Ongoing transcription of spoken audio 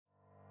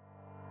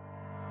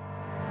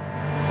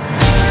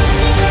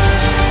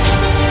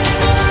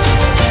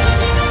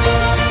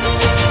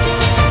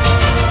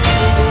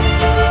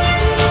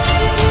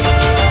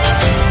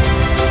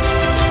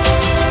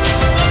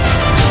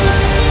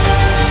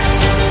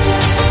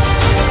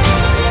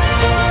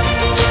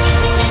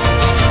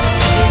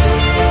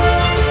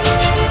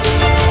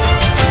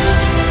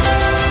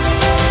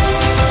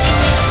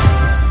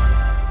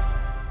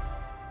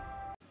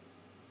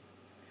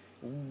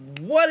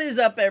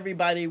up,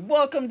 everybody?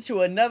 Welcome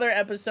to another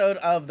episode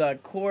of the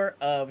Court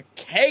of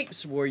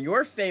Capes, where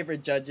your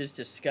favorite judges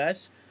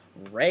discuss,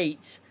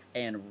 rate,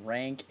 and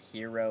rank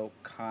hero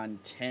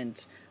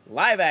content,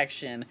 live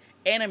action,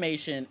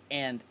 animation,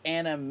 and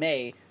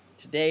anime.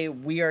 Today,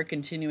 we are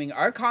continuing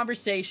our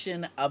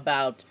conversation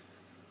about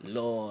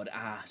Lord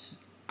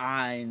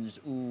Eins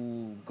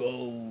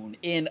Ugon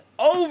in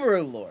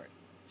Overlord,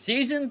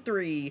 Season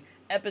 3,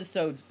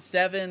 Episodes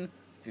 7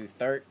 through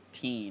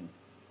 13.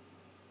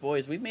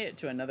 Boys, we've made it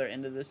to another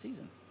end of the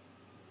season.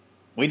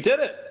 We did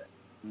it.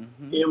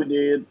 Mm-hmm. Yeah, we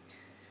did.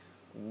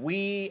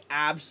 We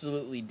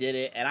absolutely did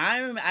it, and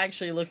I'm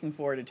actually looking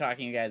forward to talking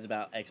to you guys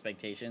about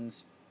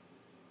expectations,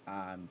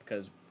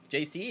 because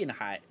JC and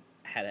I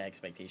had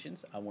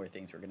expectations on where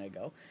things were gonna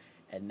go,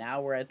 and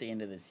now we're at the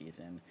end of the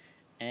season.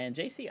 And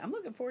JC, I'm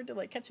looking forward to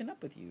catching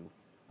up with you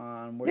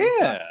on where you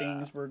thought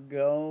things were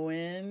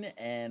going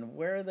and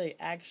where they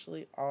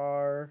actually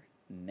are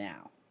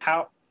now.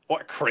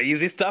 What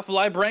crazy stuff will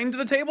I bring to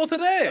the table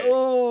today?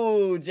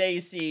 Oh,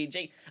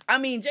 JC,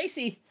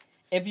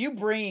 if you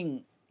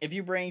bring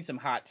some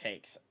hot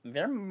takes,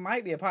 there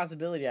might be a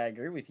possibility I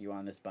agree with you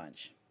on this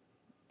bunch.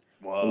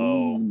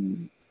 Whoa.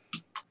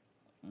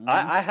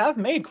 I have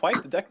made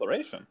quite the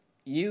declaration.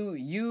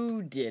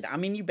 You did. I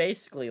mean, you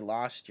basically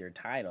lost your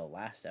title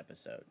last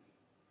episode.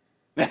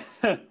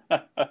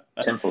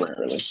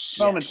 Temporarily.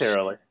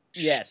 Momentarily.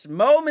 Yes,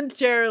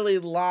 momentarily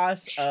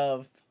loss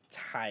of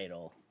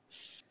title.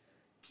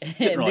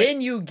 And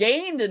then you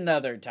gained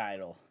another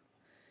title.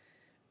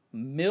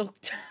 Milk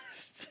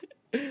Toast.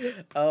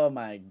 Oh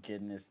my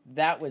goodness.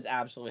 That was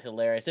absolutely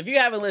hilarious. If you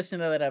haven't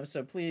listened to that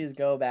episode, please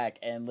go back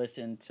and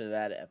listen to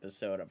that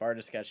episode of our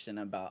discussion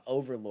about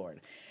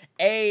Overlord.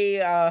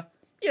 A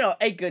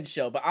good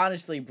show, but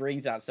honestly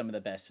brings out some of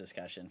the best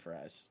discussion for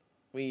us.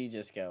 We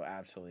just go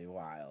absolutely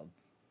wild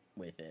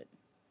with it.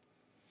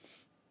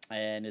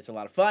 And it's a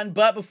lot of fun.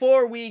 But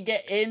before we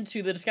get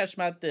into the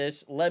discussion about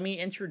this, let me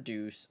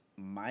introduce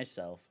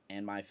myself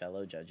and my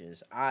fellow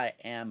judges. I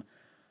am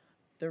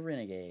the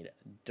Renegade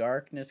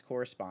Darkness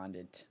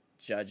Correspondent,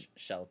 Judge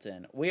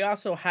Shelton. We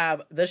also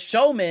have the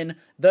Showman,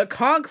 the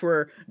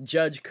Conqueror,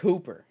 Judge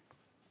Cooper.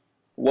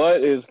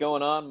 What is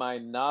going on, my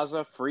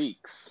Naza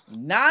freaks?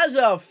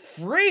 Naza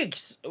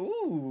freaks!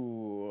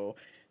 Ooh,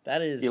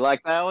 that is. You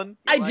like that one?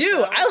 I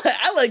do.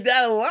 I like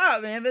that a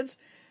lot, man.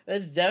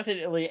 That's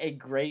definitely a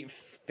great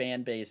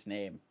fan base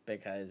name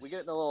because we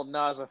getting a little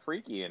Naza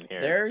freaky in here.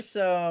 There's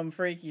some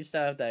freaky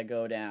stuff that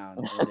go down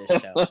in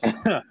this show,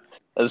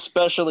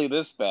 especially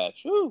this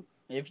batch. Woo.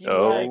 If you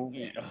oh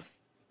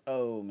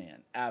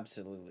man,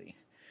 absolutely.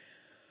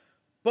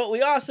 But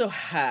we also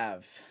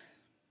have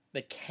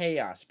the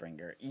Chaos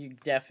Bringer. You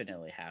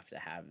definitely have to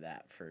have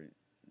that for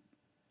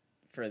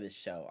this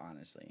show,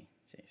 honestly,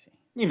 JC.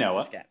 You know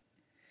what?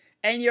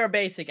 And your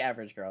basic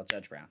average girl,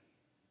 Judge Brown.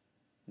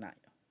 Not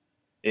you.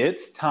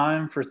 It's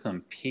time for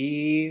some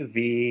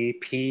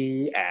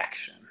PvP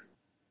action.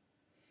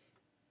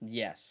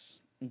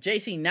 Yes.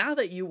 JC, now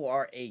that you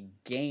are a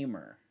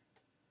gamer,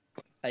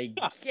 an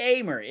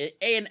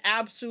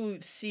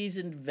absolute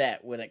seasoned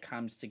vet when it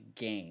comes to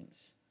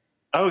games.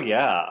 Oh,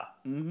 yeah.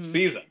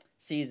 Mm-hmm.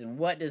 Season.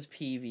 What does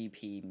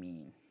PvP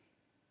mean?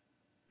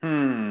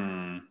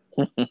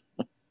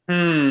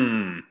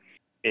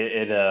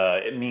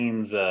 It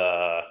means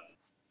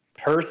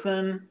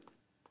person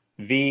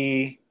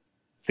v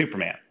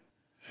Superman.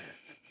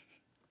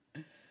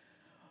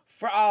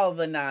 For all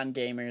the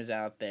non-gamers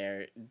out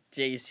there,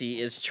 JC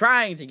is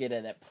trying to get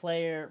at that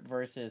player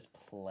versus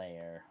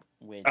player.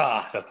 Which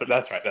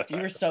that's right. You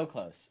were so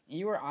close.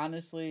 You were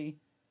honestly.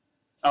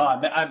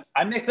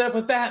 I mixed it up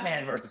with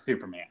Batman versus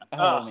Superman.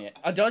 Oh man!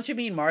 Don't you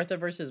mean Martha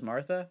versus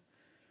Martha?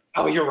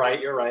 Oh, you're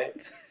right.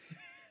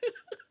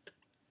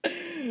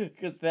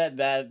 Because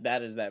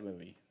that is that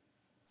movie.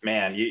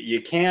 Man,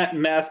 you can't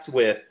mess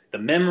with the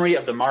memory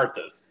of the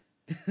Marthas.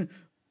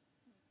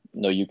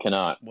 No, you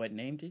cannot. What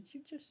name did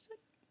you just say?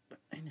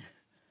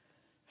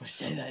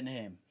 Say that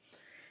name.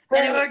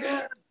 Say it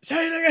again. Say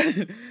it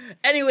again.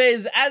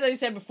 Anyways, as I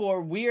said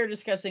before, we are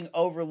discussing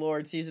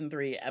Overlord Season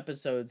 3,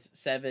 Episodes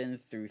 7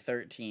 through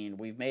 13.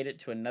 We've made it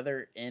to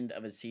another end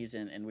of a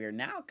season, and we are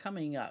now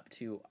coming up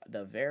to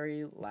the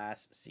very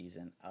last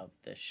season of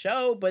the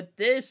show. But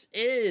this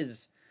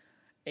is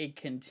a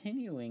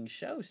continuing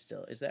show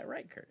still. Is that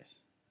right,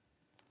 Curtis?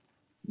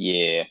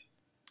 Yeah.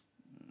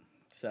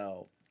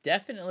 So,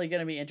 definitely going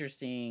to be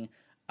interesting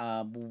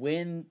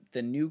when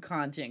the new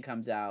content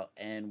comes out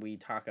and we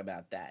talk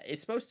about that. It's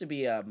supposed to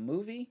be a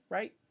movie,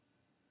 right?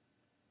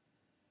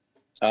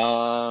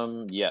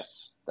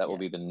 Yes. That will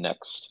be the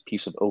next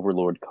piece of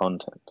Overlord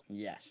content.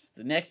 Yes.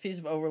 The next piece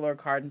of Overlord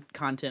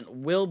content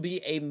will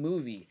be a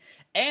movie.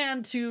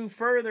 And to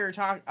further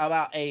talk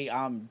about a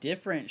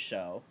different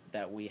show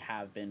that we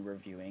have been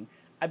reviewing,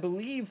 I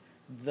believe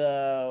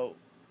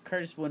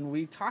Curtis, when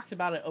we talked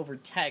about it over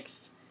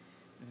text,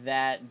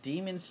 that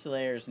Demon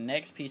Slayer's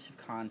next piece of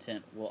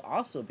content will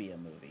also be a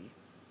movie.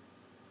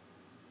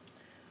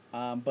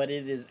 But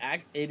it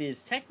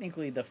is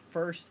technically the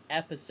first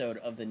episode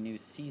of the new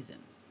season.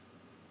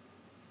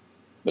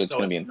 But it's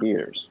going to be in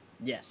theaters.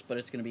 Yes, but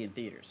it's going to be in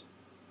theaters.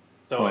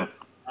 So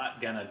it's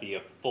not going to be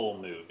a full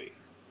movie.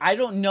 I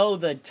don't know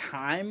the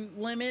time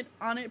limit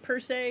on it per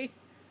se,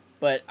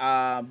 but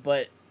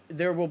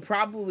there will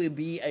probably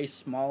be a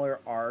smaller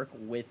arc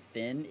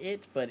within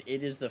it, but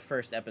it is the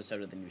first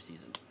episode of the new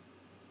season.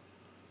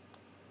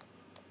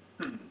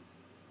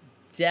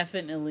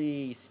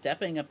 Definitely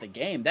stepping up the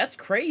game. That's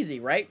crazy,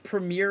 right?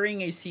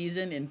 Premiering a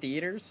season in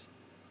theaters.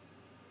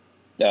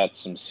 That's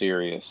some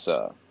serious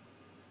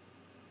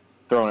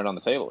throwing it on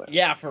the table there.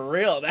 Yeah, for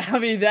real. I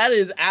mean, that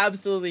is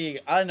absolutely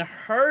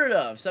unheard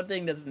of.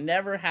 Something that's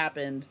never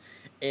happened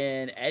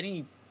in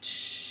any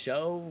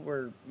show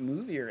or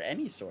movie or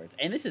any sorts.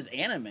 And this is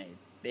anime.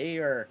 They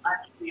are...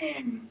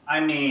 I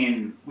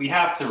mean, we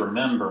have to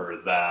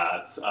remember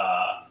that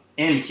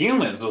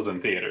Inhumans was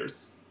in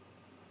theaters.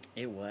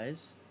 It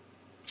was?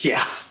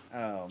 Yeah.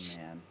 Oh,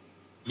 man.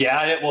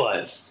 Yeah, it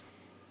was.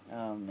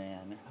 Oh,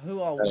 man.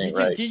 Who all...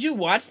 Did you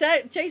watch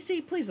that,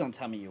 JC? Please don't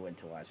tell me you went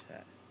to watch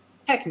that.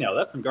 Heck no,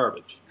 that's some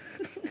garbage.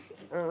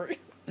 For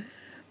real?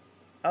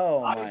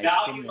 Oh, my I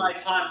value my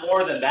time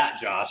more than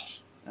that,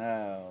 Josh. Oh,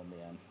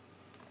 man.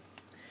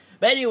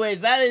 But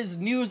anyways, that is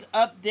news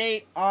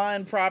update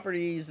on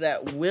properties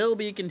that will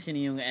be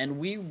continuing, and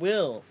we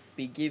will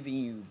be giving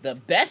you the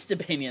best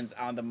opinions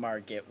on the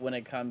market when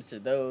it comes to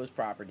those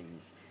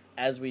properties,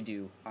 as we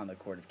do on the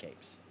Court of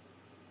Capes.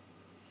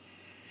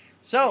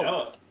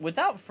 So,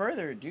 without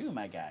further ado,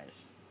 my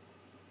guys,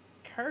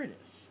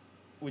 Curtis,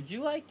 would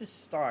you like to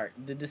start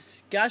the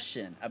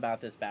discussion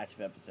about this batch of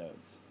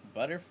episodes?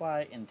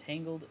 Butterfly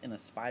entangled in a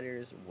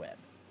spider's web.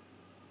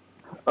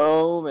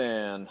 Oh,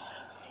 man.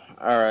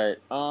 All right.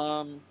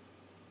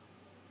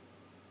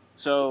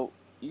 So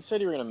you said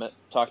you were gonna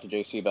talk to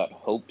JC about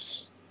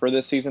hopes for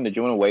this season. Did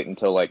you want to wait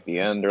until like the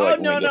end, or like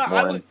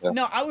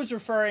I was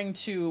referring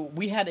to,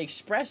 we had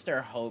expressed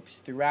our hopes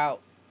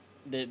throughout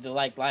the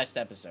like last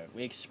episode.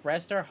 We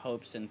expressed our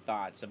hopes and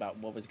thoughts about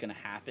what was gonna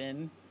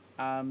happen.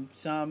 And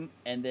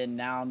then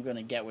now I'm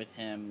gonna get with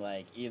him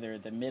like either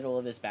the middle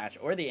of this batch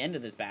or the end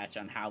of this batch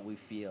on how we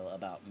feel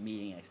about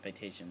meeting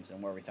expectations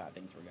and where we thought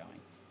things were going.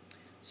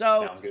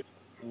 So sounds good.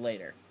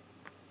 Later.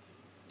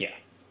 Yeah.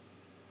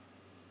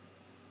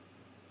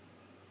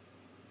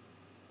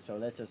 So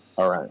let us...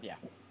 All right. Yeah.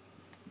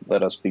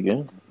 Let us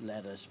begin.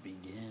 Let us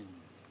begin.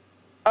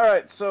 All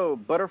right, so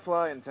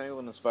Butterfly entangled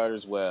in the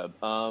spider's web.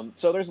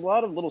 So there's a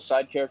lot of little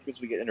side characters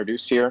we get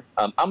introduced here.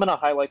 I'm going to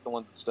highlight the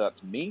ones that stood out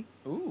to me.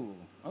 Ooh,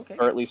 okay.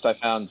 Or at least I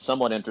found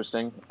somewhat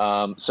interesting.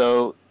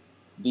 So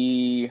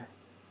the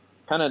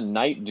kind of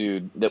knight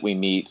dude that we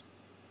meet,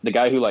 the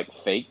guy who, like,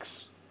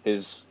 fakes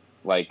his,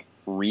 like,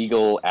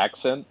 regal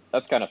accent,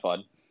 that's kind of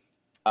fun.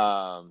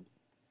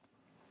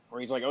 Where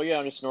he's like, oh yeah,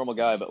 I'm just a normal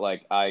guy, but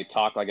like I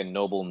talk like a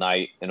noble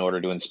knight in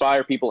order to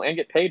inspire people and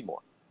get paid more.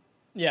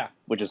 Yeah.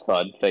 Which is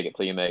fun. Fake it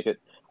till you make it.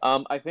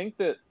 I think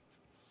that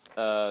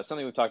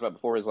something we've talked about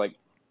before is like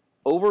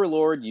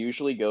Overlord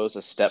usually goes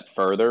a step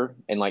further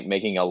in like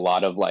making a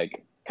lot of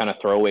like kind of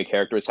throwaway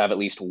characters have at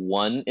least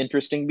one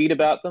interesting beat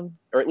about them,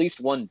 or at least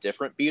one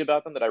different beat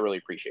about them that I really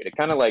appreciate. It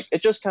kind of like,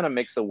 it just kind of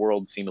makes the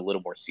world seem a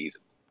little more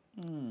seasoned.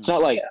 It's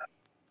not like,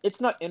 it's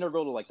not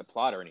integral to like the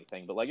plot or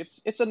anything, but like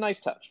it's a nice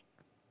touch.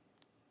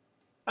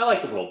 I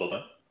like the world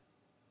building.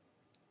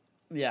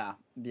 Yeah.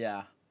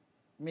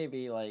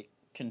 Maybe like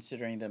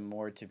considering them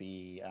more to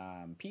be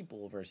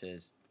people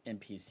versus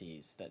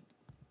NPCs.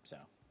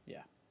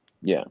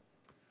 Yeah.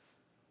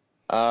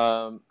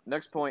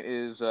 Next point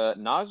is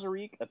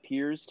Nazarick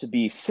appears to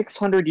be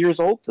 600 years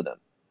old to them,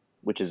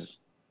 which is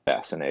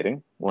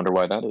fascinating. Wonder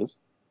why that is.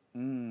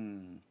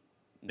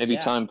 Maybe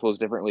time flows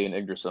differently in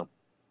Yggdrasil.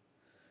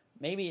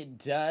 Maybe it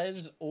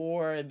does,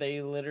 or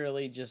they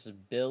literally just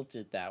built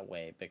it that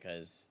way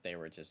because they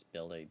were just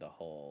building the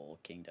whole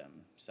kingdom.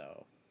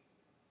 So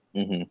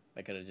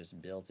they could have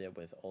just built it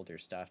with older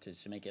stuff to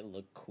make it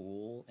look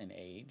cool and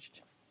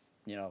aged.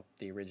 You know,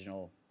 the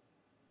original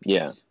piece.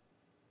 Yeah.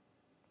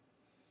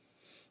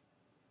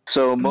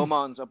 So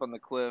Momon's up on the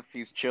cliff.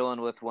 He's chilling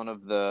with one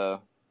of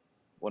the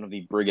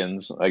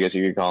brigands, I guess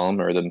you could call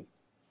them, or the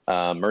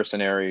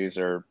mercenaries,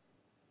 or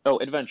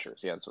adventurers.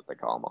 Yeah, that's what they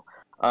call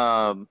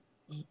them.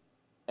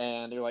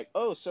 And they're like,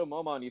 oh, so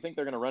Momon, you think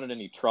they're going to run into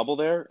any trouble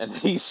there? And then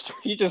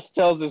he just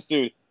tells this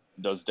dude,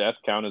 does death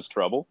count as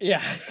trouble?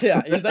 Yeah.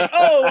 He's like,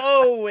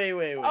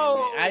 wait.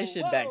 I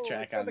should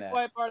backtrack on that. The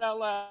quiet part out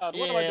loud.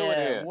 What am I doing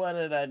here? What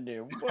did I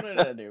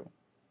do?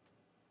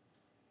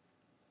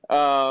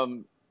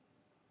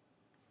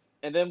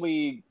 And then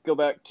we go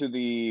back to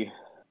the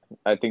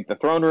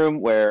throne room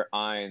where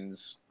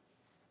Ainz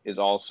is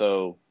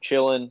also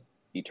chilling.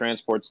 He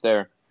transports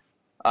there.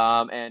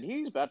 And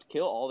he's about to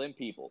kill all them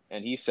people.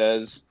 And he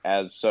says,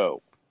 as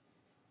so.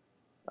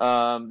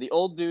 The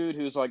old dude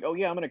who's like, oh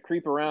yeah, I'm going to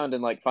creep around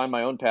and like find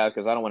my own path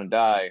because I don't want to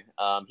die.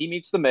 He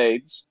meets the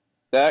maids.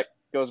 That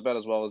goes about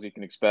as well as you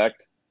can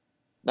expect.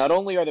 Not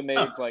only are the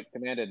maids like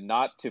commanded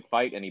not to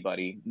fight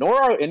anybody,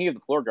 nor are any of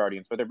the floor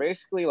guardians, but they're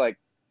basically like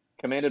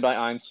commanded by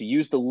Ainz to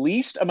use the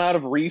least amount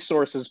of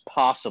resources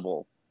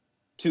possible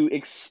to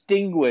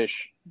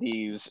extinguish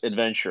these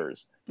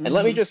adventurers. And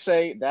let me just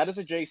say, that is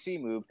a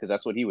JC move, because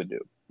that's what he would do.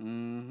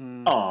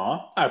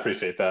 Aw, I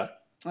appreciate that.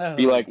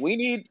 Be like, we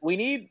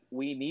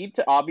need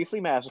to obviously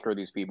massacre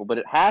these people, but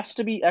it has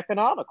to be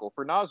economical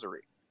for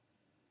Nazari.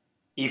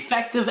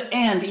 Effective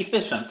and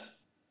efficient.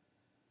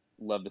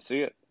 Love to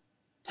see it.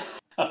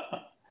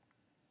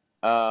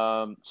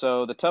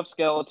 So the tough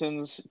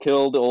skeletons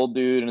kill the old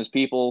dude and his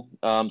people.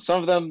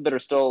 Some of them that are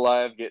still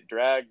alive get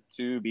dragged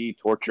to be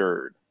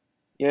tortured.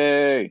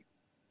 Yay!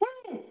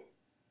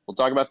 We'll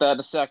talk about that in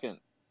a second.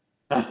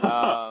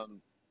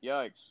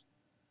 Yikes.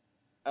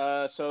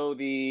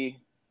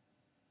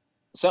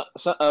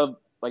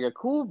 Like a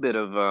cool bit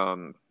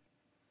of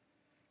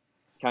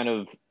kind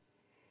of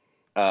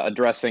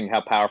addressing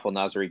how powerful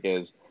Nazarick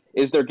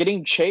is they're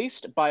getting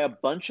chased by a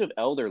bunch of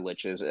elder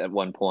liches at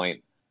one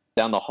point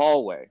down the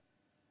hallway.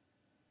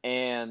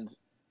 And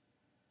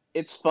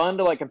it's fun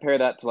to like compare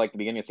that to like the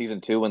beginning of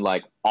season 2 when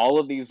like all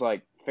of these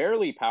like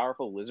fairly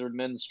powerful lizard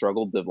men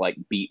struggled to like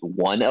beat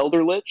one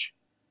elder lich.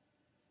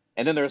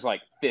 And then there's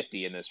like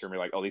 50 in this room.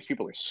 You're like, oh, these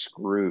people are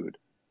screwed,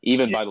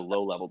 even by the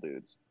low level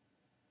dudes.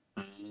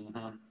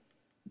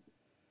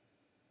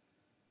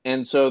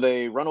 And so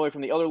they run away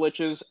from the other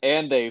liches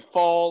and they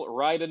fall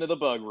right into the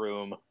bug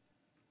room.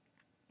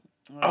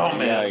 Oh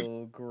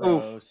man,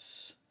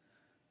 gross.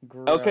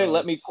 Gross. Okay,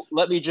 let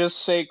me just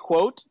say,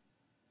 quote,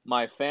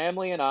 my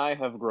family and I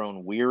have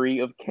grown weary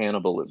of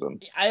cannibalism.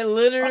 I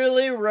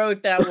literally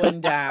wrote that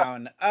one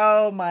down.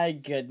 Oh my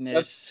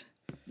goodness.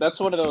 That's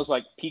one of those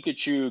like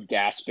Pikachu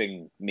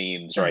gasping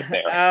memes right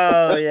there.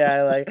 Oh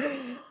yeah, like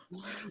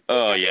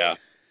oh yeah.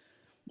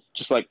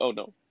 Just like, oh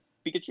no.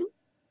 Pikachu?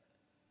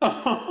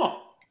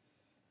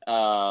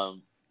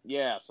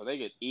 Yeah, so they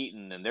get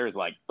eaten and there's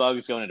like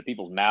bugs going into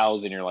people's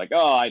mouths and you're like,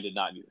 oh, I did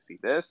not need to see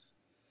this.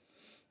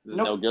 This is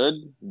no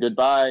good.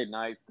 Goodbye,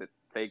 Knight that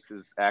fakes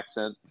his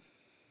accent.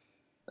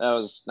 That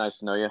was nice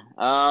to know you.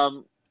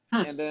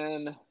 And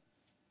then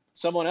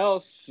someone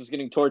else is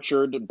getting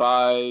tortured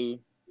by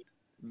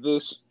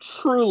this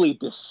truly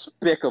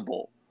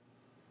despicable,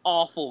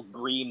 awful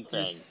green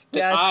thing.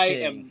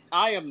 Disgusting.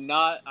 I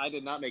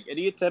did not make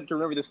any attempt to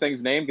remember this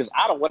thing's name because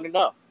I don't want to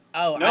know.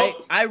 Oh,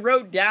 nope. I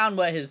wrote down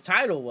what his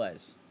title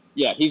was.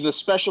 Yeah, he's the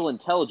Special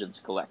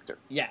Intelligence Collector.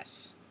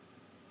 Yes.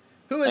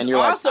 Who is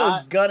also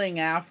like,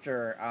 gunning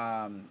after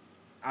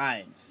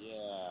Ainz.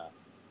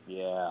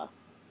 Yeah.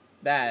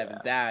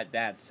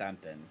 That's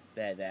something.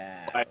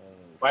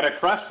 Quite a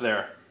crush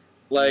there.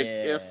 Like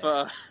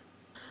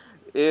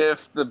if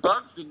the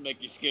bugs didn't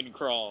make your skin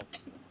crawl,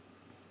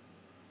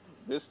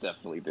 this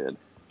definitely did.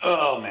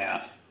 Oh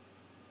man.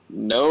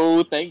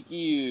 No, thank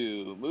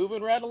you.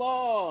 Moving right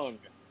along.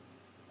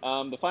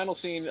 The final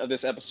scene of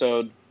this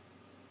episode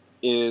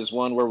is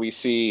one where we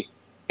see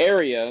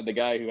Arya, the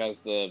guy who has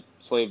the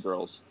slave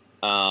girls.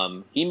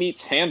 He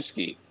meets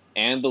Hamsky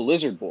and the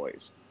Lizard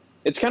Boys.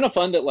 It's kind of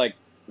fun that like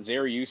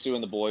Zaryusu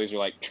and the boys are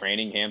like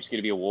training Hamsky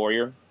to be a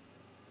warrior.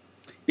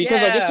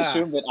 Because I just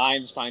assume that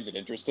Ainz finds it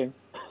interesting.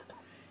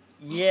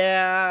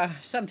 Yeah,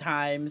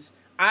 sometimes.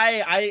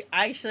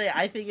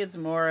 I think it's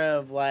more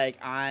of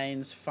like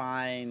Ainz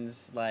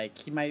finds like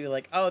he might be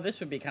like, oh, this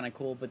would be kind of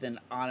cool, but then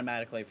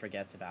automatically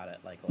forgets about it.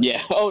 Like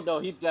yeah, oh no,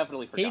 he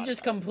definitely forgot. He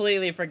just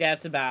completely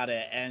forgets about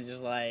it and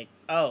just like,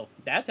 oh,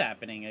 that's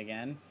happening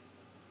again.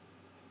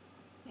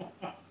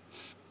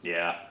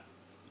 Yeah.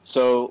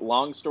 So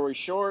long story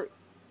short,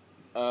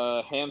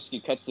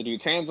 Hamsky cuts the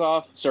dude's hands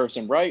off, serves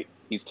him right.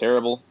 He's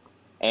terrible,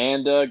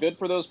 and good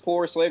for those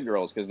poor slave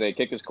girls because they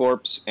kick his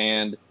corpse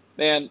and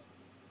man.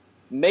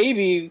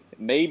 Maybe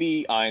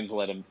Ainz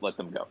let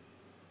them go.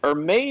 Or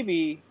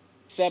maybe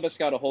Sebas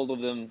got a hold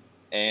of them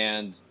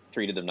and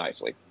treated them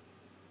nicely.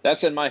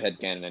 That's in my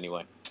headcanon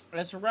anyway.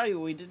 That's right.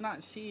 We did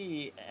not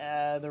see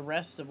the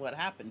rest of what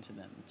happened to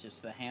them.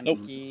 Just the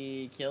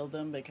Hamsky killed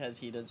them because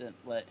he doesn't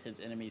let his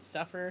enemies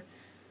suffer.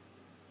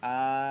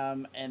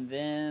 And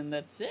then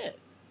that's it.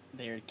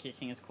 They're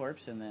kicking his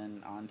corpse and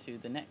then on to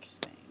the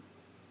next thing.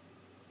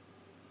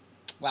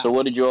 Wow. So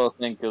what did you all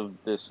think of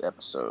this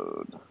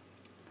episode?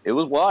 It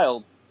was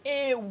wild.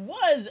 It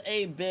was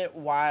a bit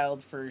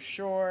wild for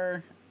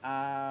sure.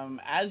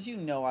 As you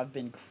know, I've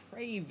been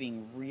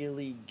craving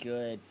really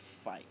good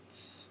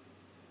fights.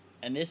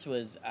 And this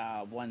was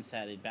a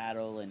one-sided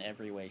battle in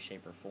every way,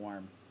 shape, or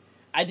form.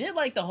 I did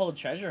like the whole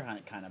treasure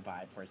hunt kind of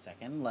vibe for a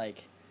second.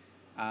 Like,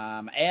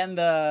 and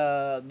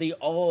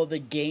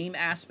the game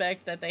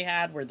aspect that they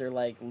had where they're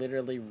like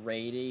literally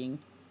raiding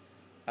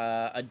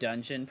a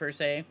dungeon per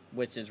se,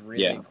 which is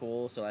really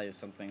cool. So that is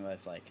something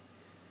that's like,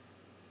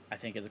 I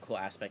think is a cool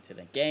aspect to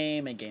the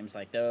game and games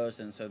like those,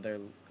 and so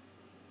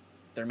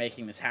they're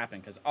making this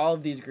happen because all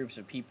of these groups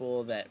of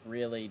people that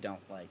really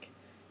don't like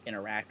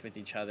interact with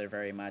each other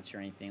very much or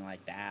anything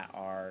like that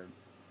are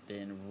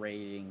then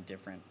raiding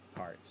different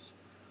parts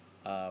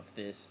of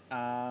this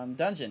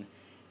dungeon.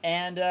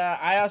 And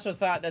I also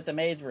thought that the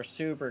maids were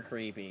super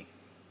creepy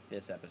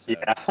this episode.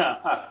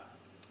 Yeah.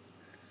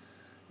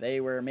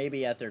 They were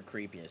maybe at their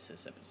creepiest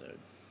this episode.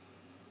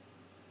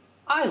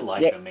 I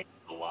like the maids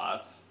a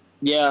lot.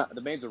 Yeah, the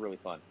maids are really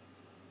fun.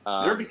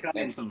 They're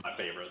becoming some of my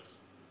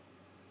favorites.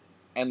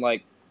 And,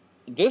 like,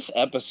 this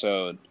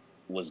episode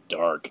was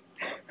dark.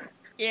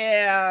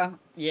 Yeah.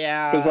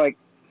 Because, like,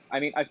 I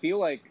mean, I feel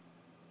like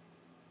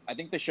I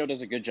think the show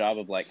does a good job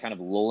of, like, kind of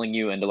lulling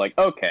you into, like,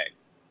 okay,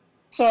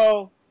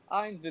 so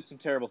Ainz did some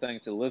terrible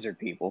things to the lizard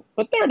people,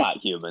 but they're not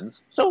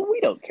humans, so we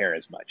don't care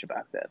as much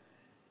about them.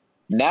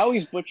 Now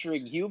he's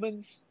butchering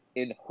humans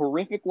in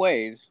horrific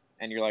ways,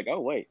 and you're like,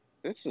 oh, wait,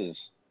 this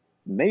is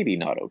maybe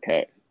not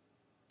okay.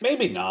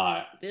 Maybe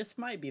not. This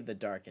might be the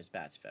darkest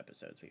batch of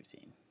episodes we've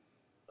seen.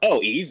 Oh,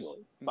 easily,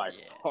 by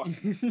far.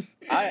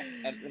 Yeah.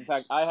 In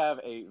fact, I have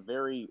a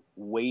very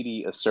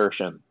weighty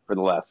assertion for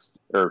the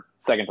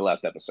second to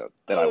last episode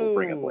that I will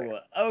bring up later.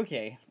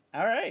 Okay,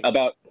 all right.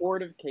 About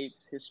Court of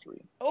Capes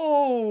history.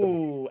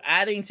 Oh,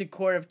 adding to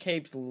Court of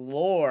Capes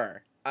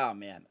lore. Oh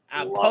man,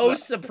 Love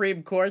post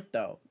Supreme Court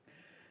though.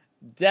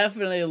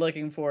 Definitely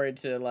looking forward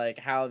to like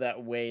how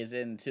that weighs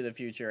into the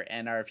future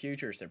and our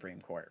future Supreme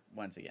Court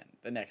once again.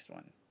 The next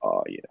one.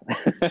 Oh yeah.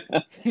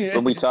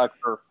 When we talk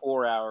for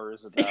 4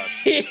 hours about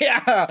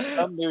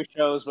some new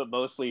shows, but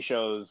mostly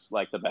shows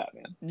like the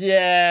Batman.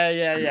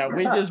 Yeah.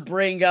 We just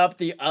bring up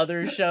the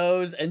other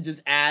shows and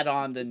just add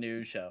on the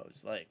new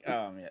shows. Like,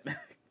 oh man.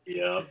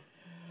 Yeah.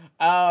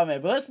 Oh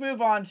man, but let's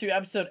move on to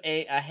episode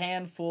 8, A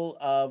Handful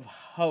of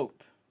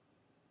Hope.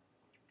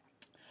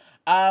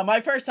 My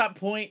first top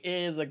point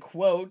is a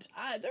quote.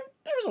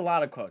 There's a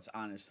lot of quotes,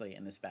 honestly,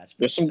 in this batch.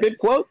 There's some good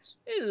quotes.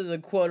 It is a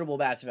quotable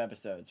batch of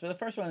episodes. But the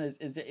first one is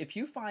that if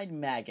you find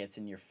maggots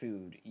in your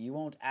food, you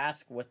won't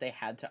ask what they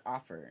had to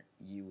offer.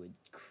 You would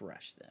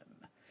crush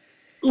them.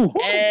 Ooh.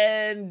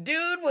 And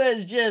dude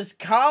was just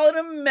calling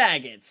them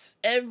maggots.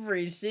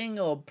 Every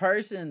single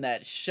person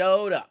that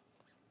showed up.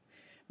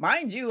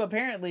 Mind you,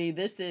 apparently,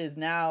 this is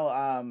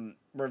now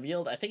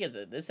revealed. I think it's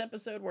this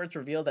episode where it's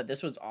revealed that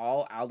this was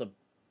all Albedo's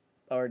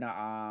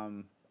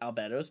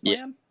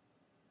plan?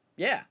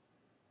 Yeah.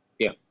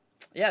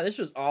 Yeah, this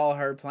was all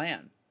her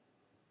plan.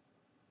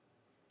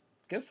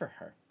 Good for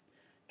her.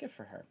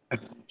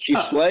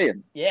 She's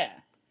slaying. Yeah.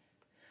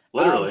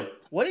 Literally.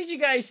 What did you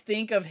guys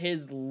think of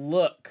his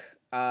look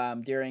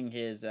during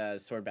his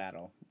sword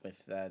battle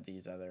with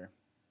these other...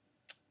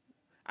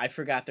 I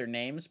forgot their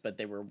names, but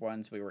they were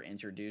ones we were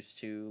introduced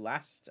to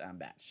last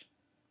batch.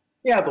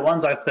 Yeah, the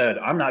ones I said,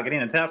 I'm not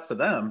getting attached to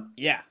them.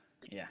 Yeah.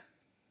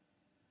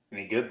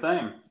 Any good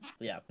thing.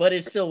 Yeah, but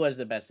it still was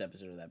the best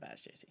episode of that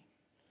batch, JC.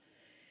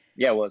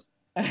 Yeah, it was.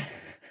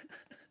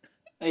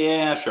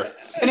 Yeah, sure.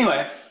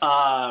 Anyway,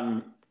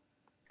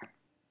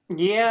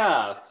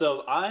 yeah,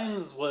 so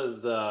Ainz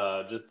was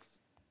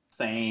just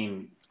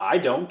saying, I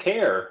don't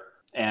care,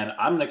 and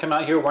I'm going to come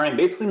out here wearing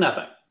basically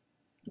nothing.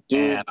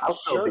 Dude, and I'll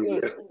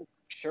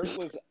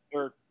shirtless,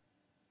 or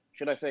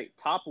should I say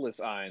topless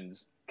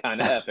Ainz, kind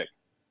of epic.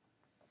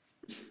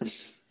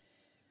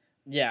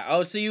 Yeah.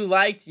 Oh, so you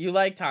liked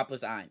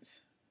topless Ainz?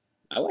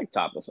 I like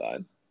topless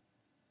Ainz.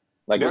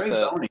 Like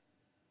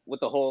with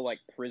the whole like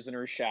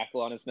prisoner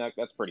shackle on his neck.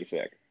 That's pretty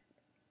sick.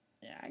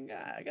 Yeah, I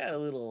got a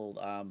little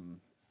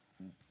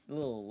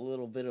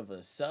bit of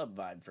a sub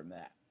vibe from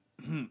that.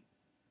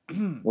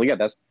 Well, yeah,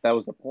 that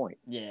was the point.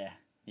 Yeah.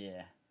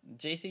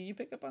 JC, you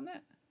pick up on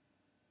that?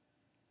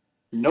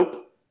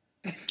 Nope.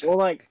 Well,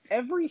 like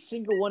every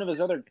single one of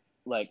his other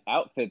like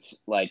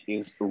outfits like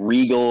is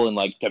regal and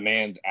like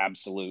demands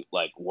absolute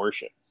like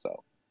worship.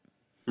 So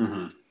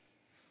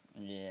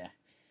yeah,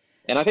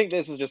 and I think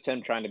this is just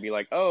him trying to be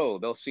like, oh,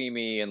 they'll see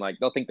me and like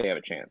they'll think they have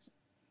a chance.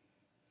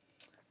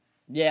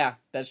 Yeah,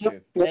 that's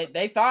true.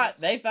 They thought,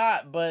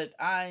 but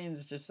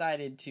Ainz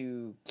decided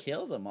to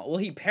kill them all. Well,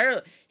 he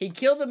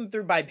killed them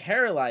by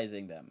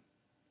paralyzing them.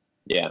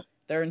 Yeah,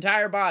 their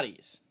entire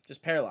bodies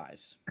just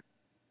paralyzed.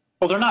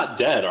 Well, they're not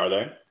dead, are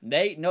they?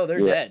 They're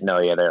dead. No,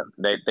 yeah,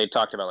 they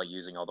talked about like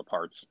using all the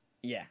parts.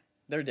 Yeah,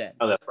 they're dead.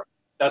 Oh,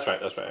 that's right.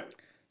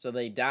 So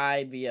they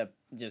died via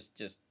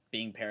just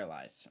being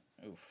paralyzed.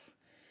 Oof.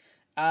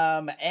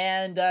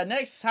 And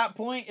next top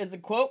point is a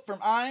quote from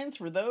Ainz: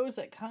 "For those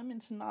that come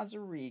into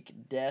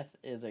Nazarick, death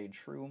is a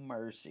true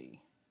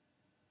mercy."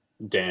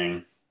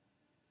 Dang.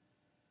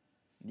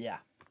 Yeah.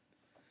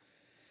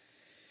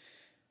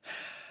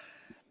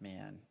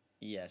 Man,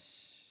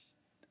 yes.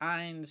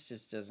 Ainz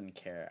just doesn't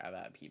care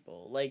about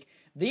people. Like,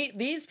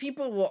 these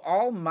people were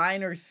all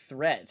minor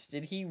threats.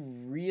 Did he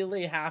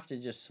really have to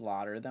just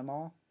slaughter them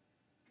all?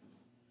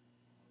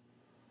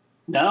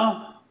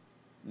 No,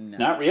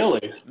 not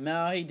really.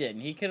 No, he didn't.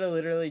 He could have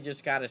literally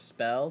just got a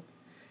spell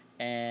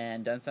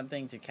and done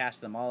something to cast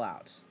them all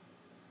out.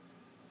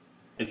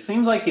 It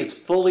seems like he's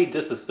fully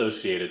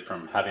disassociated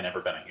from having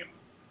ever been a human.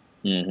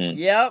 Mm-hmm.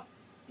 Yep.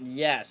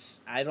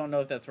 Yes. I don't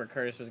know if that's where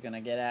Curtis was going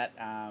to get at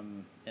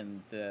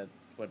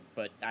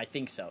but I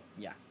think so.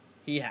 Yeah,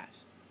 he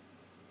has.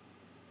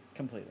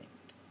 Completely.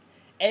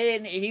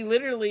 And he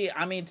literally,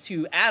 I mean,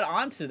 to add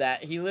on to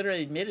that, he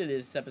literally admitted in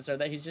this episode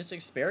that he's just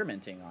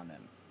experimenting on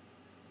them.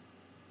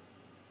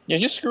 Yeah,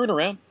 just screwing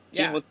around.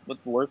 Seeing what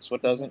works,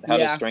 what doesn't, how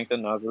to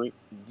strengthen Nazarick.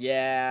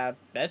 Yeah,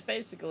 that's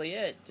basically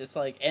it. Just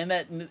like, and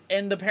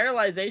the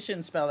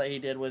paralyzation spell that he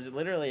did was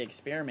literally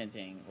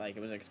experimenting. Like, it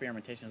was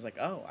experimentation. It was like,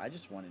 oh, I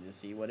just wanted to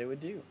see what it would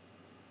do.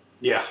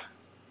 Yeah.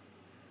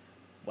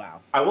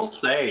 Wow. I will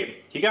say,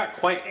 he got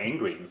quite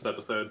angry in this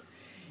episode.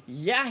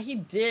 Yeah, he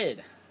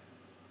did.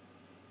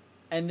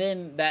 And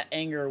then that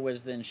anger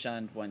was then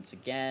shunned once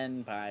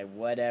again by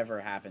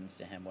whatever happens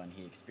to him when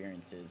he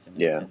experiences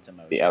an intense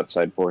emotion. The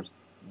outside force.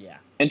 Yeah.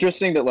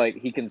 Interesting that, like,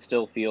 he can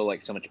still feel,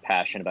 like, so much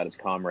passion about his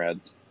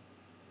comrades.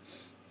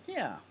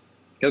 Yeah.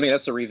 I mean,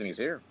 that's the reason he's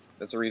here.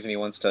 That's the reason he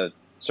wants to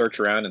search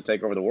around and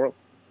take over the world.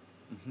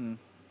 Mm-hmm.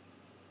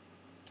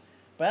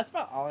 But that's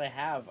about all I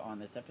have on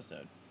this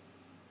episode.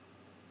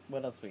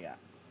 What else we got?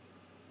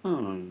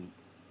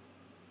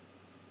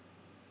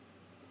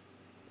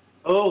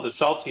 Oh, the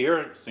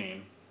Saltier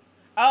scene.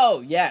 Oh,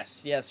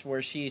 yes,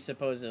 where she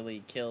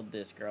supposedly killed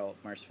this girl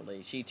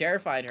mercifully. She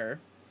terrified her,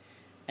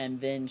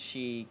 and then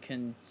she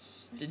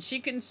did she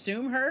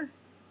consume her?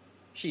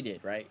 She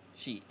did, right?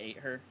 She ate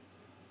her.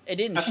 It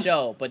didn't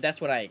show, but that's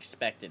what I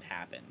expected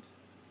happened.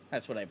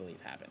 That's what I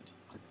believe happened.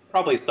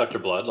 Probably sucked her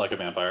blood like a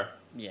vampire.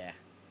 Yeah.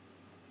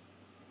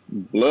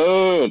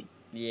 Blood!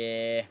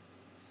 Yeah.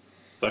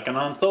 Sucking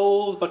on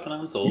souls, sucking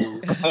on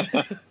souls.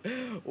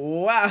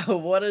 Wow,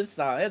 what a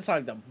song. That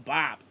song's a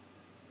bop.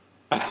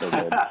 So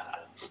good.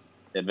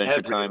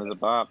 Adventure Time is a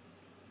bop.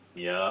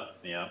 Yeah.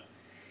 All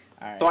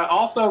right. So I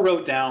also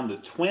wrote down the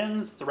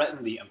twins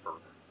threaten the Emperor.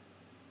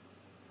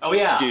 Oh,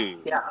 yeah. Dude.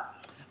 Yeah.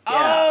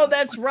 Oh,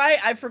 that's right.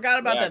 I forgot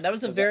about Yeah, that. That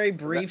was a very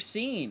brief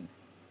scene.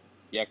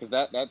 Yeah, because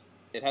that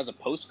it has a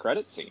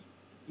post-credit scene.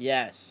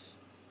 Yes.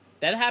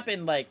 That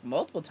happened, like,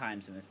 multiple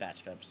times in this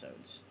batch of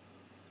episodes.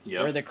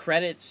 Yep. Where the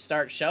credits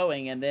start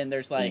showing, and then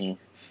there's, like,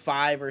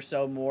 5 or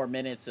so more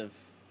minutes of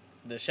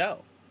the show.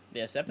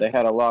 This episode. They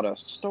had a lot of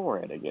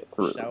story to get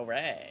through.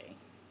 Story.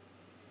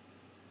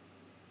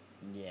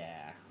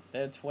 Yeah.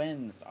 The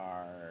twins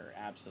are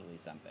absolutely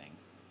something.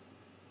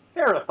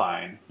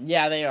 Terrifying.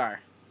 Yeah, they are.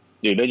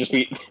 Dude, they just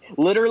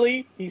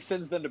literally, he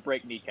sends them to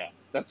break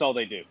kneecaps. That's all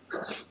they do.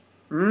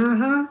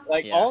 Mm-hmm.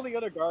 Like, all the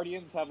other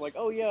Guardians have, like,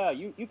 oh, yeah,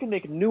 you can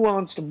make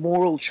nuanced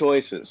moral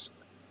choices.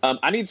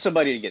 I need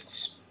somebody to get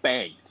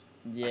spanked.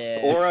 Yeah.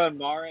 Aura and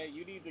Mare,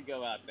 you need to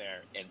go out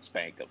there and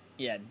spank them.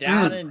 Yeah,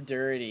 down and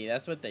dirty.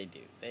 That's what they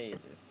do. They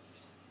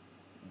just...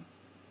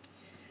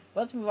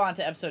 Let's move on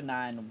to episode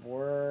 9,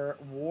 War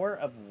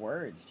of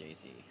Words,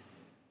 JC.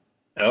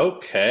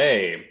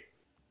 Okay.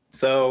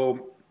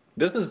 So,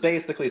 this is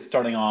basically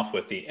starting off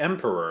with the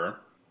Emperor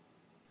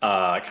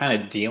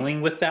kind of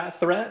dealing with that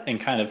threat and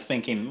kind of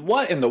thinking,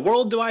 what in the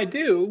world do I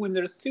do when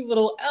there's 2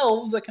 little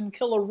elves that can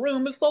kill a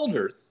room of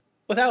soldiers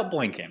without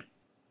blinking?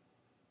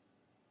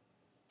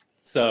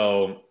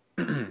 So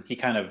he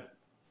kind of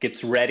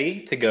gets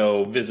ready to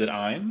go visit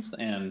Ainz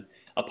and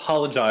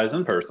apologize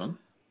in person.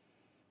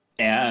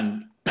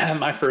 And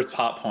my first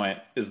hot point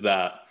is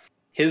that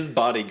his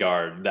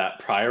bodyguard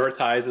that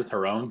prioritizes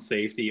her own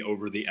safety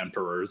over the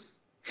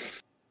Emperor's.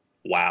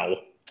 Wow.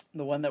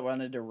 The one that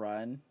wanted to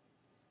run.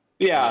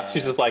 Yeah,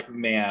 she's just like,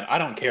 man, I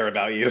don't care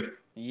about you.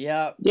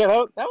 Yep.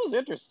 Yeah, that was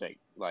interesting.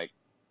 Like,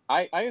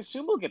 I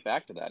assume we'll get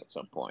back to that at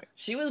some point.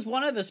 She was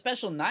one of the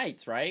special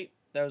knights, right?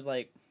 That was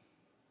like...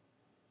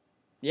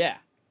 Yeah.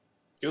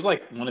 She was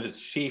like one of his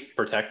chief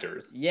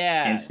protectors.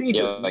 Yeah. And she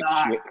does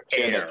not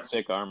care.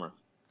 Sick armor.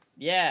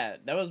 Yeah,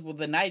 that was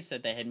the knights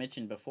that they had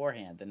mentioned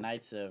beforehand. The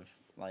knights of,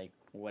 like,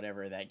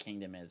 whatever that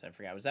kingdom is. I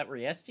forgot. Was that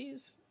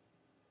Riestes?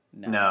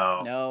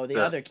 No,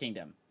 the other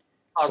kingdom.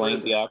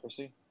 Slain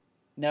Theocracy?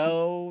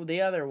 No,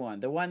 the other one.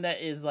 The one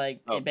that is,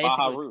 like, basically...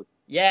 Baharut.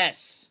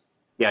 Yes.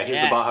 Yeah, he's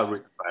the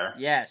Baharut Empire.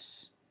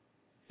 Yes.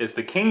 It's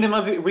the kingdom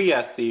of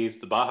Riestes,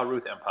 the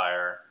Baharut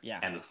Empire,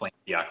 and the Slain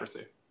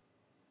Theocracy.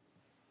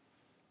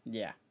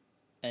 Yeah.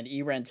 And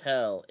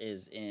Erentel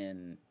is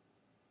in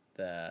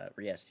the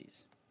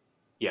Riestes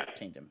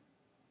kingdom.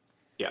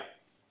 Yeah.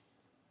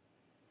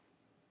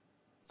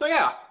 So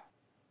yeah.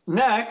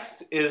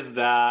 Next is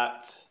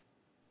that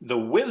the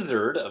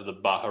wizard of the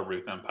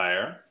Baharut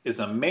Empire is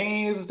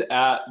amazed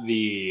at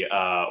the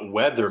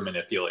weather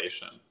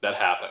manipulation that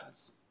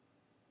happens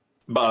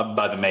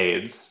by the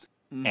maids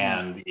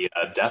and the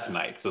Death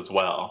Knights as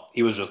well.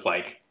 He was just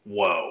like,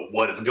 whoa,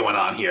 what is going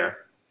on here?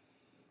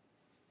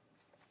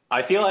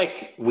 I feel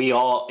like we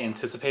all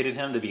anticipated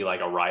him to be like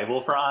a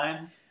rival for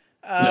Ainz.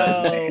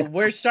 Oh,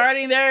 we're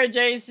starting there,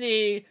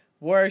 JC.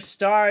 We're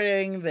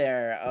starting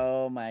there.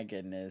 Oh my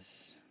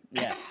goodness.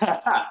 Yes.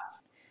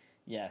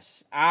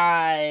 Yes.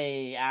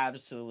 I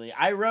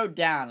wrote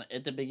down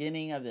at the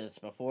beginning of this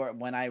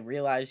when I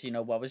realized,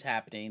 what was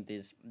happening,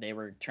 they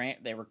were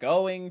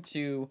going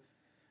to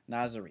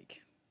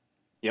Nazarick.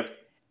 Yep.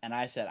 And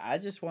I said, I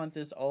just want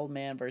this old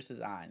man versus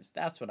Ainz.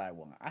 That's what I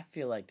want. I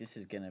feel like this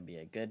is going to be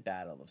a good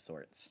battle of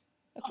sorts.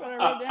 That's what I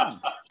wrote down.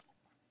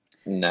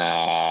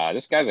 Nah,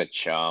 this guy's a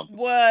chump.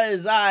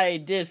 Was I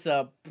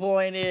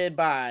disappointed?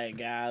 By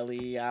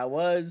golly, I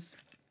was.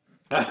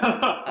 Dude, you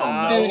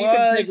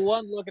can take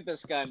one look at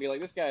this guy and be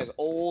like, this guy is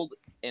old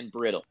and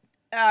brittle.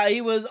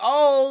 He was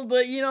old,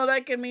 but,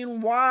 that could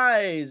mean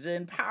wise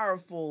and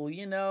powerful,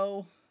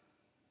 No,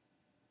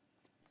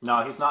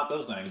 he's not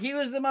those things. He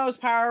was the most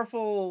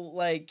powerful,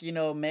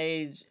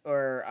 mage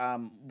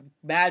or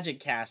magic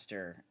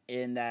caster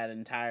in that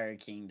entire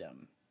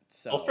kingdom.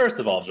 So, well, first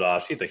of all,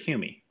 Josh, he's a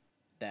Hume.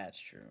 That's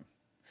true.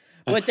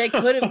 But they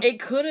could have. It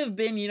could have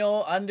been,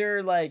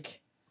 under like,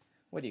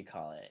 what do you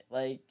call it?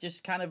 Like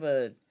just kind of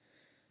a,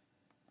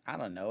 I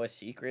don't know, a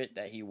secret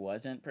that he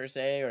wasn't per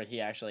se, or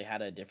he actually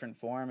had a different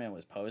form and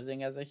was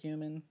posing as a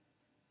human.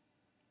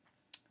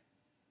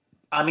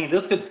 I mean,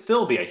 this could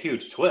still be a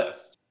huge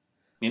twist.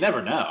 You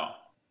never know.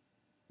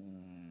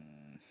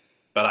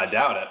 But I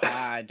doubt it.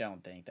 I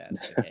don't think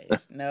that's the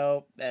case.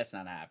 Nope, that's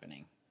not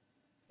happening.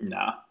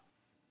 No.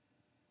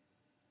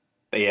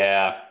 But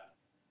yeah.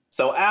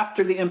 So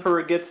after the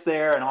Emperor gets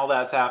there and all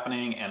that's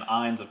happening, and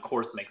Ainz, of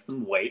course, makes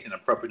them wait an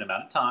appropriate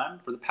amount of time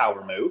for the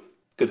power move.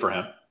 Good for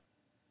him.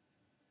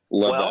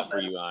 Love that for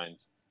you,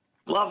 Ainz.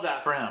 Love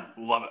that for him.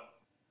 Love it.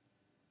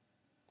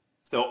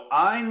 So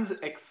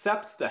Ainz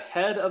accepts the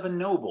head of a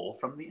noble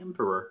from the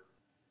Emperor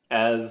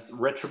as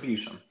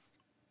retribution.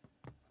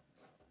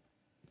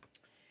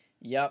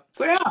 Yep.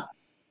 So yeah,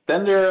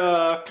 then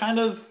they're kind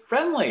of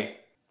friendly.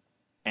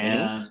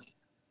 And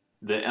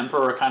the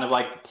Emperor kind of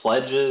like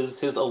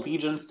pledges his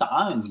allegiance to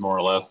Ainz, more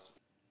or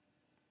less.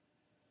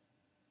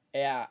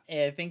 Yeah,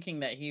 and thinking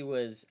that he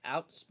was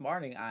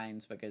outsmarting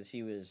Ainz because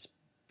he was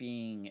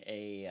being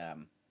a,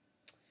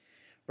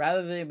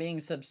 rather than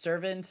being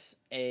subservient,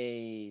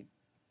 a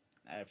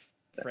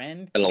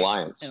friend? An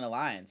alliance. An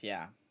alliance,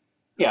 yeah.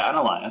 Yeah, an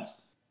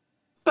alliance.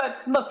 But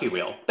let's be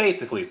real,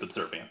 basically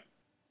subservient.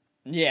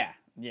 Yeah.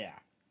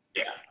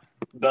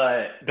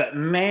 But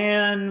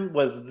man,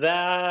 was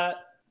that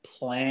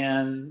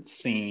plan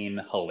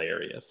scene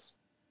hilarious.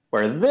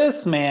 Where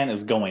this man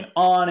is going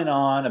on and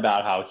on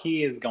about how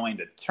he is going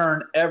to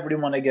turn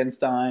everyone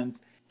against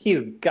Ainz.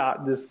 He's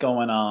got this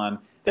going on.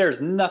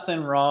 There's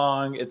nothing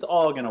wrong. It's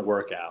all going to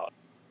work out.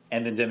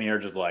 And then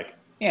Demiurge is like,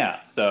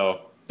 yeah,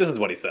 so this is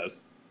what he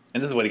says.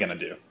 And this is what he's going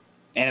to do.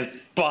 And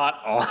it's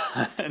spot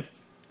on.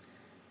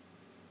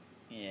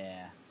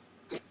 Yeah.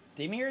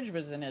 Demiurge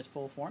was in his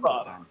full form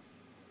this time.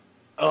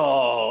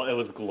 Oh, it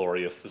was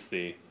glorious to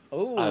see.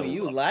 Oh,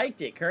 you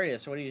liked it,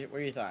 Curtis. What are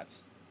your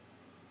thoughts?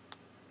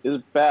 His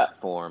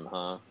bat form,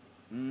 huh?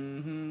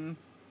 Mm-hmm.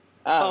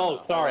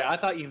 Oh, sorry. I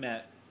thought you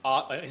meant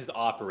his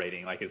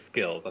operating, like his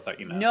skills. I thought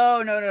you meant.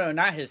 No,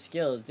 not his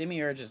skills.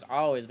 Demiurge has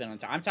always been on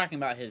top. I'm talking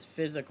about his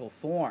physical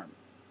form.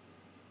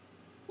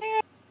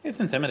 Yeah, it's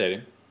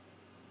intimidating.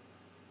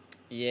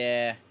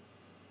 Yeah.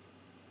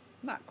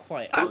 Not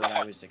quite what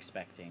I was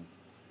expecting.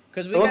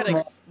 Because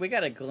we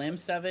got a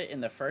glimpse of it in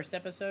the first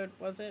episode,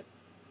 was it?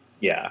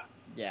 Yeah.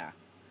 Yeah.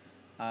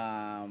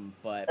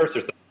 But First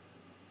or second.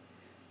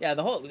 yeah,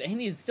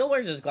 and he still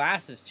wears his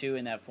glasses too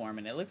in that form,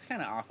 and it looks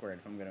kind of awkward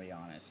if I'm gonna be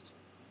honest.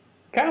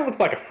 Kind of looks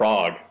like a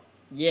frog.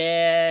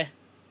 Yeah.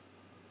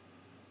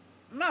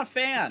 I'm not a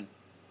fan.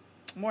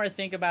 The more I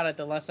think about it,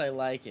 the less I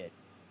like it.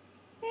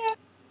 Yeah.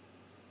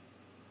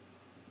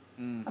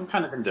 I'm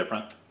kind of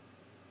indifferent.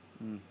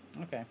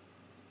 Okay.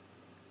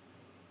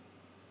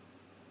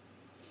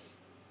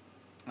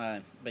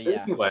 But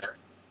yeah. Anyway,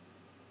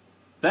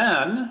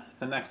 then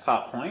the next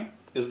hot point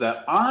is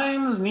that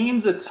Ainz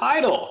needs a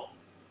title,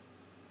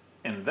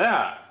 and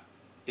that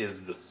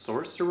is the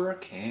Sorcerer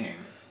King.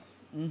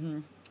 Mm-hmm.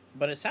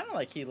 But it sounded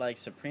like he liked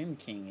Supreme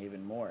King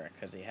even more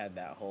because he had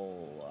that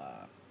whole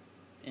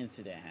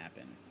incident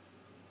happen.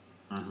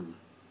 Mm-hmm.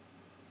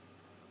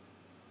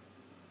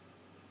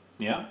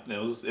 Yeah, it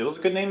was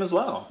a good name as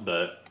well,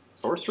 but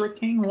Sorcerer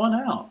King won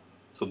out,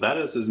 so that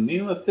is his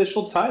new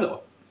official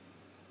title.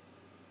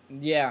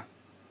 Yeah.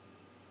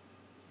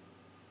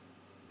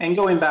 And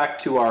going back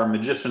to our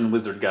magician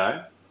wizard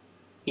guy,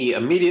 he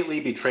immediately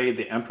betrayed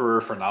the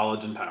Emperor for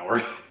knowledge and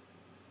power.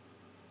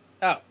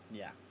 Oh,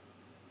 yeah.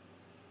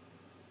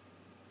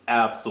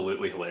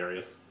 Absolutely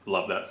hilarious.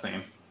 Love that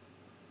scene.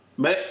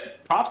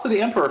 But props to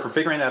the Emperor for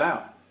figuring that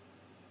out.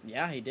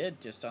 Yeah, he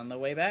did, just on the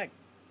way back.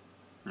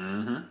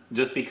 Mm-hmm.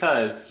 Just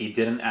because he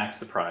didn't act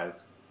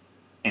surprised.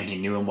 And he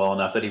knew him well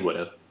enough that he would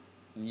have.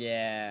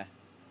 Yeah.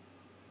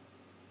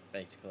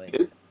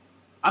 Basically.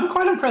 I'm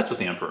quite impressed with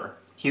the Emperor.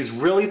 He's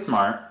really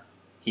smart.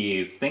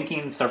 He's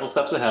thinking several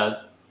steps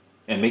ahead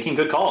and making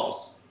good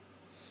calls.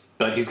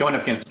 But he's going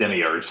up against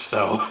Demiurge,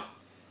 so...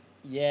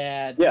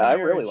 Yeah, Demiurge, I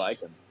really like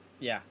him.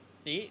 Yeah,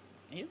 he's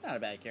not a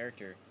bad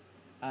character.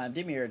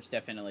 Demiurge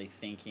definitely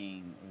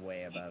thinking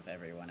way above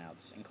everyone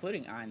else,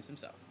 including Ainz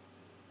himself.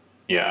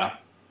 Yeah.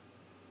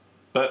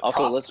 But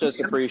also, let's just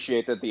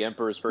appreciate that the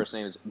Emperor's first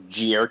name is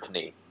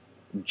Jerkney.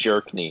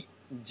 Jerkney.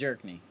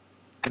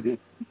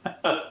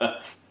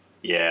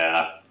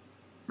 Yeah.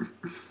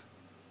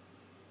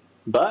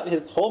 But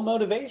his whole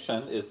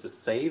motivation is to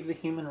save the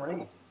human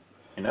race.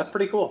 And that's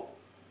pretty cool.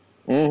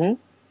 Mm-hmm.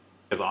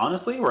 Because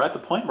honestly, we're at the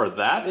point where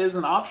that is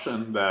an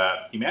option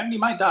that humanity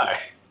might die.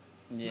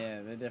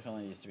 Yeah, that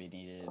definitely needs to be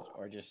needed,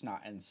 or just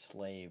not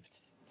enslaved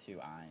to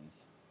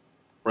Ainz.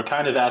 We're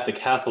kind of at the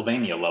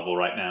Castlevania level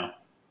right now.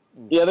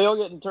 Yeah, they all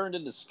getting turned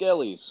into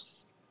skellies.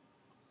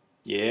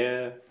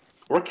 Yeah.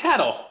 Or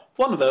cattle.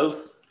 One of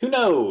those. Who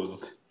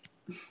knows?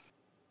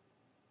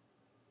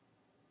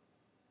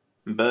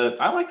 But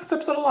I like this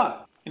episode a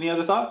lot. Any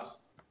other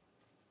thoughts?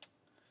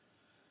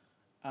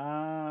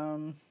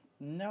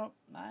 Nope,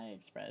 I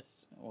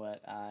expressed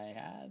what I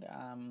had.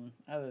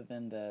 Other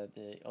than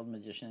the old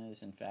magician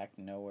is in fact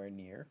nowhere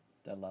near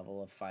the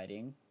level of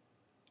fighting.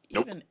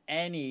 Nope.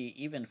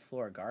 Even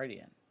Floor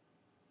Guardian.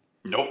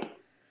 Nope.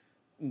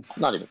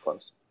 Not even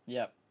close.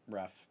 Yep,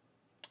 rough.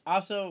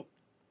 Also,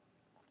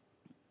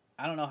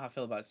 I don't know how I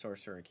feel about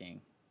Sorcerer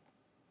King.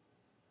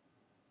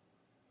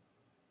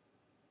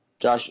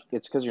 Josh,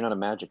 it's because you're not a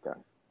magic guy.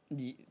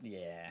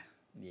 Yeah.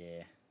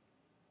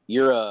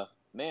 You're a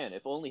man.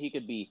 If only he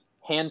could be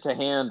hand to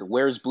hand.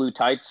 Where's blue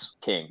tights,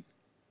 king?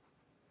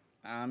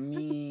 I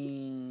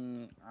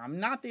mean, I'm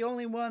not the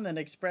only one that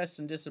expressed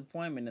some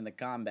disappointment in the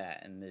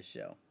combat in this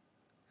show.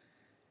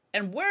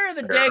 And where are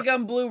the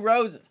daggum blue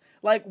roses?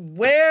 Like,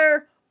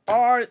 where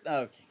are...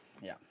 Okay,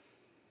 yeah.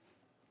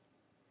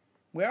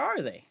 Where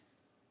are they?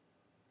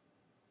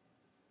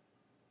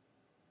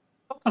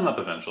 They'll come up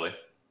eventually.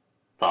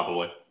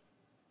 Probably.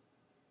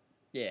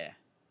 Yeah.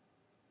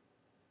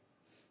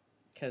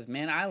 Because,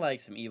 man, I like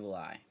some Evil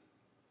Eye.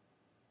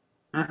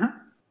 Mm-hmm.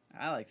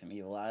 I like some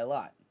Evil Eye a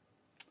lot.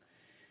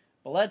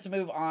 But let's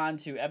move on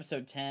to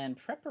episode 10,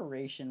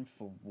 Preparation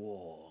for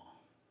War.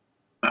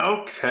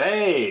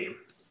 Okay.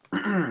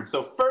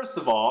 So first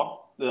of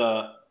all,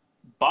 the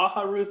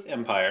Baharuth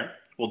Empire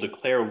will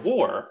declare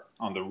war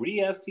on the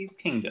Riestes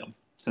Kingdom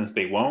since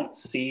they won't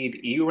cede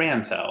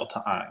Erantel to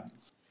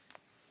Ainz.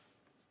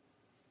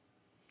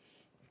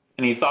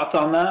 Any thoughts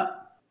on that?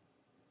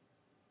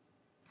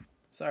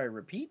 Sorry,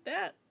 repeat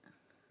that?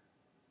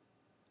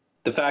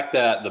 The fact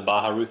that the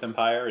Baharuth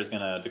Empire is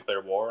going to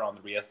declare war on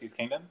the Riestes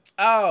Kingdom?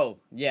 Oh,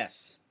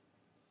 yes.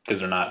 Because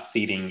they're not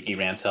ceding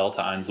Erantel to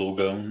Ainz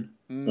Ulgon.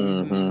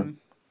 Mm-hmm.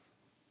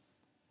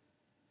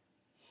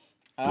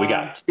 We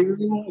got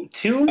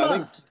two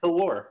months until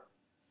war.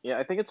 Yeah,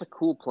 I think it's a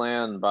cool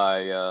plan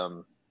by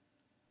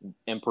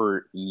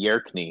Emperor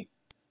Yerkni.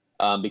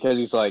 Because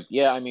he's like,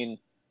 yeah, I mean,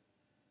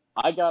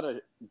 I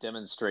gotta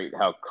demonstrate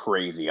how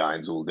crazy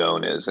Ainz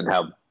Ulgon is and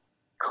how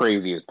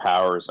crazy his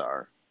powers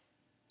are,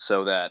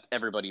 so that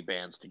everybody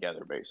bands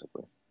together,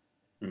 basically.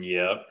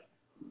 Yep.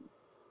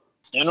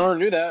 In order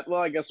to do that,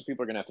 well, I guess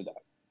people are gonna have to die.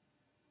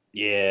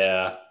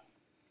 Yeah.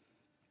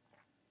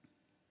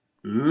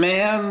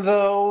 Man,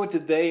 though,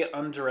 did they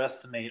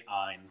underestimate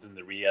Ainz in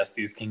the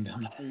Riestes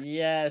Kingdom?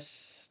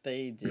 Yes,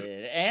 they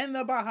did. And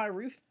the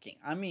Baharuth King.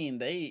 I mean,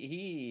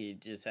 he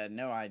just had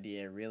no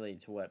idea really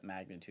to what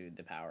magnitude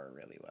the power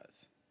really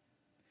was.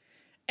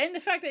 And the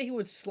fact that he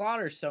would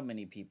slaughter so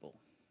many people.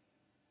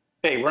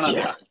 Hey, we're not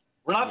there.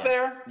 We're not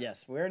there.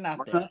 Yes, we're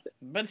not there.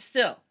 But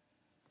still.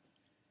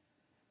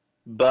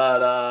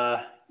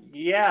 But,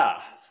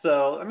 yeah.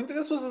 So, I mean,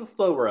 this was a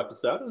slower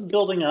episode. It was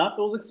building up.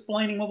 It was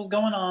explaining what was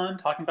going on,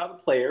 talking about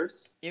the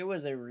players. It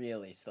was a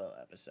really slow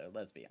episode,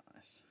 let's be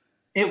honest.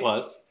 It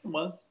was. We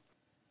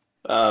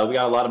got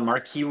a lot of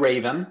Marquis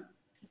Raven,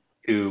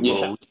 who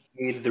will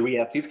lead the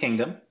Riestes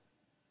Kingdom.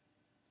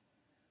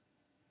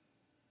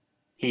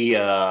 He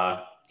has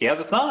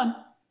a son,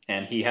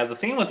 and he has a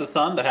scene with his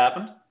son that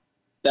happened.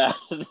 That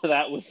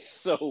was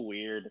so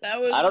weird. That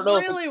was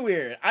really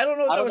weird. I don't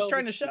know what that was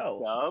trying to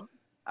show.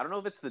 I don't know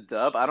if it's the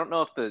dub. I don't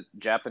know if the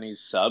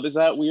Japanese sub is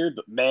that weird,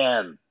 but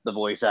man, the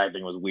voice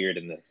acting was weird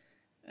in this.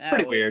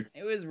 Pretty weird.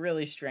 It was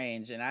really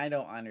strange, and I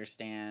don't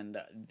understand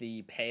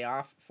the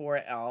payoff for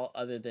it all,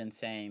 other than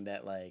saying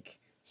that, like,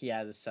 he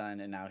has a son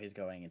and now he's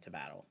going into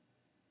battle.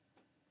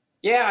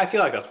 Yeah, I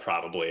feel like that's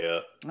probably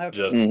it. Okay.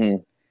 Just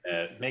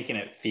making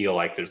it feel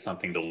like there's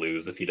something to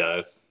lose if he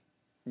does.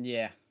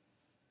 Yeah.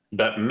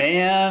 But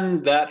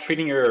man, that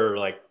treating your,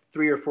 like,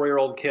 3 or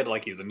 4-year-old kid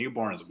like he's a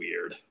newborn is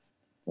weird.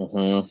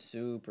 Mm-hmm.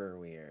 Super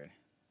weird.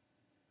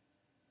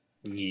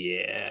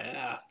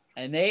 Yeah.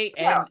 And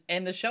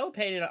and the show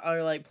played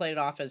it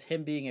off as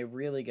him being a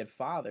really good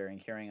father and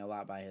caring a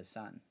lot by his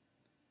son.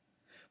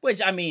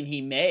 Which, I mean,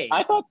 he may.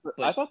 I thought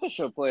the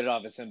show played it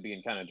off as him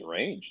being kind of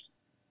deranged.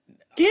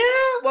 Yeah.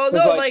 Well,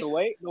 no, like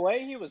the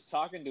way he was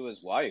talking to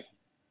his wife.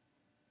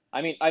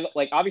 I mean,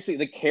 obviously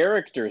the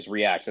characters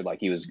reacted like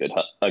he was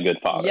a good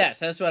father. Yes,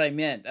 that's what I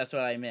meant.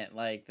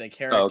 Like the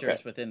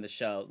characters within the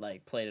show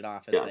like played it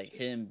off as like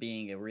him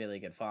being a really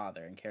good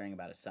father and caring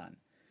about his son.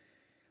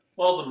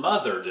 Well, the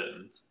mother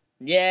didn't.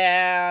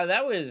 Yeah,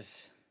 that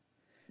was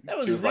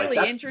really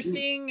like,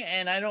 interesting,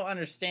 and I don't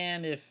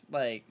understand if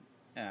like,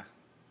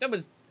 that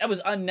was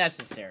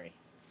unnecessary.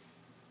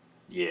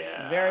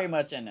 Yeah, very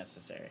much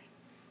unnecessary.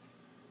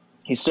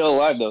 He's still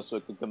alive though, so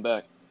it could come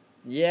back.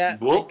 Yeah,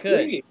 we'll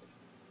could. See.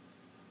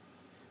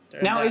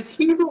 Now, is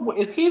he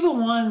the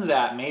one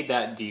that made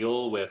that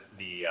deal with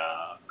the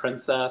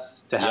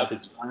princess to have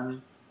his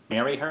son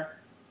marry her?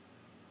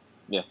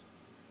 Yeah.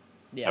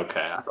 Yeah.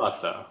 Okay, I thought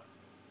so.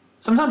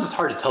 Sometimes it's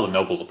hard to tell the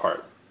nobles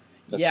apart.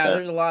 That's fair.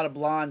 There's a lot of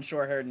blonde,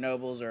 short-haired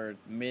nobles or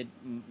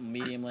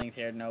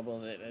medium-length-haired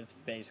nobles. It's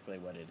basically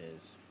what it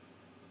is.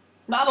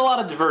 Not a lot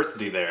of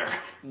diversity there.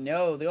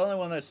 No, the only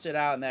one that stood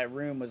out in that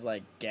room was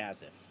like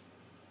Gazif.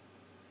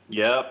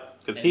 Yep,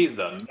 because he's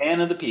the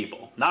man of the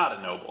people, not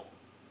a noble.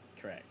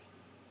 Correct.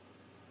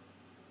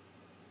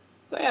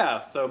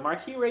 So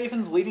Marquis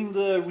Raven's leading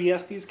the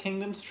Riestes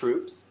Kingdom's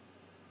troops.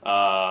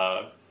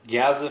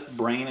 Gazif,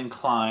 Brain, and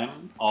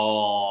Climb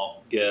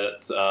all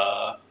get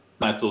a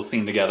nice little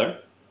scene together.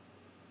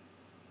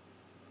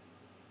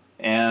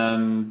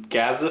 And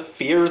Gazif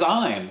fears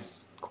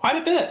Ainz quite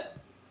a bit.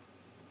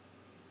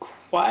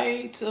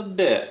 Quite a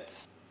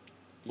bit.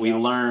 Yep. We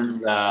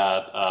learned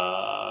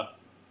that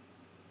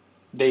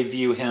they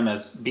view him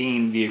as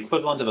being the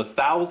equivalent of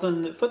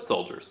 1,000 foot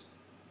soldiers.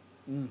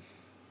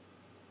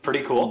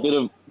 Pretty cool.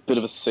 Bit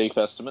of a safe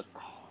estimate.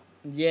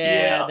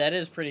 Yeah, that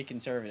is pretty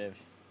conservative.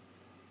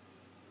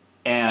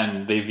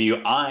 And they view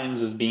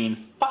Ainz as being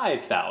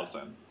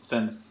 5,000,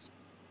 since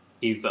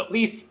he's at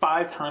least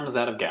 5 times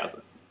that of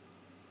Gazif.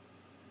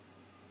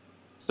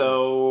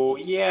 So,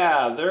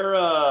 yeah, they're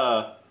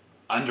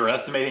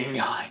underestimating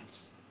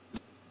Ainz.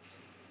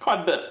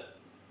 Quite a bit.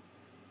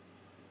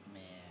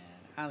 Man,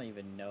 I don't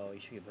even know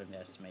if you could put an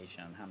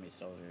estimation on how many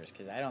soldiers,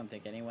 because I don't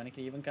think anyone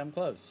could even come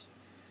close.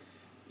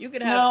 You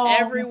could have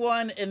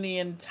everyone in the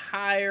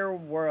entire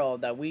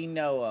world that we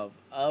know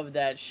of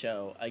that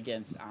show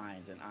against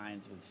Ainz, and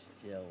Ainz would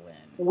still win.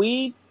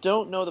 We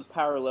don't know the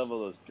power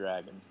level of those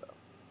dragons, though.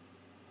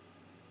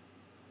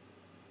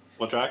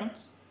 What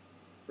dragons?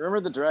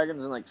 Remember the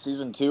dragons in like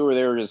season 2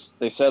 where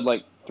they said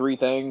like 3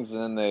 things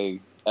and then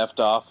they effed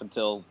off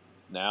until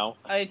now?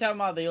 Are you talking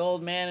about the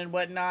old man and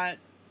whatnot?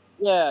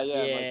 Yeah. Like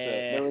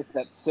there was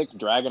that sick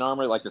dragon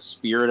armor, like the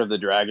spirit of the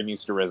dragon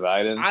used to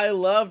reside in. I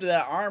loved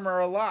that armor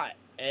a lot.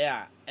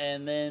 Yeah,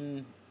 and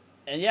then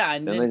no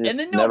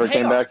never payoff.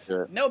 Came back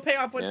to it. No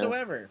payoff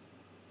whatsoever.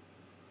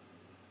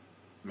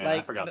 Man,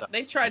 I forgot that.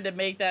 They tried to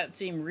make that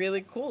seem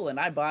really cool, and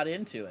I bought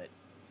into it.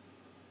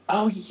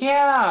 Oh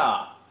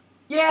yeah,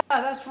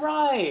 that's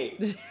right.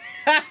 Goodness,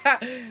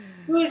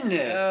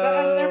 that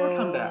has never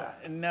come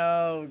back.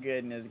 No,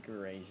 goodness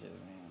gracious,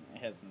 man,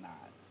 it has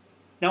not.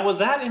 Now, was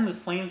that in the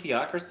Slain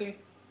Theocracy?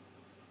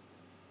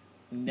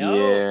 No,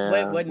 yeah.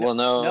 Wait, what? Well,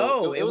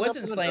 no, it was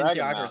wasn't Slain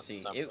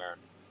Theocracy.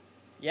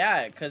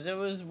 Yeah, because it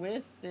was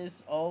with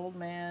this old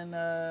man.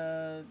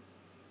 I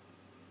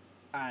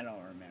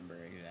don't remember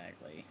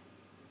exactly.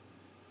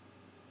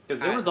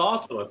 Because there was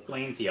also a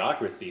Slain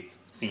Theocracy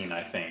scene,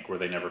 I think, where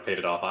they never paid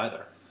it off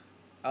either.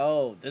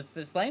 Oh,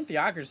 the Slain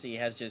Theocracy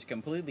has just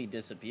completely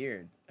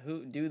disappeared.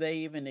 Do they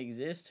even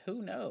exist?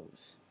 Who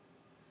knows?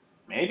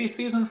 Maybe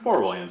season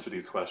 4 will answer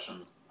these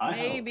questions.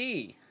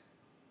 Maybe.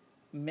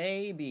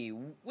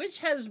 Which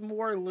has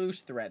more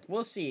loose threads?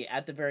 We'll see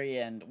at the very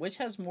end. Which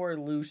has more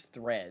loose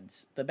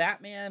threads? The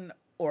Batman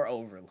or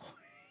Overlord?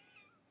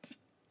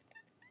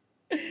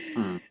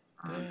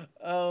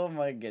 Oh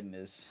my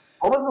goodness.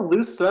 What was the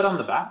loose thread on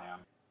the Batman?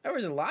 There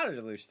was a lot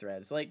of loose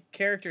threads. Like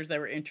characters that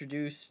were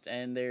introduced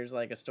and there's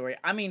like a story.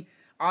 I mean,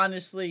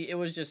 honestly, it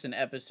was just an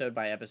episode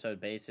by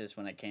episode basis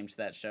when it came to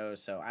that show.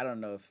 So I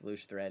don't know if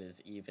loose thread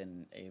is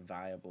even a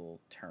viable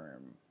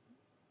term.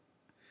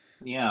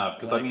 Yeah,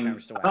 because I mean,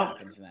 what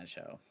happens in that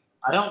show.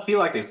 I don't feel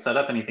like they set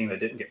up anything that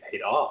didn't get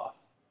paid off.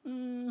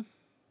 I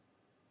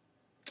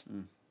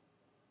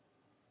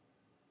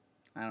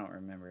don't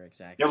remember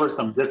exactly. There were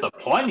some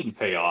disappointing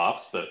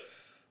payoffs, but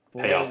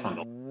payoffs on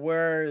the...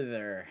 Were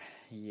there?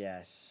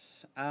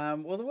 Yes. Well,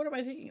 what am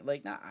I thinking?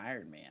 Like, not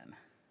Iron Man.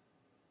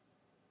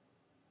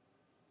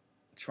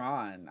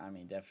 Tron, I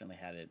mean, definitely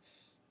had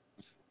its...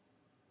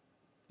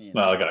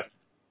 Well, I got...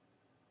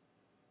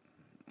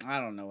 I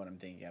don't know what I'm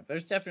thinking of.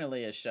 There's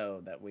definitely a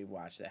show that we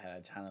watched that had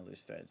a ton of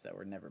loose threads that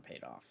were never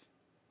paid off.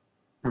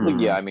 Well,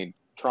 yeah, I mean,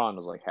 Tron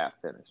was like half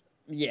finished.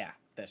 Yeah.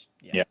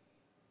 Yeah.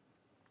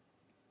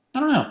 I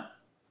don't know.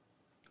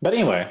 But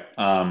anyway,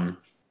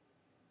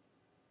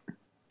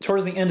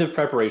 towards the end of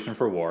preparation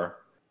for war,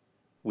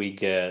 we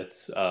get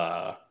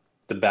the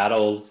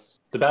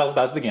battle's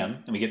about to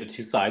begin, and we get the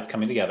two sides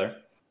coming together,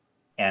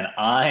 and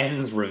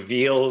Ainz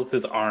reveals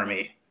his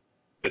army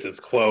with his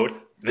quote,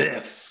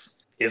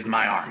 "This is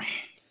my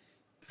army."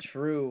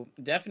 True.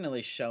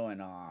 Definitely showing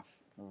off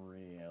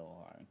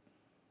real hard.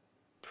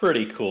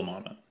 Pretty cool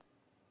moment.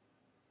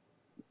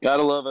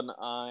 Gotta love an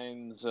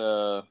Ainz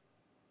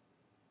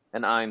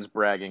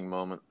bragging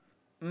moment.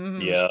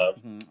 Mm-hmm. Yeah.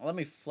 Mm-hmm. Let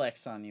me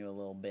flex on you a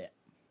little bit.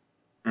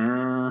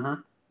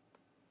 Mm-hmm.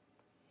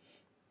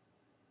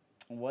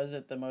 Was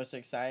it the most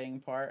exciting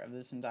part of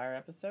this entire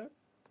episode?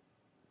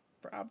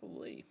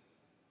 Probably.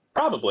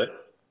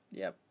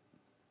 Yep.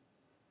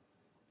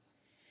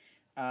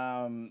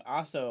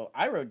 Also,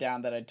 I wrote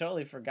down that I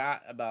totally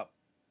forgot about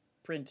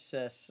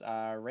Princess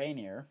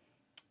Rainier.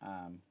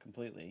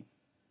 Completely.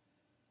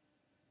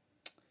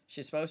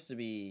 She's supposed to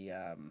be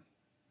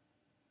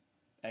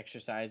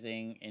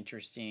exercising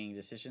interesting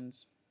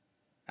decisions,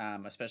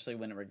 especially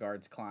when it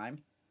regards climb,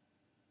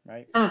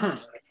 right? Mm-hmm.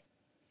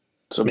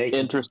 Some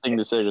interesting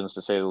decisions,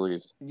 to say the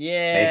least.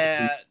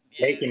 Yeah.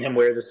 Making him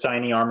wear the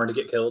shiny armor to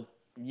get killed.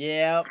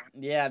 Yeah,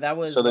 that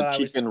was so that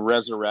she can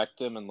resurrect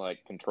him and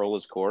like control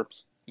his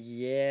corpse.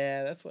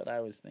 Yeah, that's what I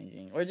was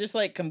thinking. Or just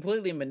like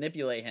completely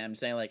manipulate him,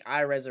 saying like,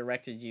 "I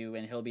resurrected you,"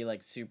 and he'll be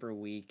like super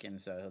weak,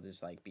 and so he'll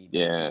just like be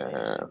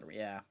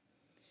yeah.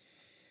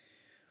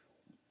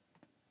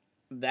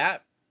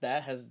 That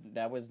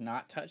was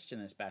not touched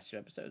in this batch of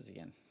episodes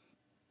again.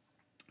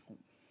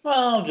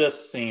 Well,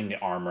 just seeing the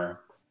armor.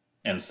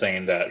 and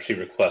saying that she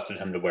requested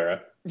him to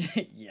wear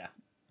it. Yeah.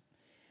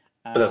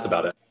 But that's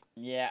about it.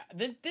 Yeah,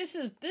 this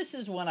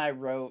is when I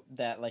wrote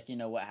that, like,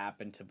 what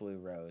happened to Blue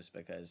Rose,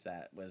 because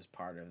that was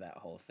part of that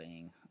whole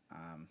thing.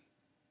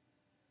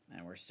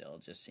 And we're still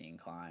just seeing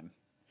Climb.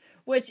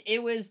 Which,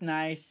 it was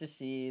nice to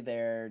see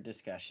their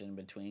discussion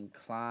between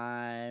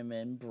Climb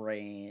and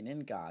Brain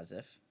and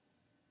Gazif.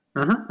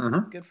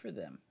 Good for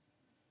them.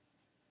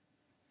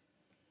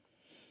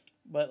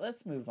 But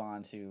let's move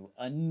on to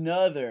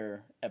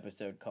another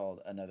episode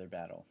called Another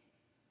Battle.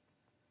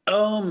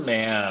 Oh,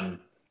 man.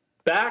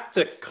 Back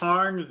to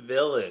Karn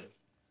Village.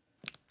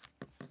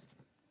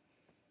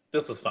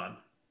 This was fun.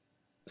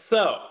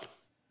 So,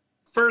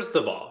 first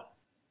of all,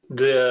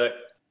 the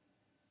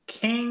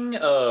king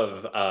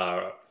of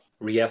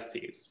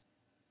Riestes,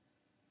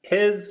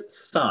 his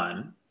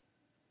son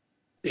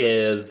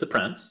is the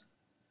prince.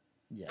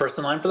 Yes. First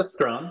in line for the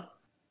throne.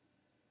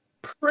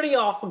 Pretty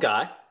awful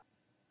guy.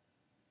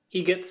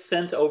 He gets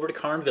sent over to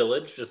Karn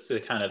Village just to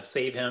kind of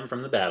save him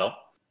from the battle.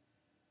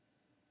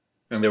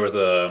 And there was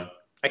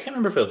I can't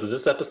remember if it was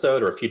this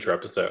episode or a future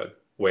episode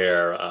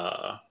where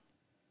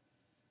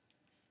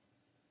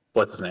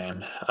what's his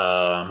name?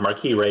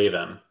 Marquis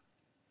Raven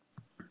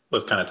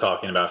was kind of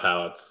talking about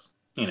how it's,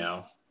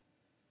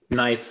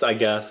 nice, I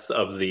guess,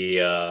 of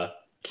the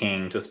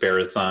king to spare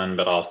his son,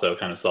 but also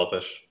kind of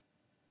selfish.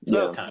 So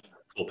that was kind of a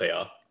cool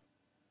payoff.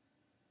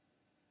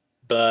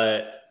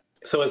 But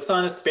so his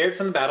son is spared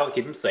from the battle to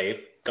keep him safe,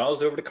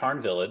 goes over to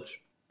Karn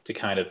Village to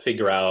kind of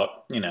figure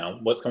out,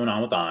 what's going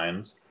on with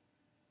Ainz.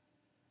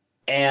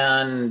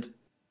 And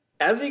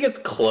as he gets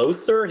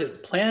closer, his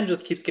plan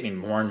just keeps getting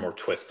more and more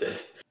twisted.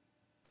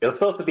 It was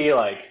supposed to be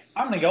like,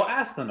 I'm going to go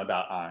ask them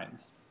about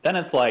Ainz. Then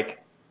it's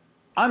like,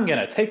 I'm going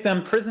to take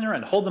them prisoner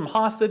and hold them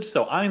hostage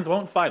so Ainz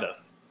won't fight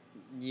us.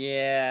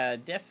 Yeah,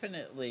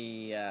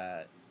 definitely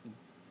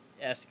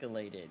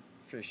escalated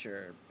for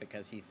sure,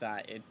 because he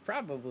thought it'd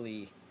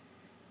probably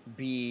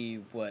be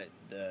what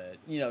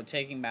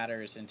taking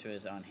matters into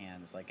his own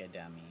hands like a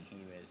dummy. He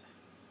was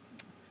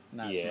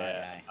not a smart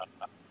guy.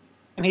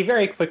 And he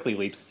very quickly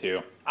leaps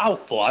to, I'll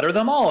slaughter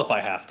them all if I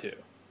have to.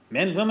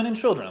 Men, women, and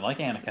children, like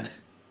Anakin.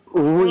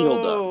 Real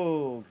dumb.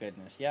 Oh,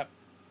 goodness. Yep.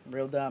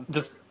 Real dumb.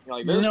 This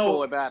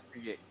fool about to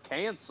get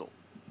canceled.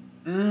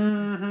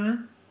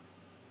 Mm-hmm.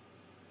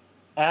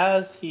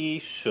 As he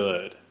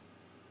should.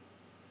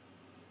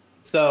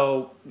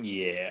 So,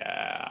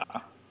 yeah.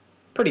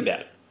 Pretty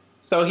bad.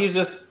 So he's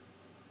just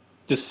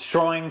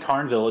destroying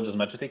Karn Village as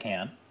much as he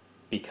can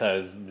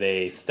because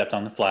they stepped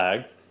on the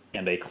flag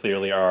and they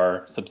clearly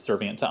are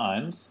subservient to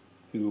Ainz,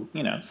 who,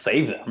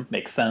 save them.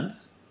 Makes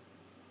sense.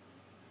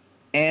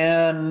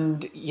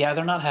 And, yeah,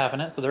 they're not having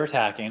it, so they're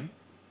attacking.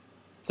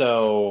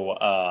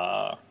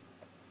 So,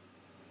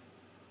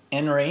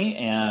 Henry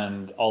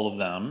and all of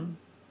them,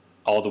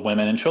 all the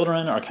women and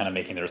children, are kind of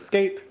making their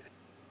escape,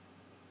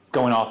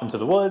 going off into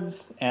the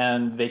woods,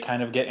 and they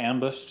kind of get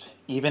ambushed,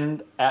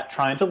 even at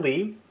trying to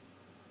leave.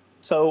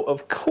 So,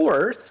 of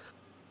course,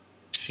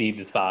 she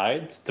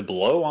decides to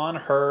blow on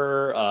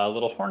her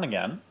little horn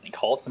again and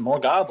call some more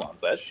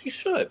goblins, as she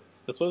should.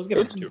 That's what I was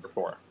given to her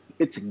for.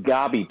 It's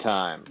gobby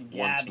time.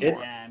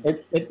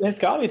 It's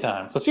gobby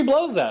time. So she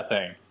blows that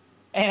thing.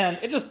 And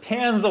it just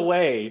pans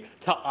away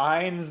to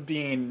Ainz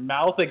being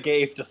mouth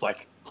agape, just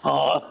like,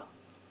 huh.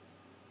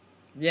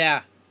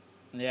 Yeah.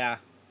 Yeah.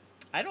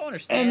 I don't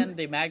understand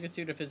the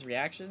magnitude of his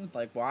reaction,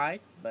 like why,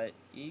 but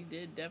he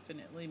did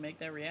definitely make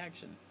that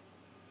reaction.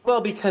 Well,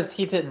 because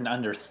he didn't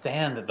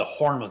understand that the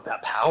horn was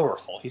that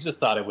powerful. He just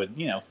thought it would,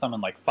 summon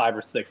like 5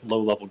 or 6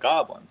 low-level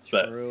goblins.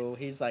 True.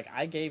 He's like,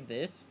 I gave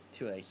this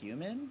to a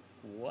human?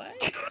 What?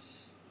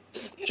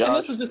 Josh, and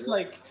this was just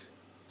like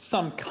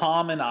some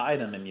common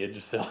item in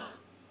Yggdrasil.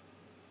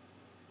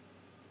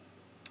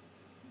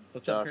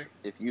 What's Josh, up,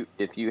 Kirk?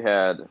 If you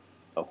had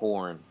a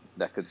horn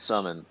that could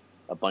summon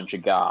a bunch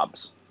of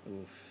gobs,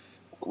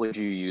 what would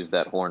you use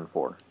that horn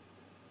for?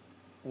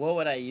 What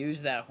would I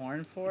use that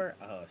horn for?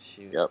 Oh,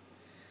 shoot. Yep.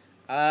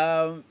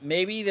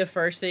 Maybe the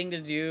first thing to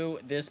do,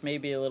 this may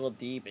be a little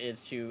deep,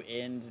 is to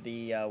end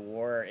the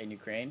war in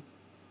Ukraine.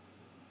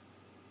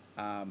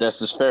 That's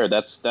just fair.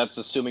 That's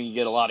assuming you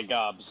get a lot of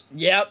gobs.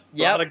 Yep.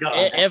 Lot of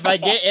gobs. If I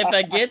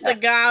get the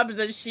gobs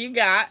that she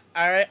got,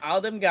 all right,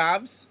 all them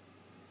gobs.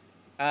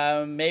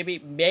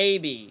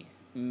 Maybe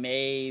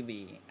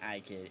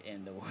I could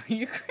end the war in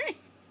Ukraine.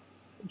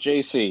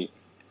 JC,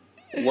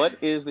 what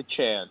is the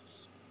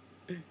chance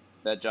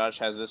that Josh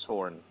has this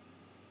horn?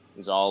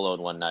 He's all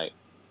alone one night,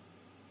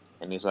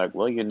 and he's like,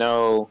 well,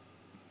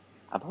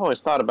 I've always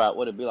thought about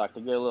what it'd be like to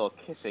get a little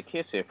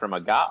kissy from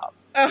a gob.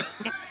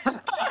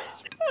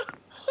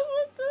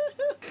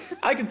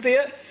 I can see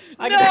it.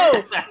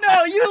 No,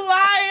 you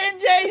lying,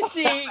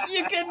 JC.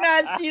 You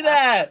cannot see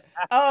that.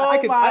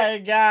 Oh my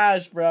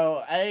gosh,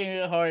 bro. I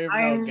ain't horny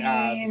for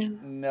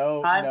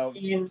no gobs.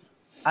 No.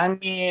 I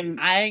mean,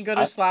 I ain't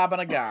gonna slob on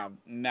a gob.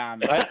 Nah,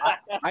 man.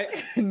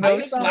 No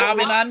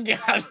slobbing on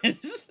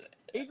goblins.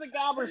 He's a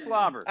gobber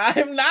slobber.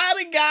 I'm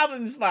not a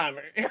goblin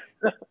slobber.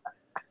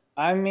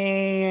 I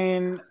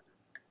mean,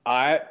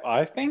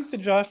 I think that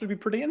Josh would be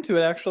pretty into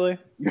it, actually.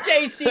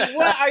 JC,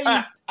 what are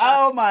you?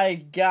 Oh my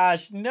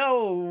gosh,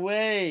 no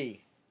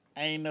way!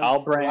 Ain't no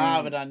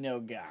slobbing on no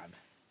gob.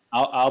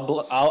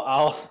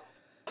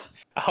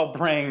 I'll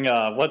bring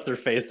what's her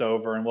face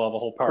over, and we'll have a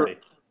whole party.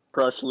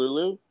 Crush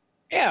Lulu.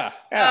 Yeah.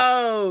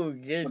 Oh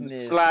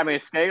goodness. Slimy,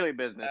 scaly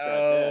business right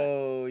there.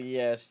 Oh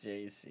yes,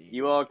 JC.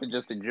 You all can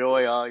just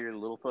enjoy all your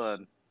little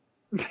fun.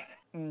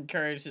 And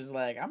Curtis is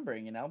like, I'm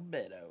bringing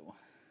Albedo.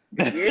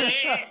 Yeah,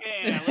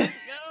 let's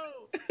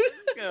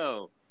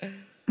go.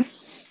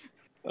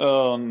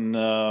 Oh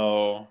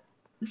no.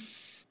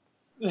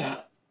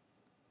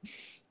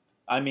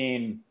 I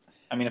mean,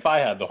 if I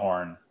had the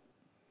horn,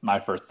 my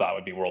first thought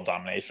would be world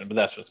domination, but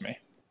that's just me.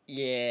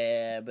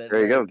 Yeah, but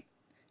there you go.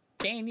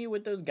 Can you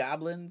with those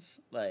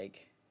goblins?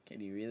 Like, can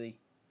you really?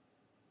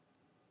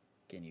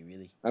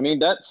 I mean,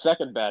 that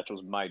second batch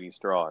was mighty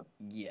strong.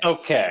 Yes.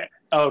 Okay.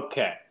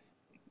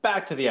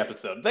 Back to the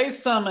episode. They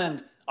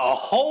summoned a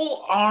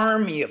whole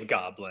army of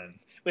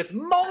goblins with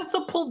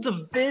multiple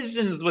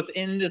divisions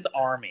within this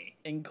army,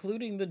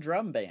 including the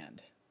drum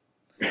band.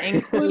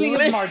 Including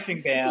the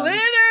marching band.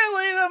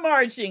 Literally the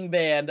marching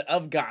band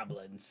of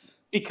goblins.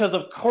 Because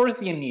of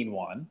course you need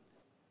one.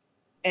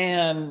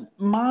 And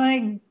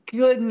my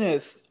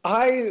goodness,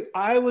 I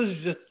was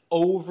just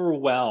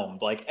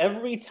overwhelmed. Like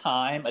every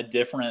time a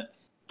different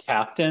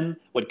captain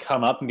would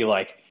come up and be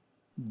like,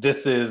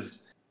 this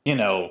is,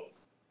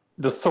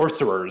 the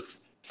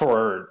sorcerers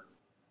for,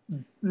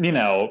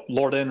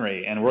 Lord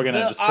Henry, and we're going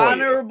to destroy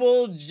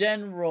Honorable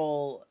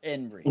General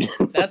Henry.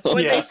 That's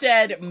what they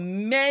said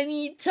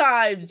many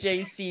times,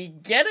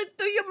 JC. Get it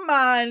through your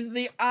mind,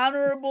 the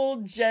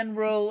Honorable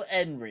General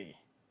Henry.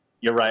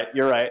 You're right.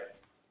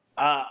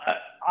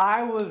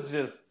 I was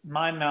just,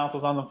 my mouth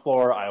was on the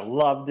floor. I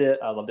loved it.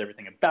 I loved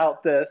everything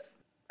about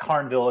this.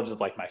 Karn Village is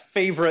like my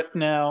favorite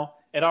now.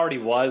 It already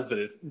was, but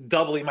it's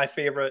doubly my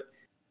favorite.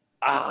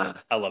 I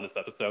love this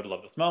episode. I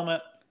love this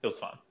moment. It was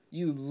fun.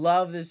 You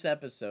love this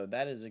episode.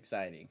 That is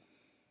exciting.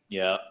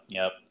 Yeah.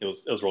 It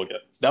was real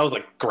good. That was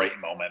a great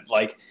moment.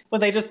 Like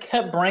when they just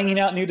kept bringing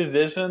out new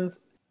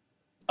divisions.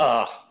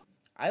 I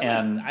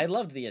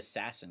loved the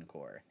Assassin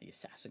Corps. The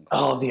Assassin Corps.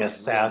 Oh, the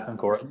Assassin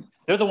Corps.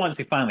 They're the ones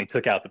who finally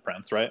took out the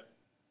prince, right?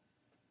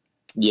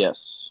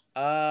 Yes.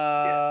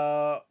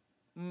 No.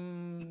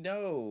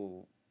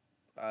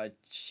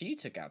 She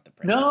took out the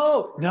prince.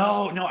 No.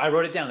 I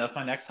wrote it down. That's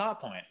my next hot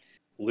point.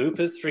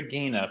 Lupus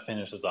Regina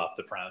finishes off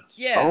the prince.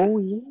 Yeah. Oh,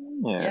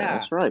 yeah.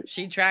 That's right.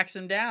 She tracks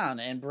him down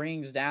and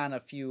brings down a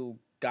few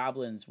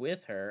goblins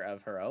with her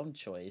of her own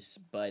choice.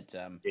 But,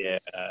 yeah.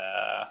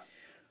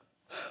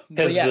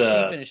 But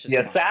yeah, she finishes the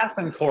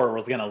Assassin Corps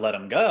was going to let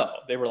him go.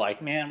 They were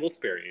like, man, we'll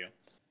spare you.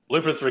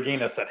 Lupus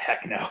Regina said,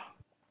 heck no.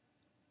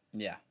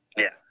 Yeah.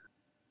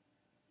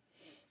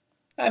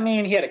 I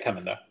mean, he had it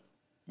coming, though.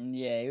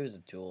 Yeah, he was a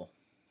tool.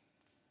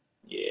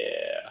 Yeah.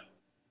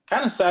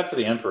 Kind of sad for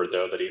the Emperor,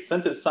 though, that he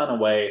sent his son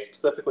away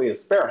specifically to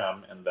spare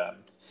him, and then...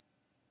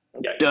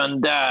 Yeah,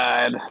 done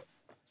died.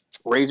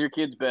 Raise your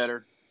kids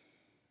better.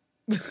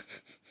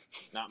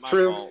 Not my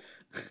fault.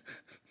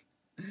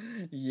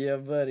 Yeah,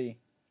 buddy.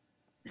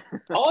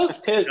 All his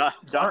kids...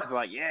 John's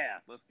like, yeah,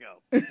 let's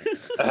go.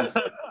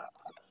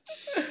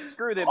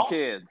 Screw them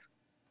kids.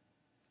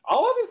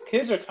 All of his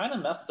kids are kind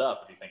of messed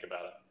up, if you think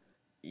about it.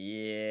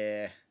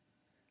 Yeah.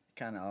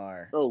 Kind of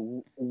are.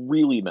 Oh,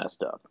 really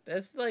messed up.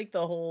 That's like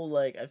the whole,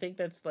 I think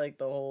that's like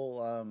the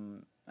whole,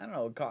 I don't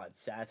know, call it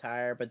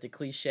satire, but the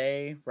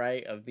cliche,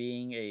 right, of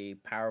being a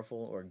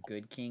powerful or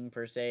good king,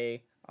 per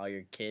se, all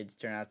your kids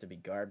turn out to be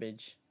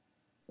garbage.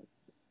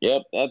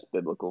 Yep, that's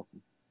biblical.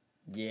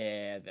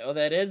 Yeah,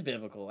 that is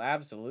biblical,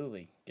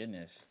 absolutely.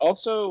 Goodness.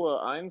 Also,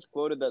 Imes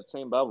quoted that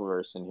same Bible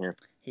verse in here.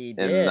 He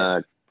did.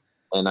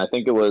 And I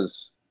think it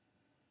was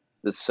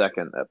the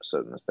second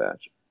episode in this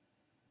batch.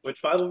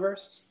 Which Bible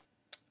verse?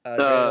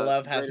 Greater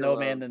love hath no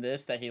man than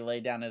this, that he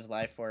laid down his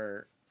life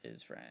for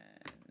his friends,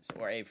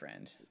 or a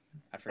friend.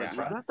 I forgot. Is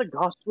that the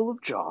Gospel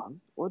of John,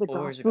 or the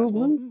Gospel of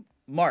Luke?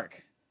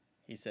 Mark.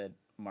 He said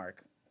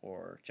Mark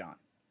or John.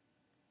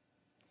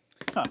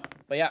 Huh.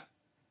 But yeah.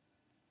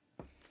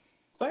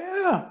 So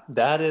yeah,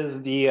 that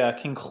is the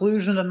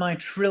conclusion of my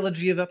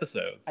trilogy of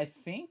episodes. I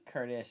think,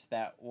 Curtis,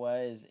 that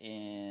was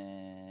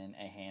in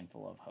A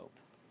Handful of Hope.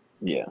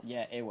 Yeah.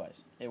 Yeah, it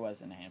was. It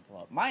was in A Handful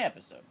of Hope. My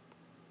episode.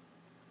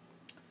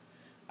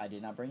 I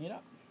did not bring it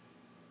up.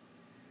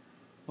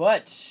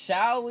 But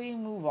shall we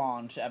move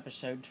on to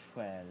episode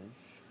 12,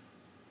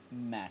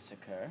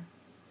 Massacre?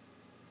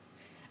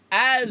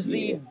 As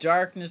the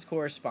darkness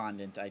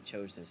correspondent, I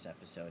chose this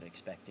episode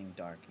expecting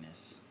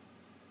darkness.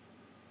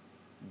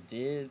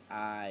 Did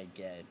I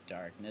get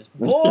darkness?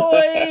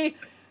 Boy,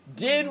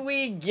 did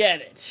we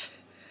get it!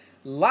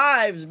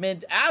 Lives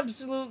meant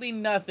absolutely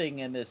nothing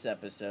in this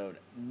episode.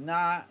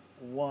 Not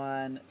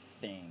one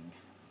thing.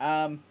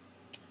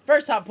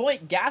 First hot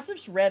point,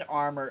 Gassif's red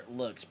armor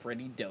looks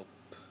pretty dope.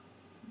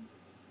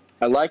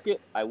 I like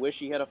it. I wish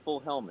he had a full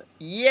helmet.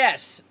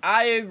 Yes,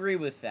 I agree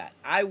with that.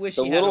 I wish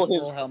he had a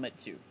full helmet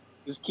too.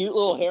 His cute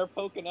little hair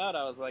poking out,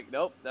 I was like,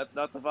 nope, that's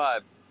not the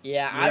vibe.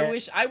 Yeah,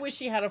 I wish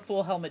he had a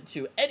full helmet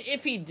too. And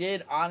if he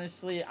did,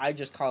 honestly, I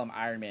just call him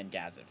Iron Man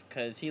Gazif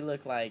because he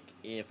looked like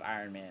if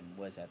Iron Man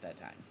was at that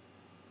time.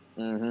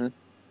 Mm-hmm.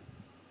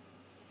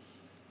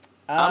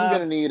 I'm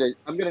gonna need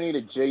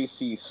a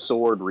JC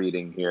sword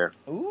reading here.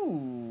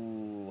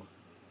 Ooh.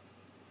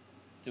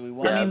 Do we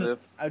want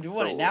do we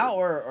want it now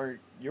or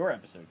your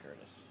episode,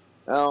 Curtis?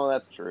 Oh,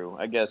 that's true.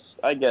 I guess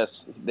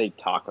they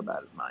talk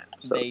about it in my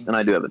episode, and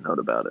I do have a note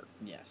about it.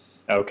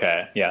 Yes.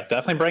 Okay. Yeah,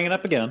 definitely bring it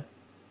up again.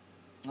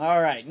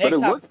 All right. Next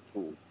but it looks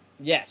cool.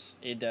 Yes,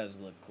 it does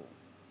look cool.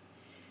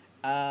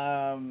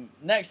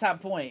 Next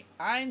hot point.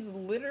 Ainz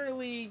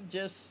literally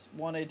just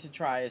wanted to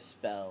try a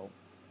spell,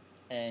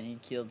 and he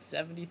killed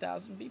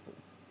 70,000 people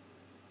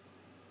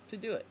to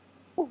do it.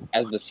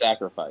 As the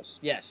sacrifice.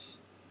 Yes.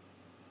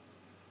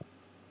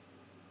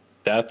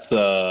 That's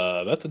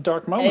a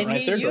dark moment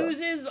right there. And he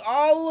uses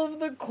all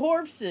of the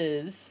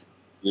corpses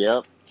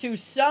to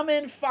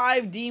summon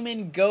 5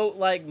 demon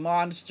goat-like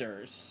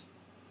monsters.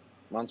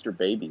 Monster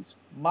babies.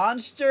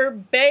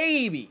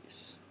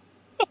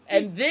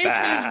 And this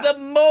is the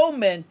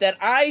moment that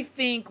I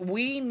think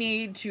we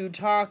need to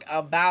talk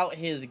about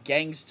his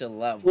gangsta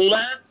level.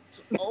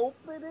 Let's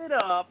open it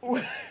up.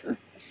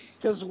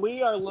 Because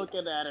we are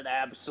looking at an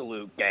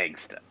absolute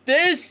gangsta.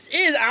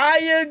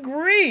 I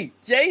agree.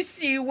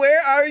 JC,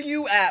 where are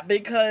you at?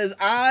 Because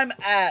I'm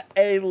at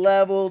a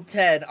level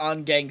 10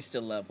 on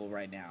gangsta level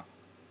right now.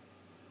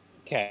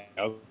 Okay.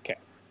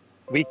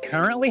 We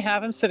currently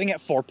have him sitting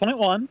at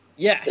 4.1.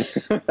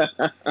 Yes.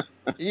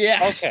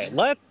 Yes. Okay,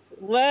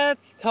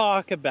 let's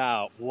talk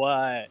about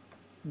what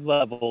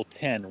level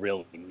 10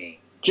 really means.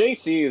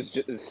 JC is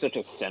such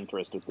a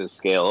centrist with this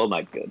scale. Oh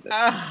my goodness.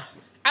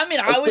 I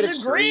mean, I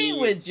was agreeing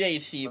with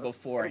JC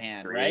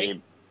beforehand, right?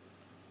 Let's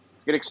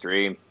get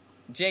extreme.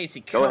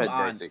 JC, come on. Go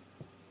ahead, JC.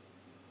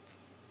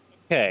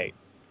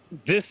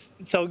 Okay.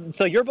 So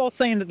you're both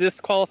saying that this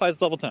qualifies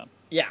as level 10?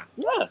 Yeah.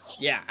 Yes.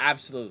 Yeah,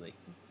 absolutely.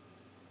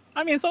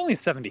 I mean, it's only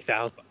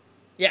 70,000.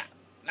 Yeah.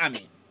 I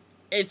mean,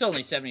 it's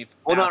only 70,000.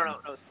 Well,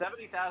 no.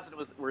 70,000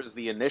 was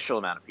the initial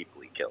amount of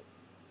people he killed.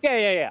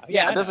 Yeah.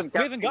 It doesn't count.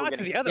 We haven't got to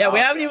the other. Yeah, we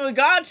haven't even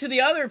got to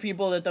the other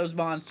people that those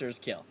monsters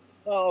kill.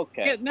 Oh,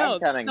 okay. Yeah, no,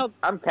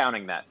 I'm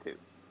counting that too.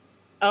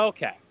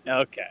 Okay.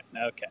 No,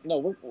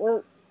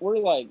 we're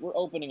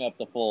opening up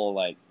the full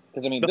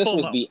because I mean this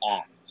was the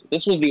act.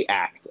 This was the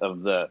act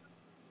of the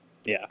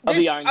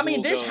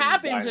this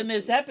happens in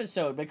this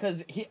episode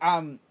because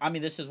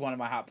this is one of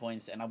my hot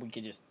points and we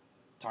could just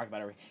talk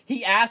about it.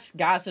 He asked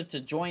Gossip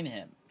to join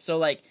him. So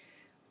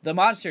the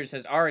monsters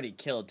has already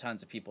killed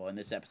tons of people in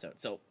this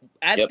episode. So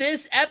at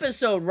this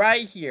episode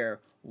right here,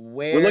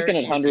 we're looking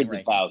at hundreds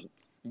of thousands.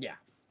 Yeah.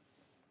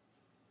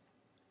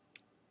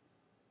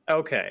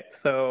 Okay,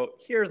 so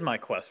here's my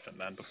question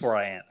then before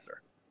I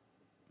answer.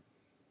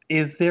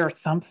 Is there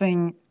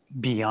something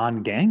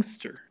beyond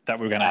gangster that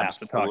we're going to have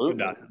to talk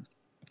about him?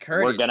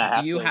 Curtis,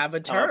 do you have a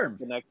term?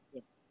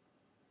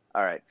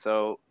 All right,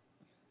 so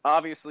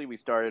obviously we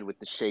started with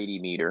the shady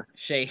meter.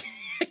 Shady.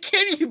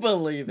 Can you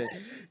believe it?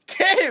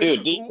 Can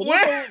you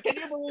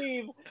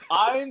believe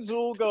Ainz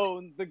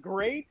Ulgon, the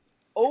great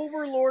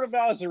Overlord of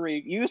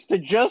Azeroth, used to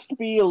just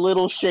be a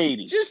little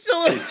shady. Just a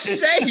little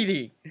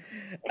shady.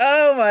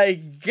 Oh my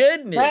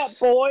goodness. That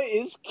boy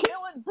is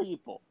killing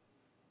people.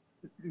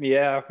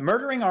 Yeah,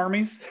 murdering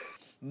armies.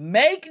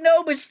 Make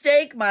no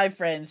mistake, my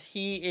friends,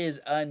 he is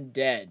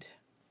undead.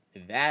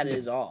 That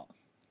is all.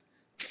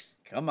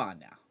 Come on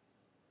now.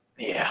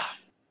 Yeah.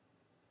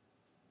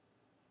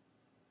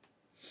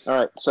 All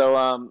right,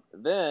 so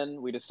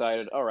then we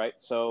decided, all right,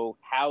 so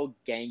how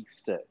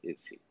gangsta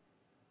is he?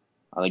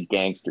 On a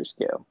gangster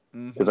scale.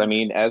 Because, I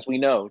mean, as we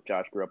know,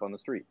 Josh grew up on the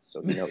streets,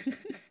 so he knows.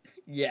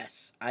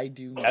 Yes, I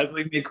do know. As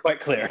we made quite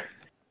clear.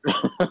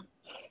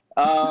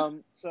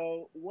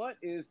 So what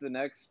is the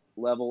next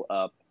level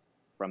up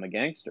from a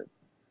gangster?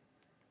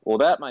 Well,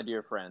 that, my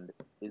dear friend,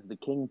 is the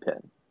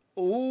Kingpin.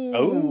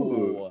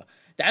 Ooh.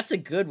 That's a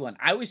good one.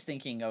 I was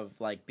thinking of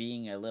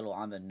being a little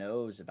on the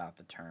nose about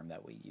the term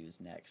that we use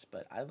next,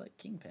 but I like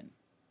Kingpin.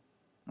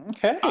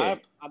 Okay.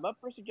 I'm up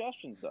for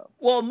suggestions, though.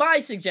 Well, my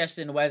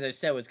suggestion, as I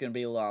said, was going to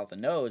be a little off the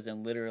nose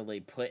and literally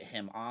put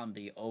him on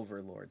the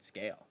Overlord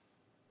scale.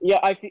 Yeah,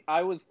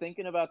 I was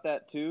thinking about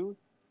that, too,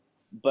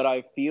 but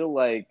I feel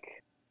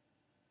like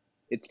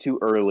it's too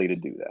early to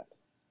do that.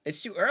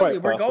 It's too early.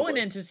 We're going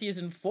into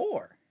Season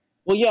 4.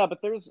 Well, yeah,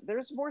 but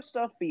there's more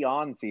stuff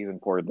beyond Season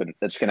 4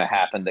 that's going to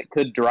happen that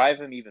could drive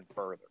him even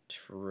further.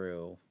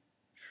 True.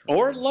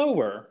 Or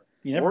lower.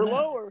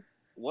 Lower.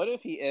 What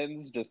if he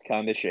ends just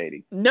kind of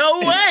shady?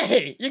 No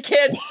way! You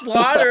can't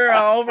slaughter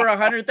over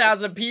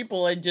 100,000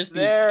 people and just be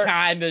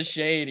kind of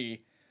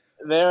shady.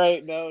 There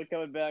ain't no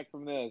coming back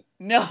from this.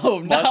 No,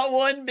 not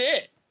one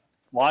bit.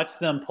 Watch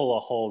them pull a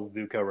whole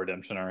Zuko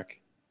redemption arc.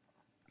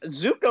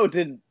 Zuko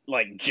did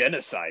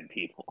genocide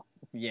people.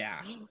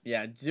 Yeah,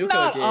 Zuko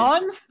Not did.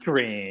 on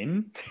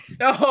screen.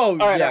 Oh,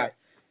 right, yeah. all right.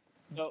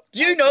 So,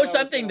 do you know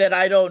something that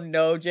I don't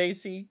know,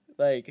 JC?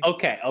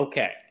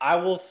 Okay. I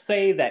will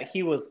say that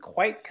he was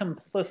quite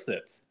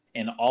complicit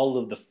in all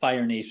of the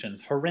Fire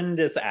Nation's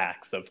horrendous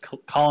acts of He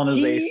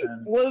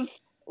colonization.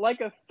 was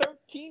like a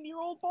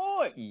 13-year-old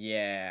boy.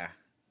 Yeah,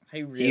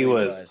 he really He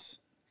was. was.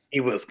 He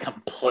was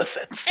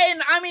complicit.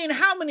 And I mean,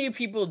 how many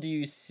people do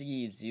you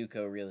see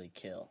Zuko really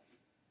kill?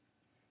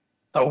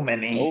 So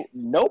many. Oh,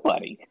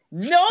 nobody.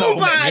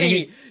 Nobody!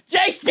 many.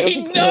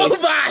 JC,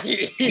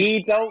 nobody!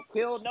 He don't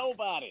kill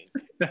nobody.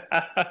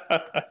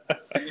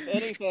 If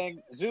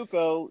anything,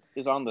 Zuko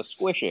is on the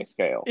squishy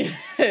scale.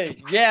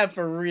 Yeah,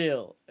 for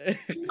real.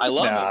 I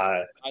love it.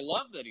 Nah, I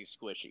love that he's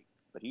squishy,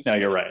 but he's no,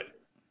 you're squishy. right.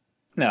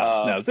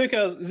 No.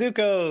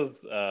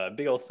 Zuko's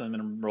big old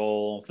cinnamon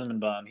roll, cinnamon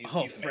bun.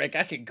 He's frick,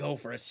 I could go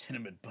for a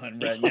cinnamon bun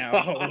right now.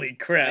 Holy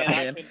crap,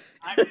 man.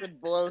 I could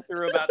blow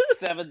through about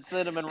 7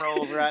 cinnamon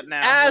rolls right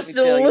now. Let me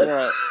tell you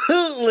what.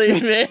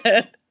 Absolutely,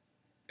 man.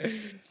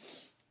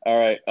 All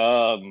right.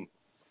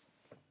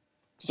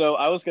 So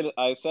I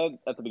said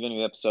at the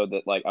beginning of the episode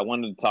that like I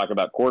wanted to talk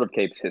about Court of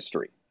Capes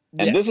history,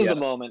 and this is the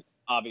moment,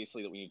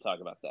 obviously, that we need to talk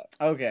about that.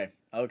 Okay.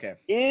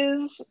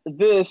 Is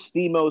this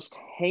the most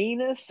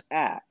heinous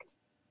act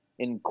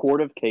in Court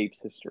of Capes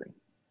history?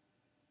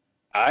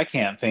 I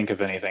can't think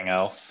of anything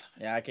else.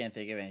 Yeah, I can't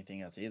think of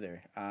anything else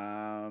either.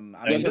 I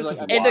mean,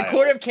 And the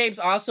Court of Capes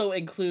also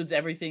includes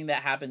everything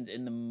that happens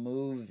in the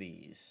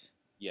movies.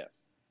 Yeah.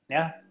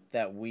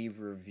 That we've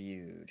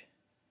reviewed.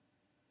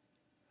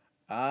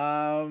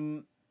 I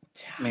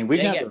mean, we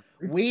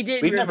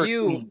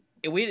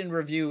didn't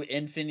review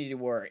Infinity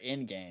War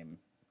Endgame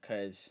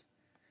because.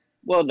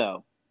 Well,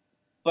 no,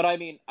 but I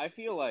mean, I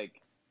feel like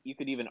you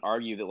could even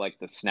argue that like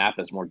the snap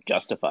is more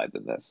justified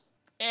than this.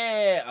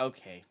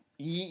 Okay.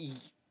 Yeah.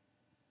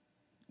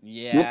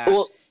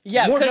 Well,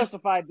 yeah, more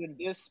justified than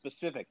this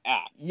specific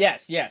act.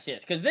 Yes.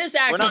 Because this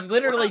act is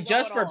literally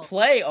just for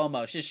play,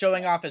 almost just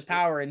showing off his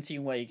power and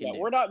seeing what he can do.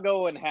 We're not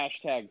going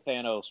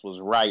 #Thanos was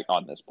right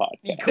on this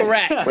podcast.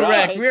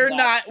 Correct. We're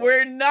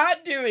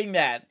not doing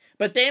that.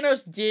 But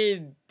Thanos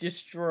did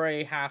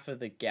destroy half of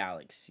the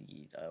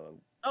galaxy.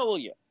 Oh well,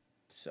 yeah.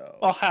 So.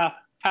 Well,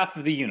 half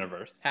of the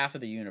universe. Half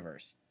of the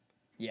universe.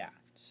 Yeah.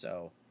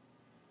 So.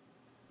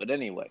 But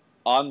anyway,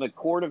 on the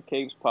Court of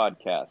Capes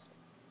podcast,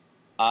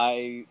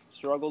 I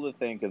struggle to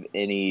think of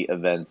any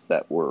events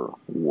that were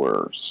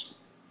worse.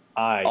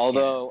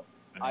 Although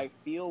I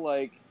feel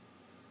like,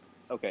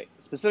 okay,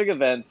 specific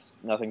events,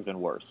 nothing's been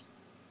worse.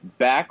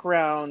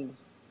 Background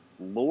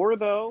lore,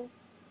 though,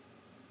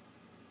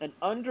 an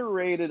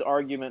underrated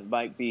argument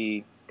might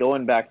be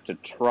going back to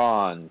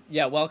Tron.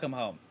 Yeah, Welcome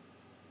Home.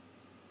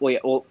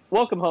 Well,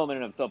 Welcome Home in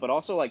and of itself, but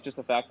also like just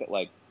the fact that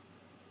like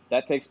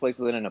that takes place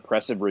within an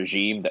oppressive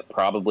regime that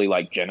probably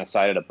like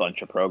genocided a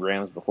bunch of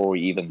programs before we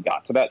even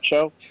got to that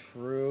show.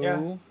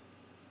 True.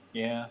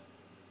 Yeah.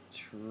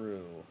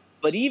 True.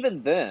 But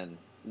even then,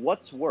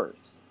 what's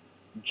worse?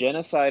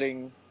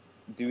 Genociding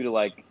due to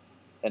like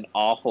an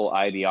awful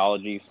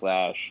ideology /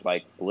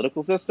 like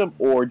political system,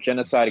 or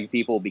genociding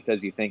people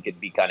because you think it'd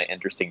be kind of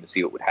interesting to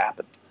see what would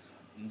happen?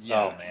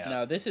 Yeah. Oh, man.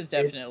 No, this is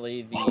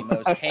definitely the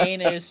most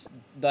heinous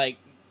like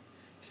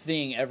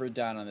thing ever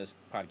done on this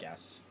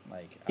podcast.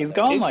 Like he's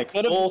gone like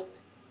full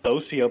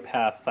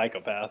sociopath,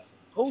 psychopath.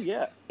 Oh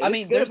yeah. I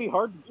mean, it's gonna be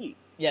hard to beat.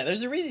 Yeah,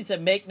 there's a reason he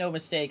said, "Make no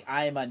mistake,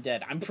 I am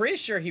undead." I'm pretty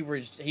sure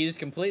he's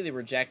completely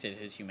rejected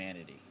his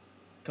humanity,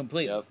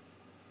 completely.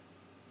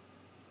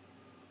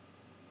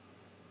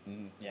 Yep.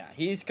 Yeah,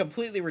 he's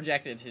completely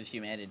rejected his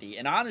humanity,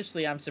 and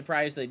honestly, I'm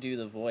surprised they do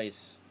the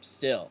voice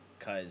still,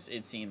 because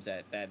it seems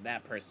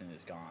that person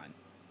is gone.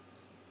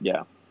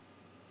 Yeah.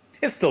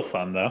 It's still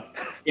fun though.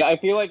 Yeah, I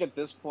feel like at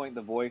this point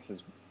the voice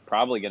is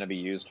probably going to be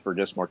used for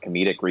just more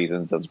comedic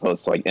reasons as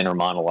opposed to like inner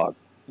monologue.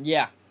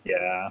 Yeah.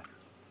 Yeah.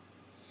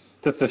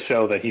 Just to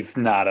show that he's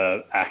not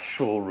an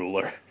actual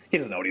ruler. He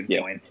doesn't know what he's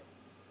doing.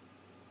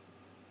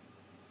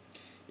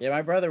 Yeah,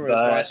 my brother was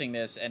watching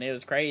this, and it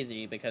was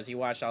crazy because he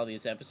watched all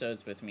these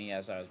episodes with me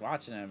as I was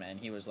watching them, and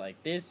he was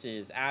like, "This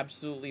is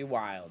absolutely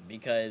wild,"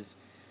 because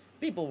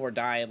people were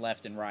dying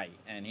left and right,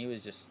 and he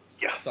was just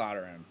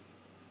slaughtering them.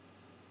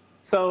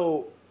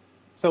 So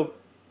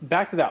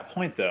back to that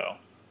point, though.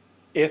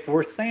 If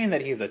we're saying that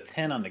he's a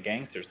 10 on the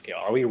gangster scale,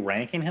 are we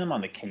ranking him on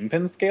the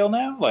Kingpin scale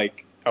now?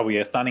 Like, are we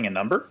assigning a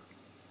number?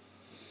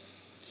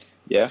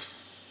 Yeah.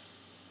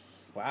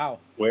 Wow.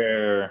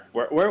 Where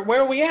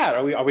are we at?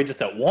 Are we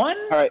just at 1?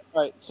 All right.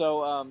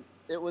 So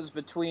it was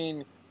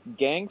between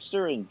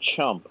gangster and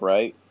chump,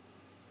 right?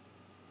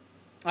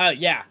 Oh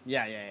yeah.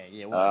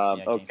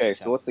 Okay,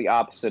 so what's the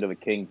opposite of a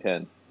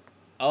kingpin?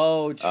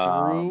 Oh,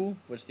 true.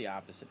 What's the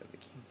opposite of a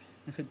kingpin?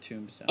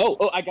 Tombstone.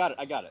 Oh, I got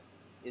it.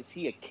 Is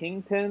he a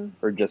kingpin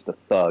or just a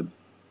thug?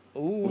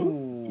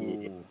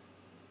 Ooh.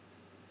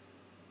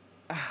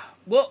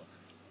 Well,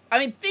 I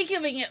mean,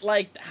 thinking it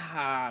like,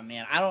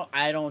 man,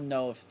 I don't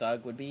know if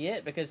thug would be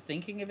it, because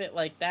thinking of it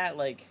like that,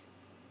 like,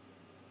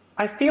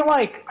 I feel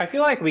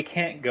like we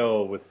can't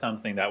go with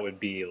something that would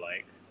be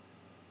like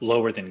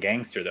lower than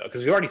gangster though,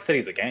 because we already said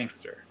he's a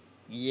gangster.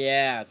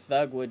 Yeah,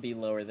 thug would be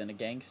lower than a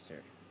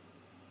gangster.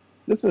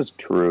 This is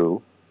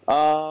true.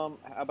 How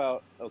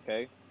about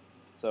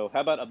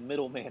a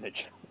middle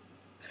manager?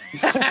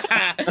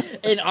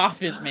 An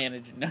office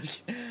manager. No.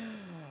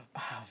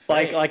 Oh,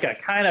 like a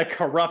kind of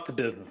corrupt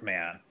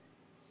businessman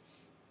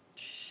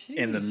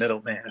in the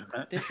middle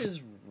management. This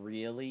is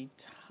really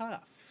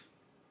tough.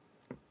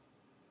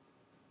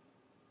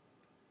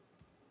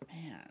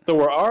 Man. So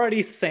we're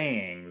already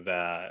saying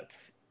that.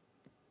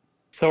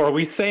 So are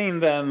we saying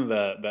then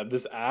that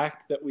this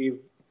act that we've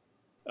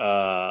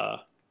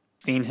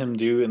seen him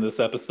do in this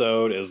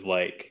episode is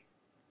like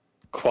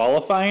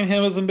qualifying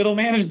him as a middle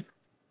manager?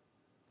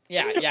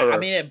 Yeah. I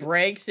mean, it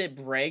breaks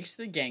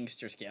the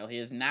gangster scale. He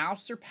has now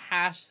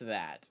surpassed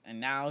that,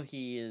 and now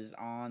he is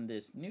on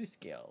this new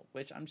scale,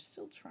 which I'm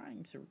still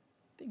trying to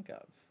think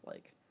of,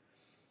 like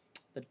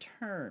the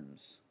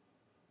terms.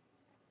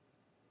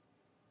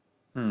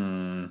 I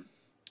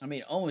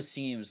mean, it almost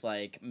seems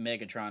like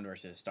Megatron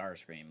versus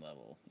Starscream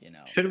level, you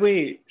know. Should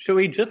we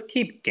just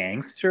keep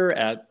gangster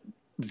at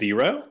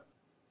 0?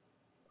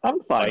 I'm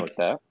fine with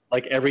that.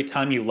 Like every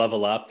time you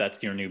level up,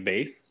 that's your new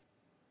base.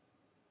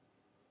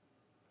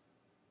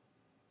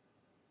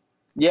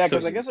 Yeah,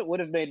 because I guess it would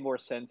have made more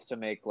sense to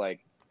make like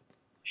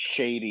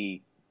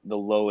shady the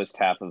lowest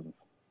half of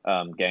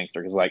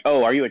gangster. Because like,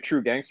 oh, are you a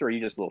true gangster or are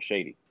you just a little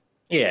shady?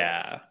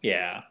 Yeah.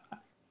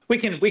 We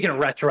can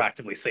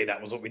retroactively say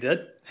that was what we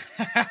did.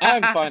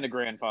 I'm fine to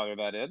grandfather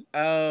that in.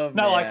 Oh,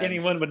 Not like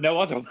anyone would know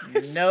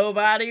otherwise.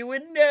 Nobody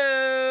would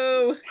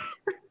know.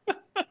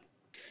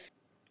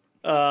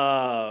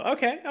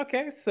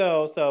 Okay.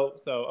 So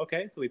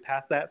we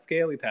passed that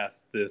scale. We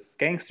passed this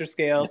gangster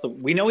scale. So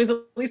we know he's at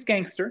least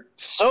gangster.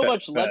 So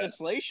much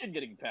legislation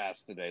getting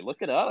passed today.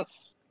 Look at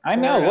us. I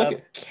know.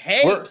 Look,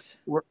 capes.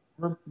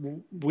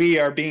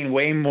 We are being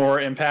way more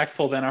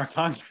impactful than our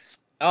Congress.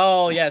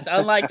 Oh yes,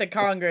 unlike the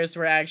Congress,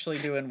 we're actually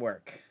doing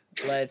work.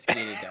 Let's get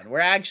it done. We're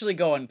actually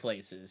going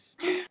places,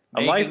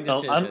 making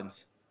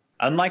decisions.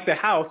 Unlike the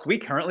House, we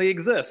currently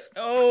exist.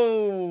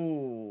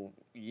 Oh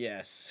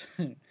yes.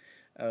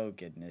 Oh,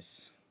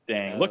 goodness.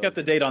 Dang. Look up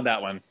the date on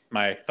that one,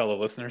 my fellow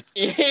listeners.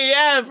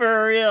 Yeah,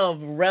 for real.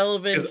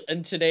 Relevant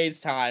in today's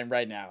time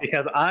right now.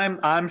 Because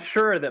I'm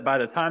sure that by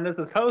the time this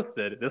is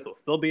posted, this will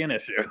still be an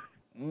issue.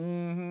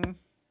 Mm-hmm.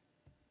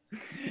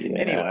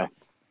 Yeah.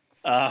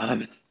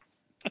 Anyway.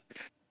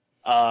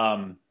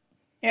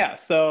 Yeah,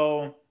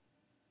 so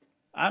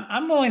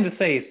I'm willing to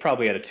say he's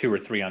probably at a 2 or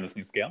 3 on this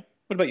new scale.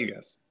 What about you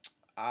guys?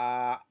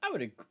 I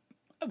would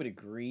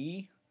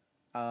agree.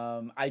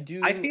 I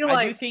do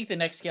think the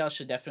next scale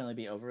should definitely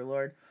be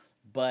Overlord,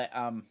 but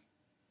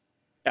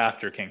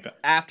after Kingpin.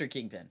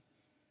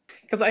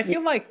 Because I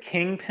feel like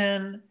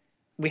Kingpin,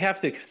 we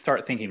have to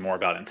start thinking more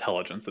about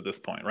intelligence at this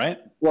point, right?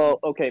 Well,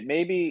 okay,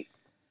 maybe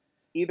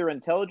either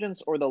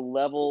intelligence or the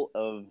level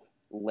of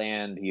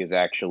land he has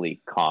actually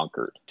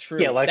conquered.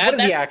 True. Yeah, like what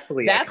does he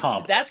actually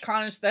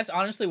accomplish? That's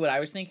honestly what I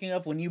was thinking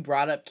of when you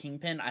brought up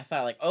Kingpin. I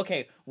thought like,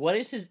 okay, what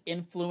is his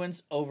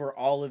influence over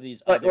all of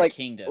these other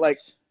kingdoms? Like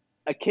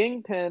a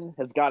kingpin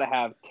has got to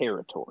have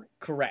territory.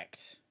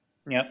 Correct.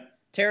 Yep.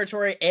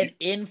 Territory and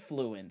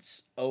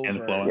influence over.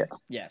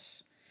 Influence.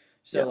 Yes.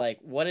 So, like,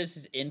 what is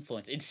his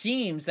influence? It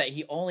seems that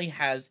he only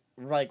has,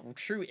 like,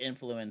 true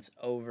influence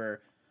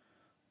over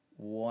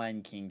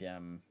one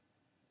kingdom.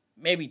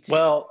 Maybe 2.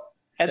 Well,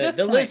 at this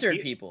point, lizard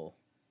people.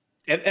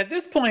 At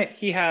this point,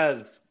 he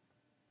has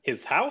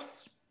his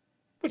house,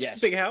 which is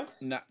a big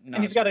house. And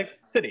he's got a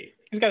city.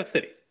 He's got a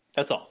city.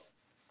 That's all.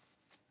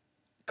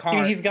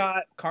 He's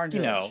got, Karn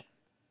you know...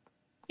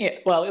 Yeah,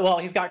 well,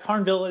 he's got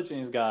Karn Village and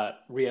he's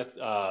got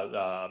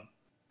Eranto.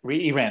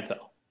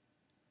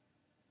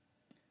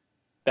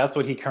 That's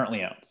what he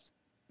currently owns.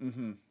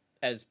 Mm-hmm.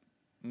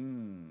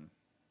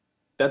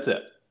 That's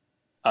it.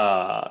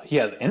 He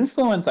has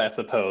influence, I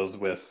suppose,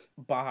 with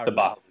the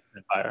Baja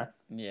Empire.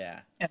 Yeah.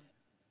 And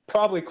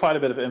probably quite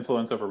a bit of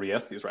influence over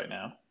Riestes right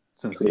now,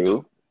 since he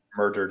just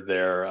murdered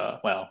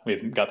their. Well, we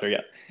haven't got there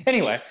yet.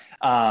 Anyway,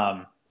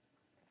 I'm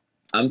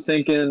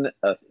thinking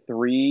a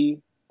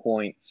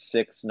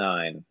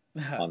 3.69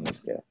 on the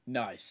scale.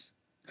 Nice.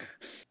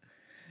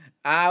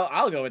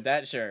 I'll go with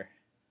that. Sure.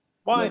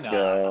 Why Let's not?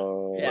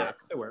 Go. Yeah,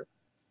 it works.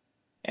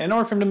 And in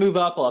order for him to move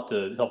up, he'll have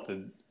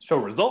to show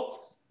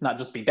results, not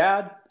just be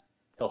bad.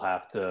 He'll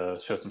have to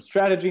show some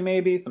strategy,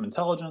 maybe some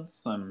intelligence,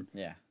 some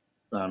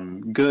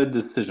good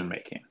decision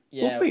making.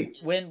 Yeah, we'll see.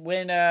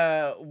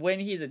 When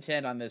he's a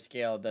 10 on this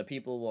scale, the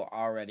people will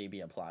already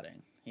be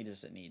applauding. He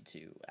doesn't need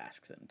to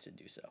ask them to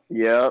do so.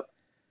 Yep.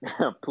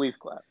 Please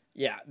clap.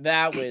 Yeah,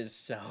 that was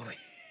so.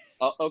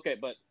 Okay,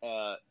 but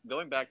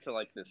going back to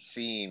like the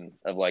scene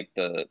of like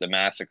the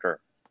massacre,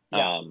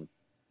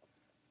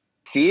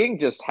 seeing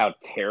just how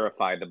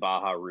terrified the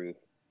Baja Ruth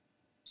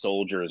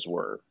soldiers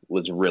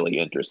was really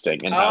interesting,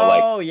 and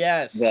how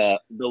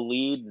the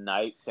lead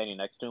knight standing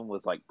next to him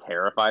was like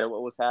terrified of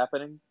what was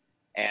happening,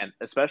 and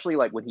especially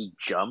like when he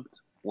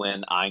jumped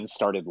when Ein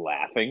started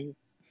laughing,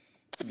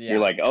 you're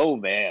like, oh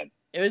man.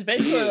 It was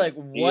basically like,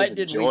 what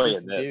did we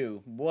just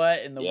do?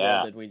 What in the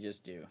world did we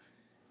just do?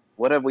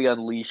 What have we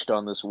unleashed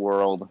on this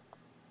world?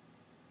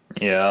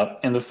 Yeah,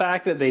 and the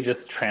fact that they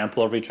just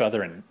trample over each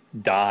other and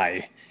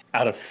die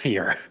out of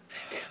fear.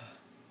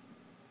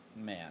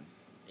 Man,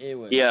 It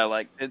was... Yeah,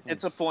 like,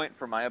 it's a point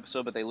for my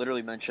episode, but they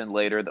literally mentioned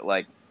later that,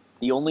 like,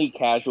 the only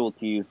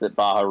casualties that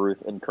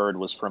Baharuth incurred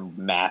was from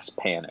mass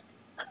panic.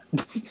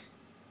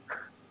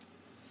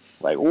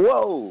 Like,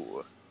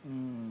 whoa!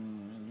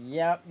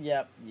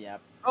 Yep.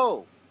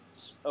 Oh,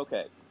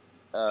 okay.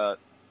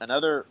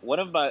 One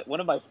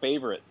of my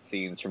favorite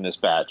scenes from this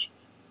batch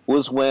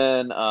was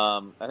when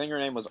I think her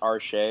name was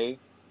Arshay,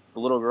 the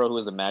little girl who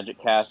was a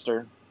magic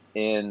caster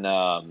in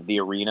the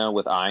arena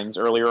with Ainz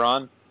earlier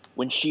on,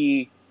 when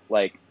she's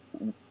like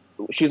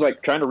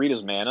trying to read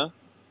his mana,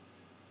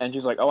 and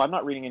she's like, "Oh, I'm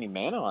not reading any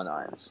mana on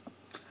Ainz."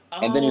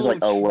 And then he's like,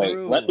 "Oh, wait,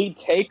 let me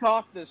take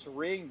off this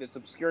ring that's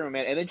obscuring my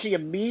mana," and then she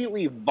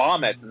immediately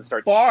vomits and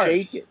starts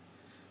shaking.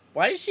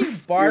 Why did she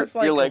barf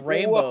like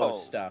rainbow whoa.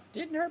 stuff?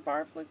 Didn't her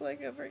barf look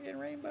like a freaking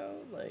rainbow?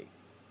 Like,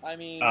 I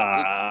mean,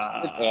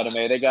 it's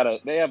anime.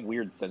 They have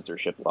weird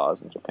censorship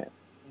laws in Japan.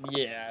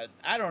 Yeah,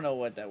 I don't know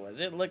what that was.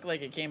 It looked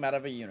like it came out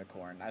of a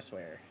unicorn, I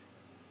swear.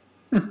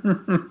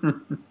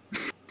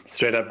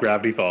 Straight up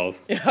Gravity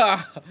Falls.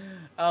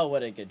 Oh,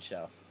 what a good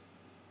show.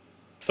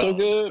 So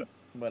good.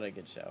 What a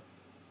good show.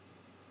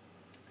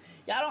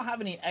 Yeah, I don't have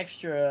any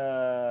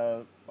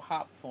extra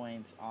hot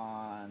points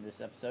on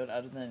this episode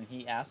other than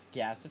he asked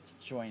Gazif to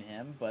join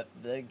him, but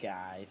the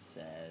guy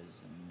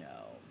says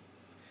no.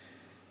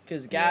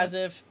 Because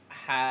Gazif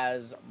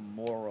has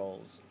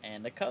morals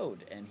and a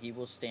code, and he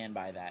will stand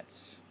by that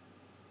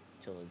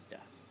till his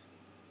death.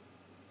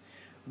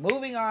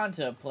 Moving on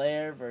to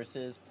player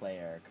versus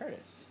player.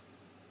 Curtis.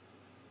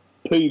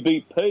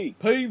 PvP.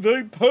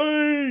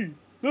 PvP!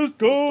 Let's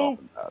go!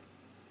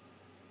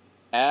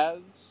 As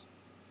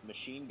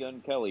Machine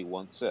Gun Kelly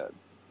once said,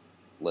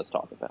 let's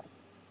talk about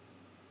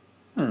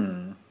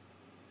it.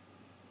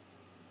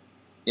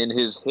 In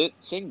his hit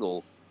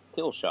single,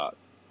 Killshot,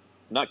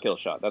 not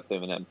Killshot, that's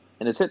Eminem,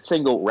 in his hit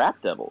single, Rap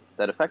Devil,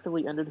 that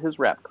effectively ended his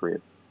rap career.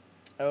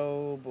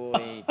 Oh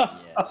boy,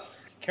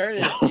 yes.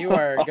 Curtis, you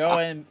are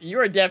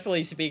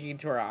definitely speaking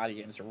to our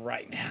audience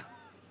right now.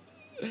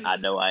 I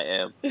know I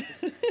am.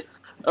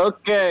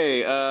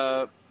 Okay,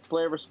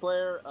 player versus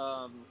player.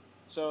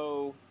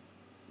 So,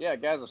 yeah,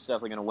 Gazif's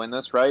definitely going to win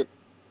this, right?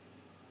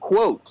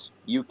 Quote,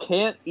 "You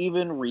can't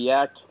even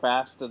react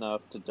fast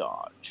enough to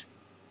dodge."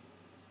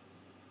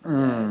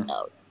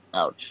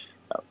 Ouch.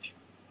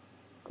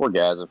 Poor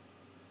Gazif.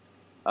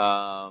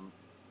 I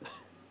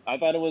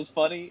thought it was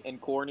funny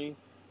and corny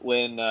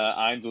when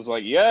Ainz was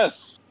like,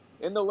 "Yes,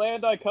 in the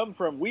land I come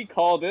from, we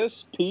call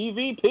this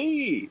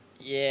PvP."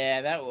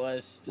 Yeah, that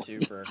was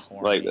super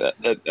corny. Like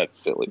that's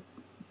silly,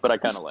 but I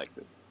kind of liked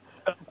it.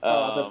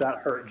 That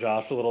hurt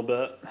Josh a little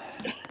bit.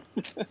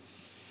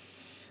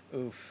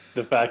 Oof.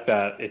 The fact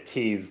that it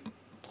teased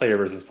player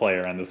versus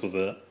player, and this was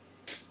it.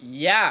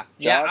 Yeah,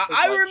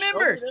 I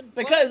remember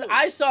because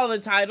I saw the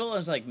title and I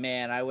was like,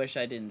 man, I wish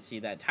I didn't see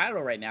that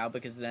title right now,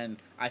 because then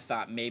I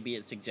thought maybe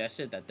it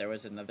suggested that there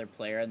was another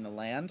player in the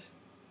land.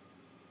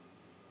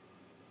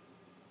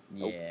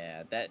 Nope.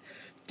 Yeah, that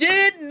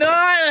did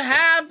not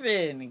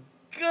happen.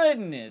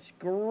 Goodness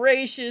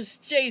gracious,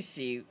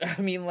 JC.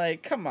 I mean,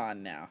 like, come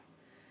on now.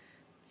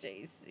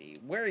 JC,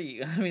 where are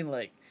you? I mean,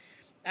 like,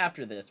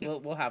 after this,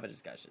 we'll have a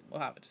discussion.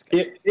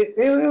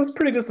 It was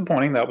pretty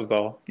disappointing, that was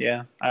all.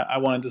 Yeah, I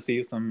wanted to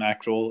see some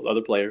actual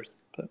other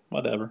players, but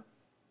whatever.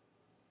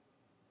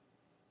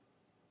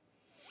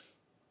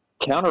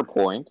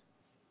 Counterpoint,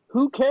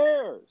 who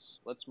cares?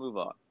 Let's move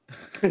on.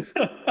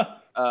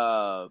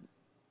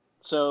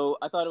 So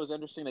I thought it was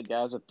interesting that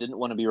Gazif didn't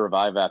want to be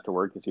revived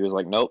afterward, because he was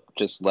like, nope,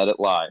 just let it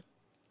lie.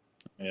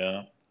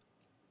 Yeah.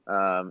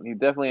 He's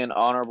definitely an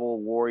honorable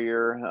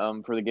warrior.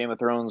 For the Game of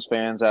Thrones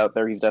fans out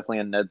there, he's definitely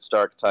a Ned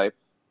Stark type.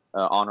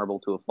 Honorable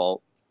to a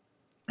fault.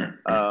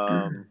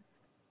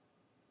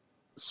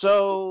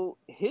 So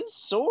his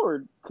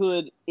sword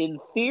could, in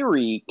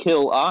theory,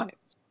 kill Ainz.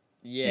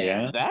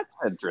 Yeah. That's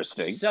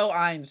interesting. So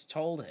Ainz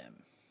told him.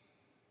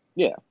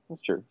 Yeah,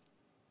 that's true.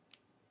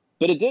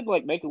 But it did,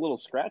 like, make a little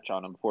scratch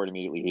on him before it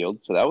immediately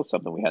healed, so that was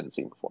something we hadn't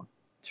seen before.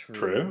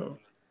 True.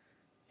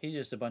 He's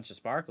just a bunch of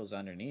sparkles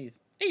underneath.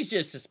 He's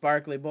just a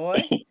sparkly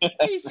boy.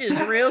 He's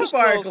just real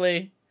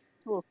sparkly.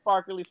 A little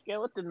sparkly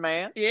skeleton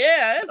man.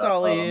 Yeah, that's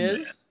all he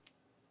is.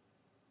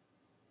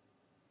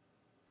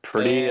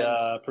 Pretty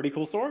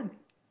cool sword.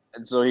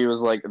 And so he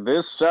was like,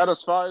 "This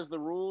satisfies the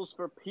rules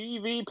for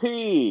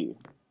PvP."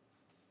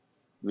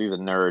 He's a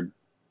nerd.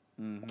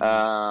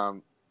 Mm-hmm.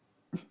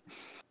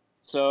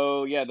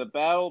 So yeah, the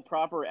battle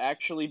proper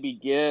actually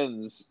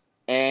begins,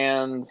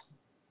 and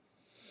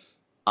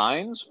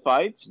Ainz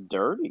fights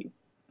dirty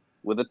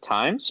with a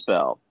time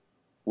spell.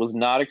 Was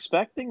not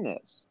expecting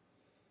this.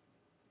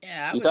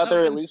 Yeah, you thought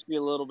there'd at least be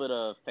a little bit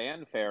of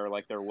fanfare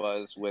like there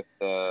was with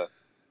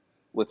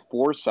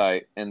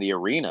Foresight in the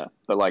arena,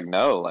 but like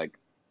no, like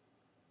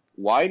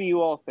why do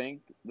you all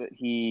think that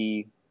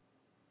he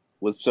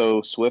was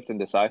so swift and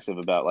decisive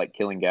about like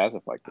killing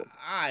Gazif like this?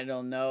 I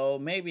don't know.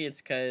 Maybe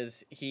it's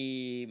because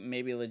he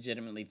maybe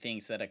legitimately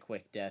thinks that a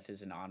quick death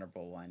is an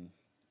honorable one,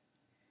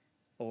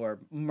 or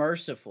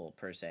merciful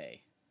per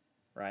se,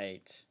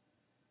 right?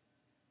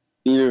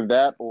 Either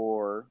that,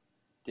 or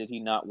did he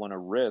not want to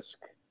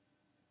risk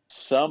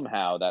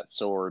somehow that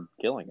sword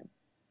killing him.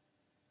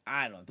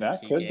 I don't think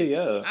That could be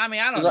it. I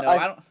mean, I don't 'Cause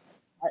know.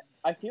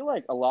 I feel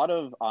like a lot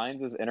of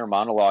Ainz' inner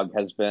monologue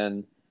has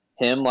been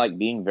him like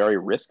being very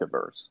risk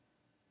averse.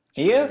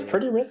 He is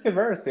pretty risk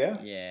averse,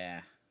 yeah.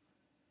 Yeah.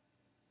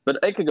 But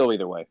it could go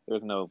either way.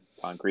 There's no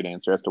concrete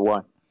answer as to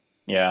why.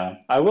 Yeah.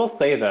 I will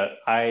say that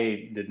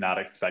I did not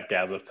expect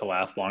Gazif to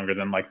last longer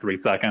than like 3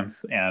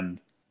 seconds,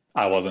 and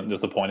I wasn't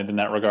disappointed in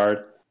that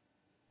regard.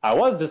 I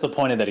was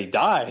disappointed that he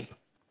died.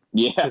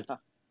 Yeah.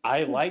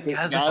 I like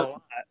Gazif a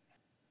lot.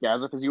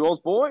 Gazif is you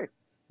old boy.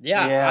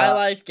 Yeah, I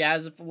liked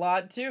Gazif a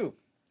lot too.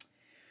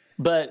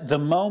 But the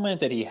moment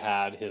that he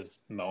had his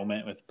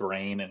moment with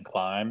Brain and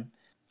Climb,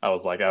 I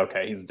was like,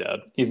 okay, he's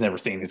dead. He's never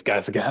seen these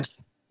guys again.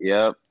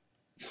 Yep.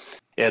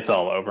 It's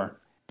all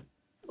over.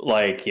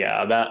 Like,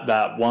 yeah,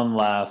 that one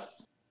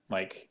last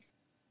like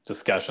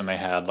discussion they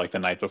had like the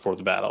night before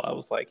the battle, I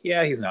was like,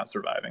 yeah, he's not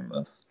surviving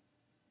this.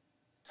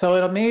 So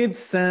it made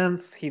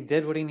sense. He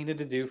did what he needed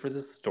to do for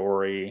the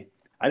story.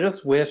 I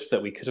just wish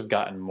that we could have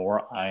gotten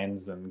more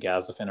Ainz and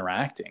Gazif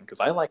interacting, because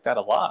I like that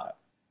a lot.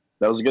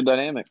 That was a good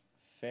dynamic.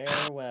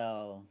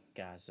 Farewell,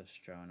 Gazif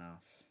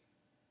Stronov.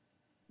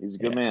 He's a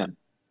good man.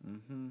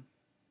 Mm-hmm.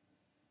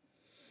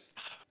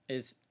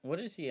 What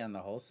is he on the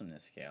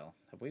wholesomeness scale?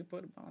 Have we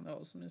put him on the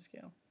wholesomeness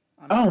scale?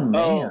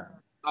 Man.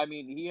 I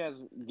mean, he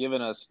has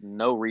given us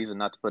no reason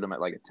not to put him at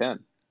like a 10.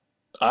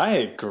 I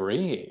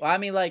agree. Well, I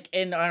mean, like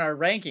on our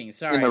rankings.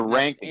 Sorry, In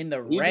the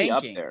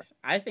rankings,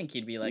 I think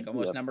he'd be like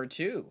almost number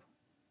 2.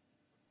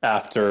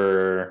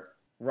 After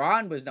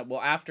Ron was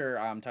after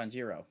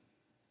Tanjiro.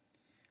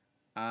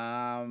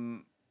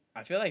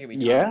 I feel like it'd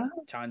be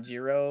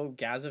Tanjiro,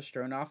 Gazif,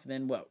 Stronov.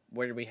 Then what?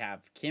 Where do we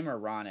have Kim or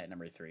Ron at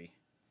number 3?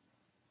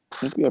 I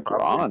think we have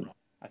Ron.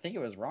 I think it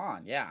was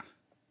Ron. Yeah.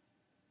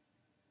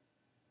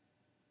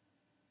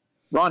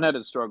 Ron had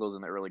his struggles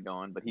in the early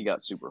going, but he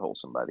got super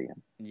wholesome by the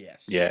end.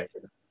 Yes. Yeah.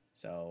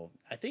 So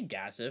I think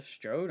Gazif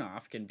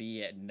Stronov can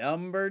be at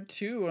number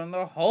 2 on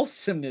the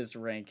wholesomeness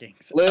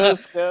rankings.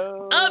 Let's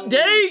go.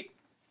 Update.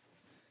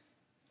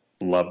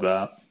 Love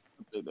that.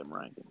 Update them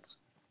rankings.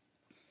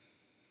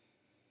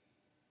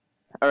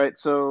 All right,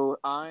 so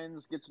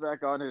Ainz gets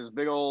back on his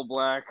big old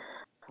black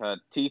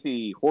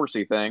teethy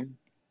horsey thing,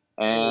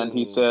 and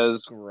he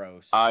says,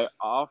 gross. I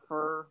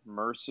offer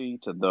mercy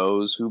to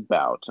those who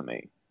bow to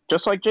me.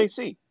 Just like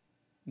JC.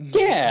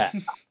 Yeah.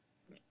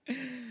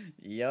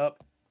 Yep.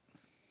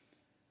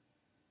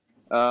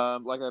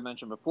 Like I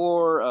mentioned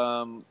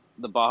before,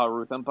 the Baja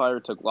Ruth Empire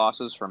took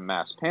losses from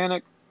mass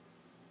panic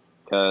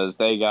because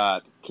they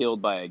got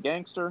killed by a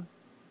gangster.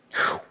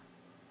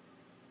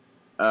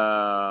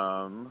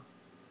 And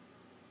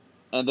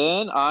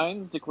then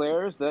Ainz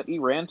declares that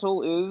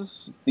Irantil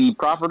is the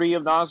property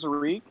of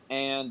Nazariq,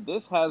 and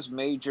this has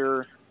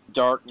major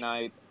Dark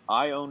Knight,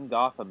 I own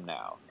Gotham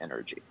now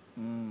energy.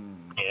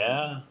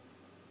 Yeah.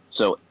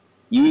 So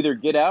you either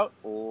get out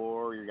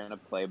or you're going to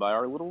play by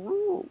our little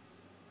rules.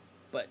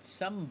 But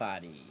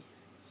somebody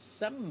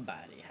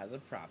has a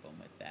problem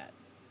with that.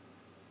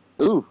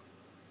 Ooh.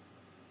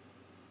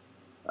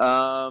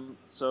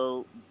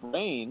 So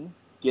Brain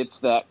gets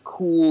that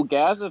cool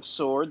Gazif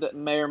sword that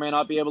may or may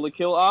not be able to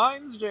kill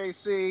Ainz,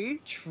 JC.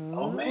 True.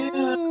 Oh,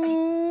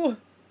 man.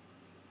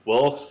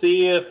 We'll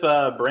see if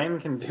Brain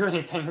can do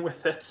anything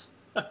with it.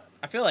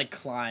 I feel like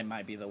Climb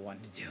might be the one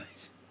to do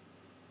it.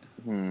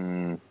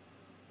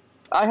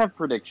 I have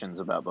predictions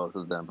about both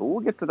of them, but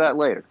we'll get to that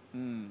later.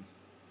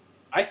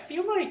 I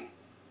feel like,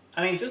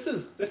 I mean, this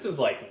is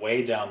like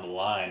way down the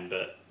line,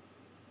 but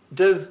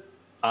does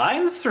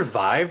Ainz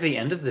survive the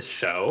end of the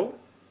show?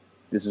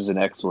 This is an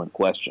excellent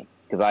question,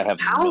 because I have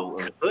How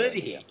could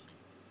he?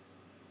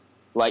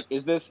 Like,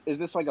 is this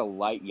like a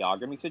light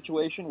Yagami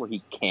situation where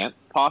he can't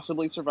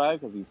possibly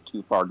survive because he's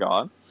too far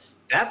gone?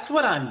 That's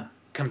what I'm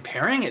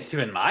comparing it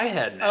to in my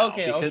head now.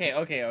 Okay.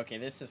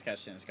 This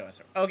discussion is going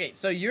through. Okay,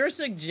 so you're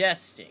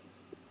suggesting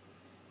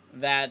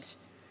that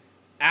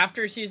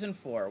after season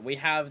 4, we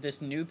have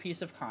this new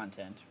piece of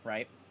content,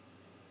 right?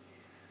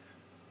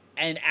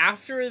 And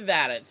after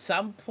that, at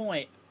some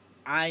point,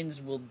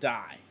 Ainz will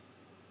die.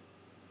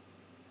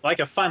 Like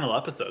a final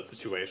episode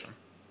situation.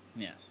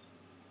 Yes.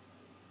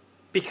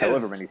 Because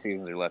however many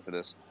seasons are left of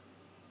this.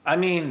 I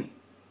mean,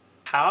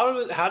 how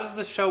does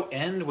the show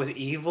end with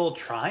evil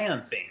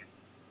triumphing?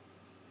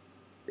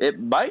 It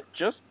might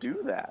just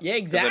do that. Yeah,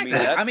 exactly.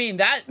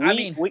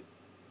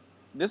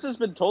 This has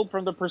been told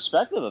from the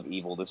perspective of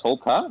evil this whole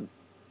time.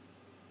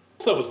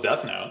 So was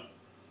Death Note.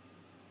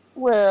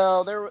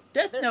 Well,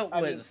 Death Note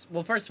was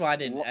well. First of all, I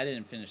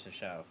didn't finish the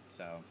show,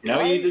 so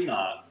no, you did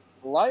not.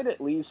 Light at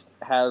least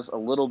has a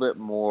little bit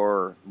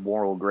more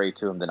moral gray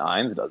to him than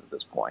Ainz does at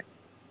this point.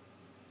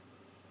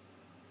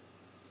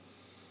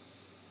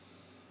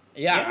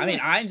 Yeah, I mean,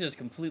 Ainz is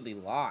completely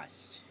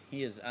lost.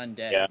 He is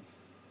undead.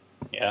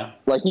 Yeah.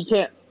 Like, he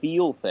can't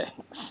feel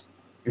things.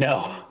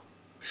 No.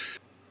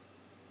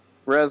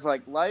 Whereas,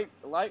 like,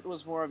 Light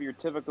was more of your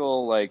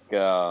typical, like,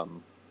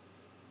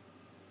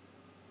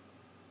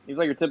 he's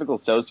like your typical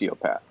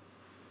sociopath.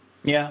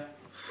 Yeah.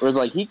 Whereas,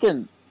 like, he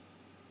can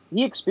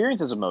he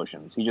experiences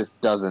emotions. He just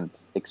doesn't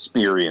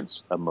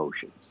experience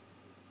emotions,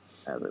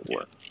 as it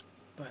were.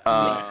 But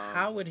I mean,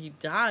 how would he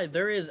die?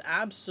 There is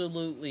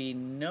absolutely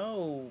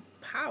no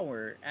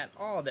power at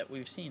all that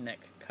we've seen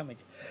that could come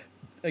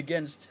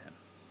against him.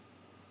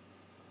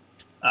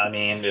 I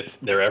mean, if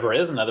there ever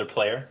is another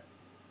player.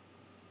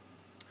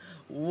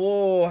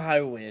 Whoa,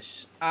 I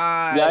wish.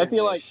 I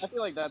feel like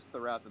that's the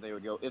route that they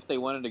would go if they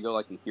wanted to go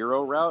like the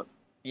hero route.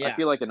 Yeah. I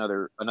feel like an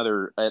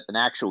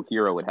actual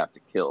hero would have to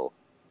kill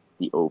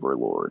the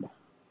Overlord.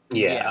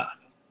 Yeah.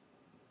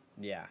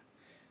 Yeah.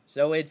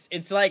 So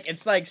it's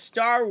like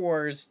Star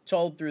Wars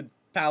told through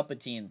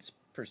Palpatine's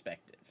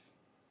perspective.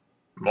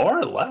 More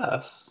or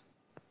less.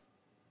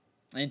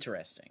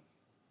 Interesting.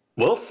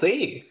 We'll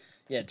see.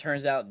 Yeah, it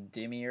turns out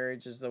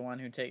Demiurge is the one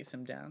who takes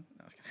him down.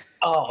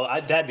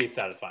 That'd be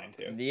satisfying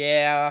too.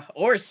 Yeah,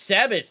 or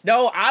Sebas.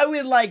 No, I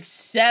would like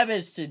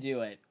Sebas to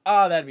do it.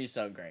 Oh, that'd be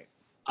so great.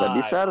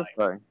 That'd be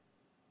satisfying.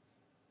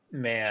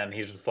 Man,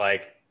 he's just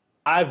like,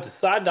 I've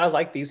decided I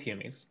like these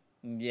humies.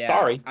 Yeah.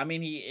 Sorry. I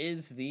mean, he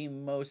is the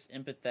most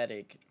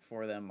empathetic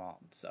for them all,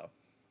 so.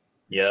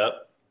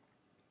 Yep.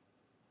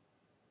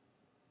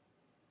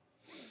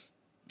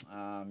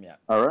 Yeah.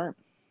 All right.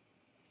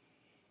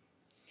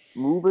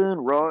 Moving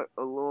right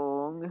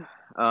along.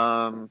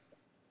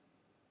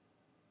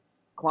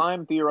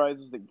 Klein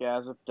theorizes that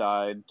Gazif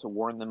died to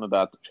warn them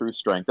about the true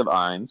strength of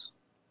Ainz.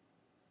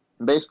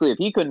 And basically, if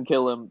he couldn't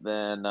kill him,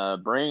 then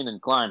Brain and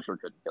Klein sure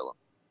couldn't kill him.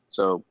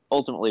 So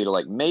ultimately,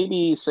 to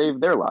maybe save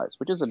their lives,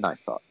 which is a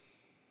nice thought.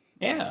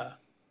 Yeah.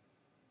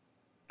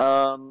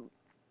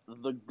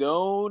 The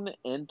Gone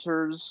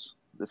enters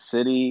the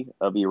city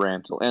of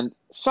Erantil. And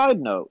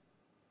side note,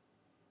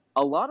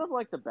 a lot of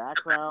the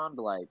background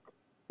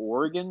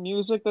organ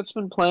music that's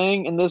been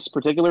playing in this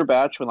particular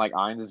batch when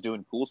Ainz is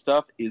doing cool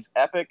stuff is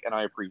epic, and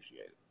I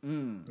appreciate it.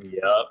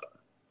 Yep.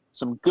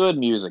 Some good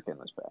music in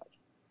this batch.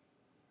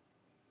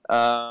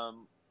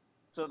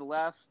 So the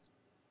last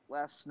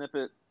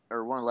snippet,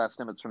 or one of the last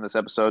snippets from this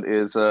episode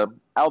is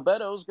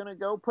Albedo's gonna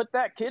go put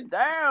that kid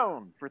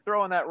down for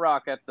throwing that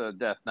rock at the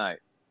Death Knight.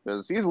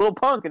 Because he's a little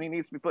punk and he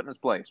needs to be put in his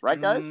place. Right,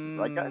 guys?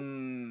 Right, guys?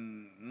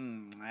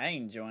 I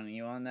ain't joining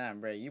you on that,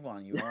 bro. You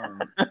on your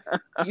own.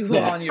 You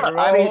on your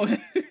own.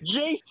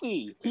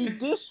 JC, he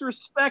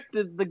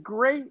disrespected the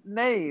great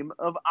name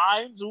of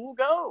Ainz Will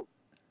Go.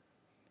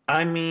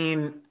 I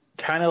mean,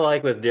 kind of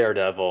like with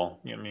Daredevil.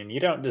 I mean, you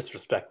don't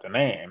disrespect the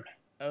name.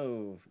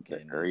 Oh,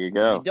 goodness. There you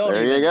go. You don't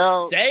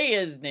even say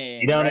his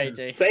name. You don't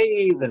even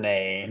say the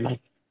name.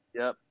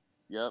 Yep.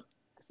 Yeah,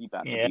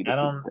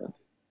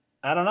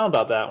 I don't know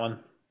about that one.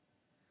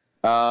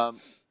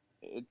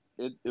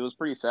 It was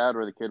pretty sad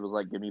where the kid was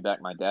like, "Give me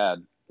back my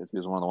dad," because he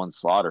was one of the ones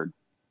slaughtered.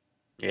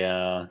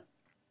 Yeah.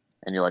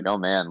 And you're like, oh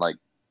man,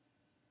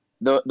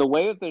 the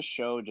way that this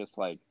show just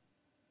kind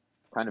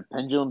of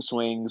pendulum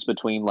swings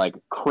between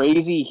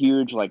crazy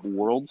huge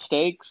world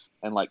stakes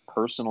and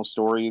personal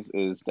stories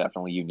is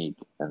definitely unique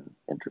and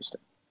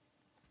interesting.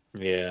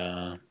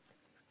 Yeah.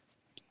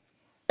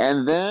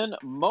 And then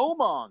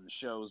Momon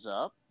shows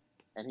up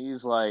and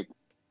he's like,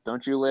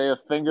 "Don't you lay a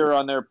finger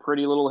on their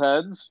pretty little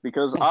heads,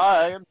 because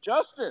I am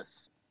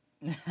justice.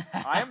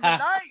 I am the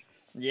knight."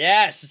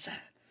 Yes,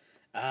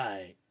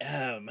 I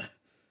am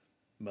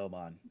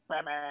Momon.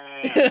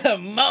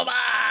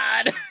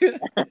 Momon!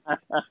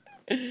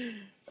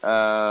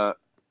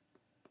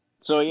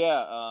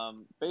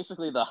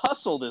 Basically the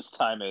hustle this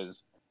time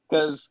is,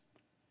 because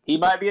he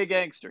might be a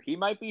gangster, he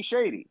might be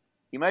shady,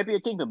 he might be a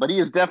kingpin, but he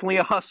is definitely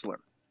a hustler.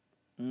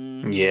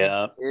 Mm-hmm.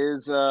 Yeah.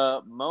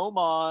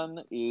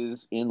 Momon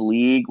is in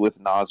league with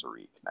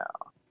Nazarick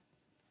now.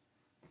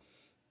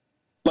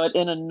 But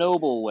in a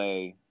noble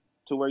way,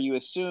 to where you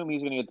assume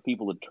he's going to get the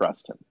people to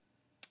trust him.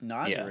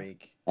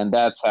 Nazarick? Yeah. And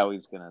that's how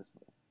he's going to...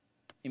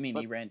 You mean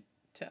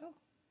Erantil?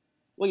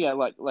 Well, yeah,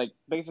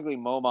 basically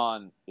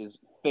Momon is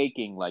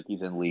faking like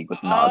he's in league with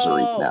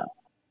Nazarick now.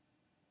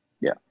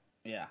 Yeah.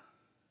 Yeah.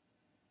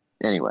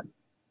 Anyway.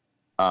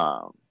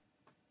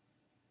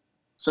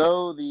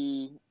 So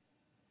the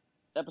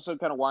episode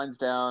kind of winds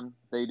down.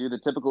 They do the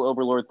typical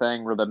Overlord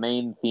thing where the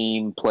main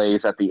theme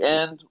plays at the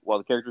end while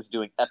the characters are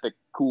doing epic,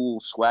 cool,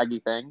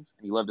 swaggy things.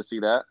 And you love to see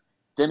that.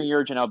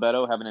 Demiurge and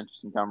Albedo have an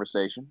interesting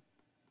conversation.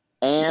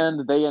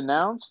 And they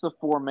announce the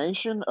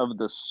formation of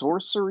the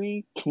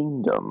Sorcery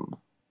Kingdom.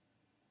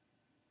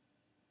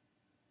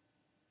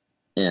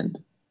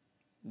 End.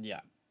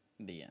 Yeah.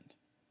 The end.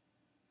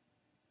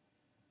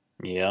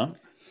 Yeah.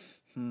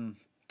 Who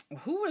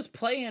was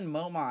playing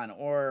Momon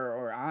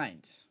or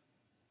Ainz?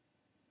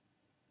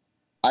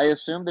 I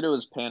assumed that it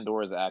was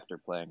Pandora's actor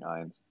playing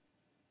Ainz.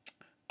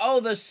 Oh,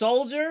 the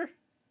soldier?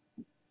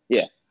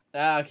 Yeah.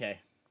 Okay.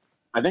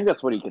 I think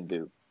that's what he can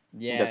do.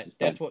 Yeah,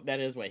 that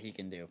is what he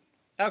can do.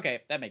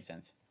 Okay, that makes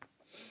sense.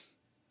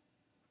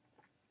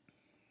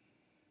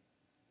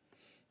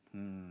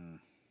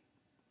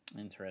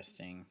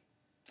 Interesting.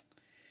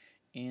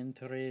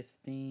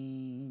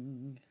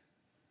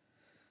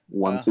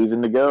 One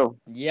season to go.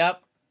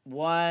 Yep.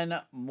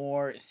 One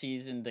more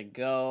season to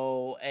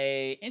go.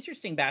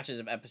 Interesting batches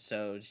of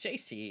episodes.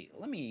 JC,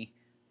 let me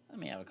let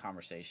me have a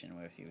conversation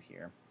with you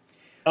here.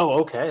 Oh,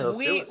 okay. Let's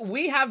do it.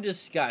 We have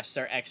discussed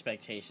our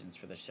expectations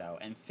for the show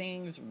and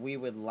things we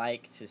would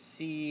like to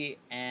see,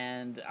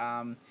 and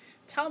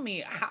tell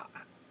me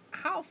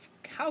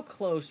how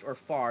close or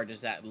far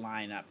does that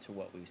line up to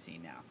what we've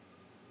seen now?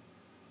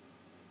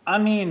 I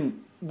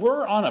mean,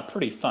 we're on a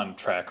pretty fun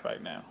track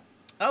right now.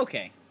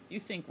 Okay, you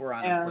think we're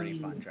on a pretty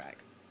fun track?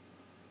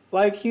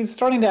 Like, he's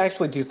starting to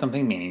actually do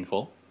something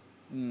meaningful.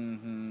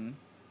 Mm-hmm.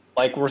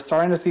 Like, we're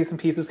starting to see some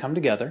pieces come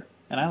together,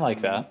 and I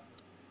like that.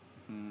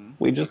 Mm-hmm.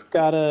 We just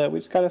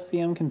gotta see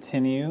him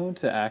continue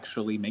to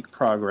actually make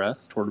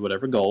progress toward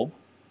whatever goal.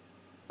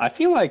 I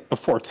feel like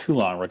before too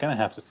long, we're gonna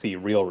have to see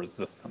real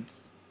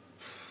resistance.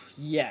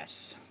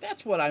 Yes,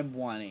 that's what I'm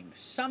wanting.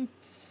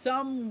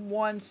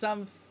 Someone,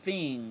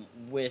 something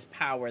with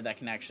power that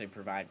can actually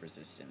provide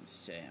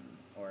resistance to him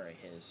or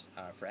his,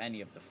 for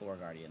any of the floor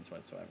guardians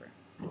whatsoever.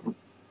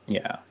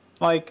 Yeah,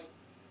 like,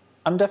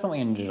 I'm definitely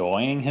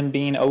enjoying him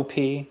being OP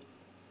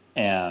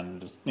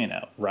and just,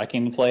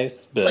 wrecking the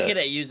place. But look at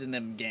it using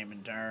them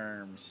gaming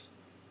terms.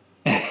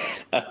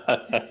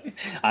 I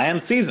am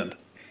seasoned.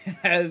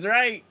 That's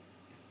right.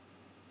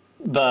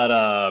 But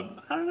I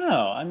don't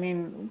know. I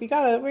mean, we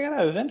gotta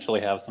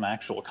eventually have some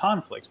actual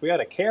conflicts. We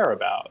gotta care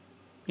about,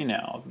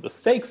 the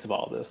stakes of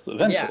all this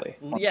eventually.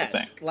 Yeah,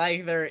 yes,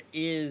 like there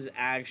is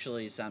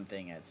actually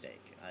something at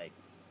stake. Like,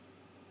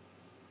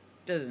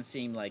 doesn't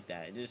seem like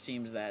that. It just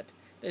seems that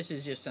this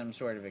is just some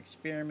sort of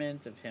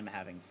experiment of him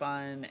having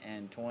fun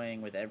and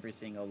toying with every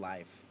single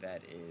life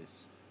that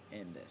is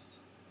in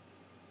this.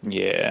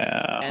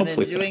 Yeah, and then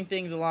doing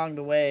things along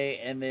the way,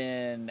 and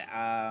then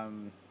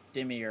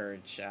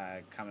Demiurge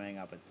coming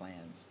up with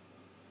plans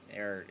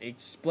or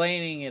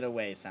explaining it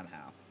away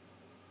somehow.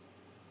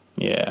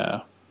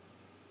 Yeah.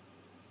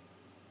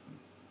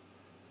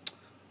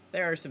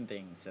 There are some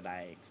things that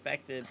I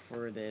expected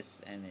for this,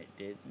 and it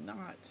did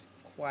not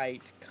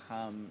quite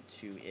come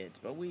to it.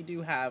 But we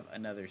do have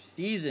another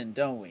season,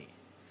 don't we?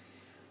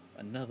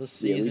 Another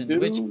season,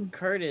 which,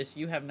 Curtis,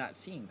 you have not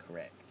seen,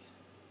 correct?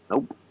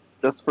 Nope.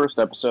 Just the first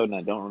episode, and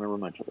I don't remember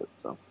much of it,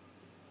 so.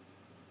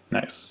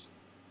 Nice.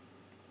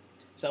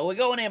 So we're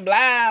going in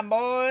blind,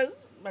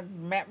 boys.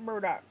 Matt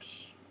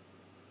Murdoch's.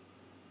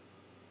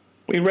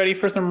 We ready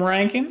for some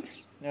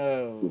rankings?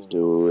 No. Let's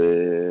do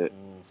it.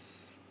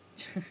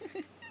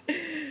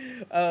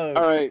 Oh.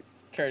 All right.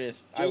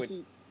 Curtis, JC. I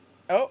would...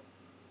 Oh.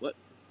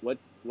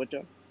 What,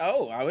 Joe?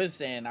 Oh, I was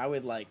saying I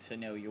would like to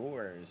know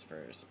yours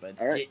first, but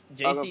right.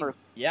 JC... first.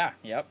 Yeah,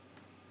 yep.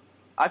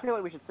 I feel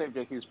like we should save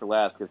JC's for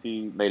last, because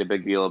he made a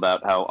big deal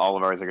about how all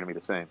of ours are going to be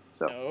the same.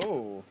 So.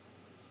 Oh.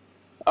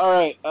 All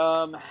right.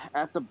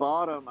 At the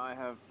bottom, I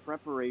have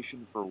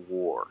preparation for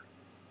war.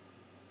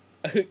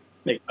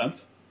 Makes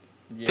sense.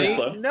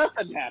 Yeah.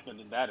 Nothing happened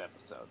in that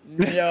episode.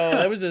 No,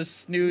 that was a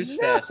snooze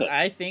fest.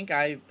 I think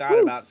I thought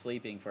about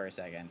sleeping for a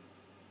second.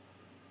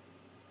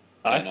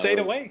 I stayed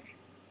awake.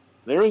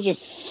 There was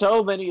just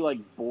so many,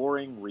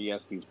 boring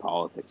Riestes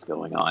politics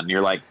going on.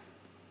 You're like,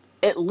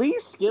 at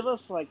least give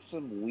us,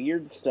 some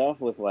weird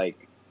stuff with,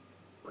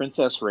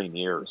 Princess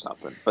Rainier or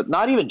something. But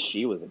not even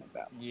she was in it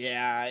that much.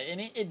 Yeah, and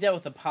it dealt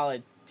with the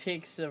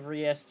politics of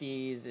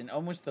Riestes and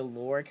almost the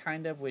lore,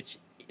 kind of, which,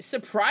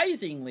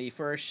 surprisingly,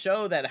 for a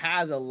show that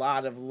has a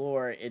lot of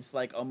lore, it's,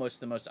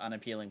 almost the most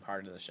unappealing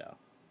part of the show.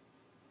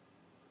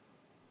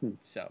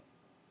 So,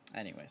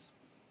 anyways.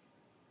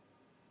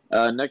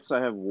 Next, I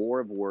have War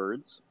of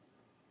Words.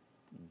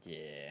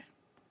 Yeah.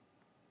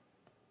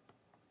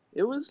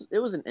 It was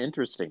an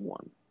interesting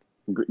one.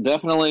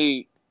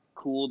 Definitely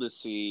cool to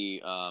see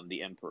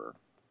the Emperor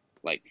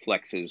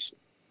flex his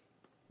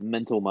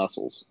mental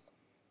muscles.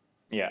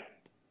 Yeah.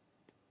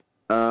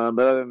 But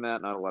other than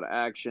that, not a lot of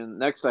action.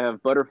 Next, I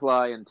have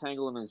Butterfly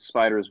entangle him in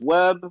Spider's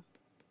web,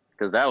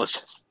 because that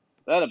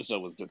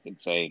episode was just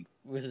insane.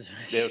 It was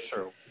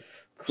true.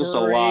 Just a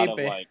lot of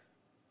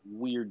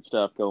weird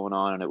stuff going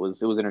on, and it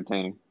was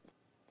entertaining.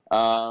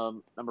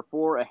 Number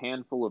 4, A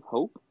Handful of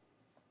Hope,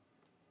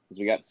 because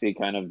we got to see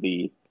kind of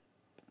the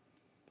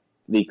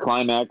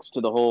climax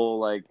to the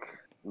whole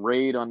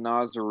raid on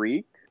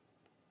Nazarick.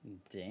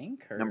 Dang,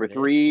 Curtis. Number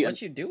 3,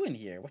 what you doing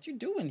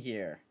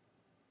here?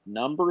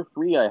 Number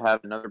 3, I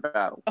have Another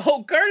Battle.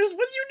 Oh, Curtis,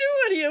 what you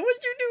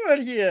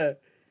doing here?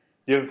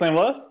 You have the same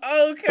list?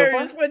 Oh,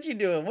 Curtis, what you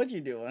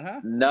doing,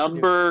 huh?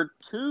 Number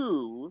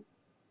 2,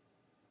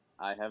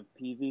 I have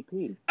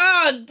PvP.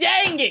 Oh,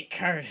 dang it,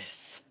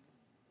 Curtis.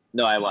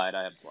 No, I lied.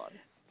 I have Slaughter.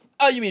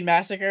 Oh, you mean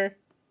Massacre?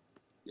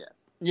 Yeah.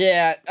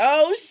 Yeah.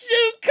 Oh,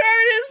 shoot,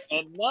 Curtis.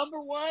 And number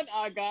 1,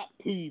 I got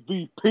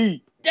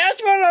PvP.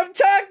 That's what I'm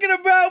talking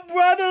about,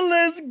 brother.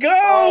 Let's go.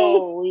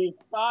 Oh, we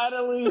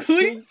finally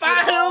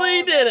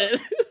did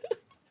it.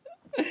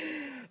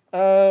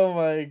 Oh,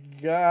 my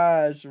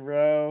gosh,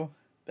 bro.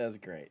 That's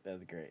great.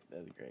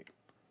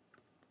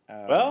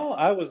 Well,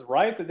 I was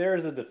right that there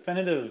is a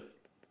definitive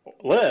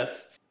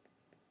list.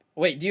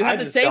 Wait, do you have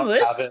the same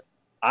list?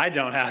 I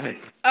don't have it.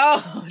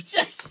 Oh,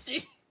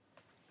 Jesse.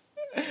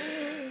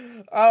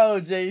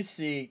 Oh,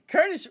 JC.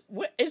 Curtis,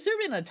 has there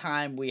been a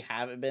time we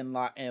haven't been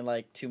in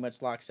like too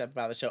much lockstep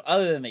about the show,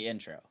 other than the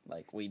intro?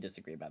 Like, we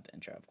disagree about the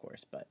intro, of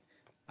course, but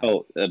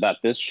about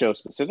this show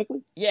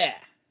specifically? Yeah.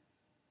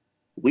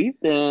 We've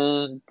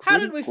been. How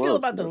did we feel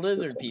about the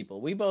lizard people?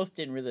 We both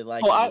didn't really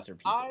like the lizard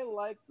people. I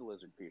like the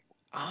lizard people.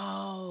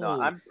 Oh,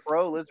 no, I'm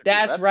pro lizard.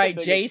 That's right.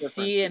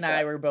 JC and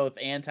I were both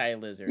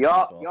anti-lizard.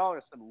 Y'all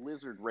are some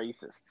lizard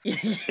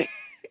racists.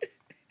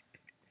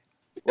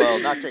 Well,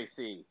 not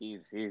JC.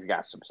 He's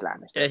got some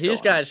slimy stuff. Yeah,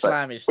 he's got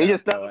slimy stuff. He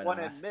just doesn't want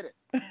to admit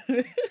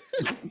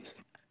it.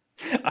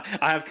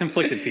 I have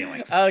conflicted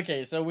feelings.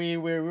 Okay, so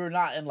we're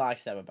not in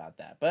lockstep about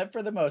that, but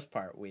for the most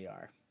part, we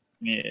are.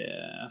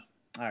 Yeah.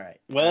 All right.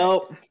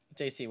 Well,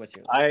 JC, what's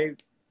yours?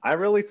 I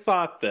really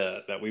thought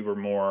that we were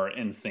more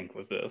in sync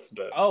with this,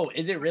 but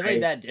is it really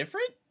that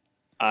different?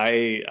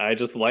 I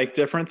just like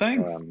different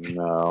things.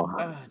 No.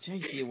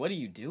 JC, what are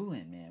you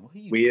doing, man? What are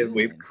you doing?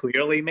 We've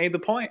clearly made the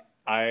point.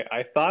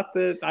 I thought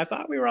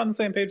we were on the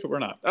same page, but we're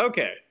not.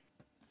 Okay.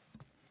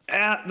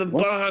 At the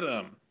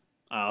bottom,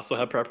 I also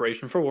have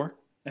preparation for war.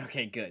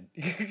 Okay, good.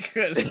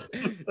 I was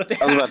about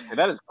to say,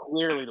 that is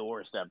clearly the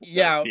worst episode.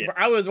 Yeah,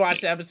 I was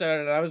watching the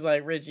episode and I was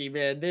like, Richie,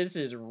 man, this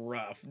is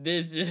rough.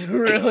 This is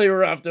really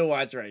rough to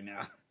watch right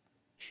now.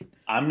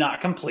 I'm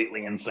not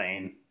completely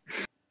insane.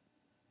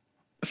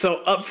 So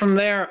up from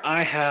there,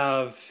 I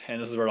have,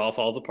 and this is where it all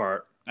falls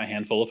apart, A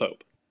Handful of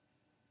Hope.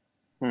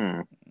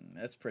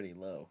 That's pretty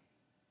low.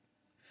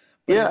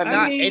 But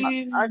yeah,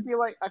 I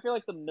feel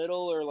like the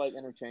middle are like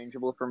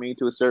interchangeable for me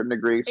to a certain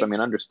degree. So I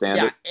understand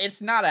it. Yeah,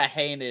 it's not a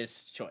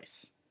heinous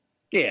choice.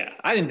 Yeah,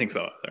 I didn't think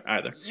so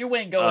either. You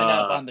ain't going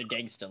up on the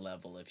gangsta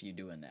level if you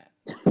doing that.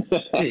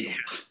 Yeah.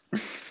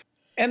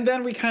 And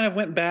then we kind of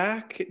went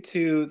back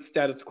to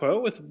status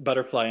quo with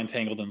Butterfly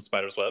entangled in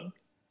Spider's Web.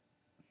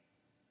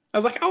 I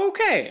was like, oh,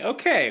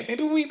 okay,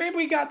 maybe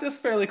we got this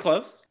fairly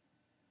close.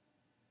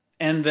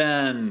 And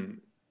then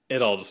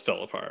it all just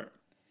fell apart.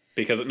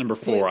 Because at number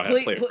 4, I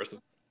have Player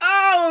versus...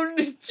 Oh!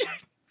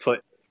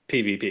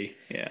 PvP.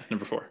 Yeah,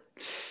 number 4.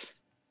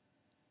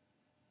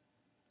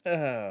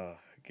 Oh,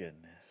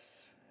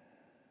 goodness.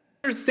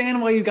 I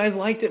understand why you guys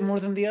liked it more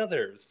than the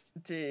others.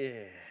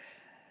 Dude.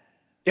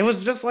 It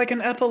was just like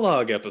an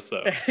epilogue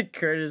episode.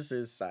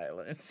 Curtis's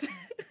silence.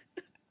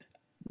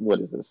 What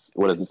is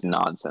this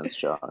nonsense,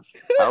 Josh?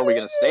 How are we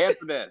going to stand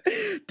for this?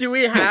 Do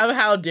we have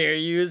How Dare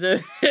You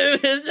this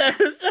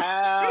episode?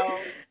 How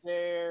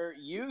dare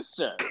you,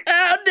 sir?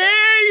 How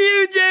dare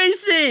you,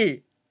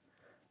 JC?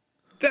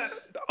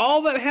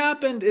 All that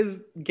happened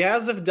is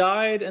Gazav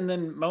died, and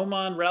then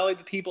Momon rallied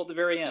the people at the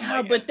very end.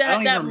 Yeah, but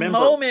that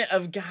moment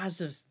of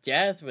Gazav's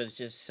death was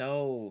just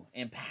so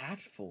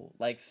impactful.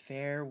 Like,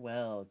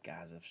 farewell,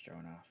 Gazav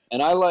Stronov.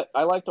 And I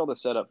liked all the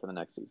setup for the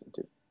next season,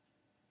 too.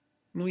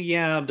 Well,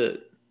 yeah,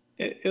 but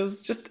it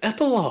was just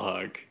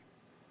epilogue.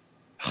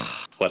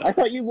 Whatever. I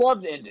thought you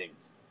loved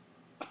endings.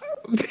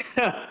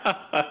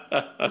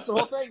 That's the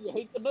whole thing. You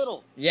hate the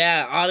middle.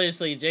 Yeah,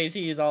 honestly,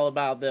 JC is all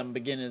about them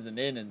beginnings and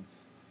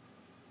endings.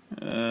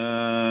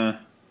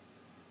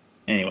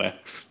 Anyway.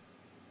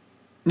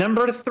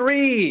 Number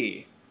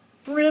 3.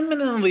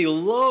 Criminally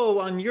low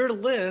on your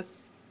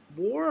list.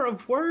 War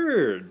of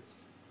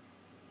Words.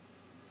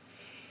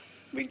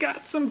 We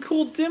got some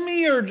cool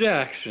Demiurge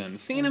action.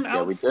 Seeing him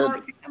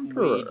outsmart the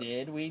Emperor.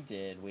 We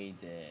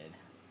did.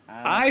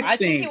 I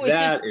think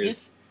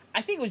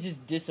it was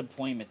just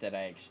disappointment that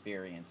I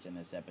experienced in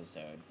this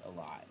episode a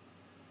lot.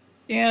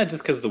 Yeah,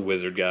 just because of the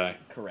wizard guy.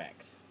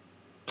 Correct.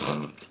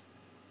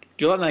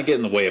 You're letting that get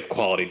in the way of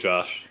quality,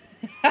 Josh.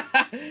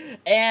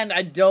 And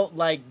I don't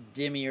like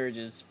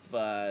Demiurge's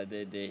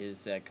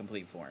his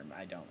complete form.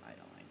 I don't like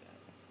that.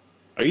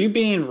 Are you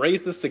being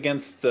racist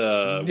against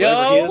No.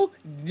 Josh?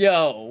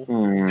 No.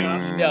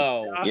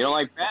 You don't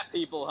like fat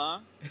people, huh?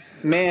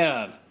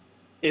 Man,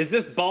 is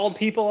this bald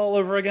people all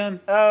over again?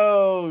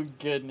 Oh,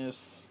 goodness,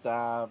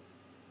 stop.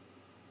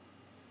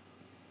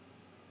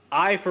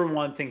 I, for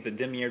one, think that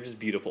Demiurge is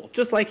beautiful,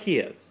 just like he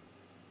is.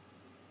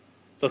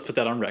 Let's put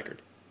that on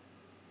record.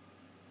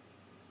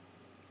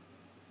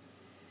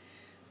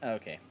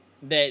 Okay.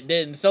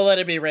 So let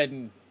it be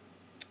written.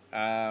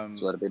 So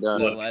let it be done.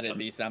 So let it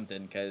be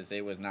something, because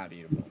it was not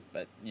beautiful.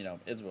 But,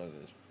 it's what it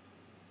is.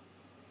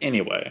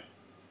 Anyway.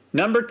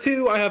 Number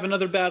 2, I have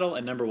Another Battle,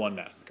 and number 1,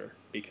 Massacre,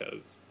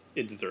 because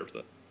it deserves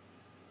it.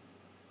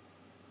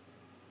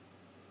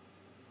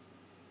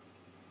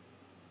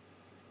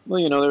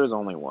 Well, there is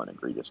only one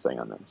egregious thing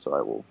on them, so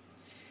I will...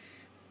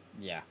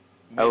 Yeah.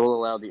 I will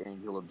allow the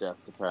angel of death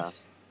to pass.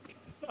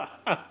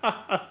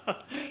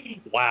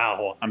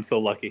 Wow, I'm so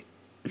lucky.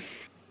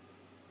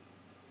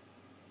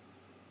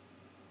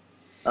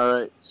 All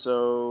right,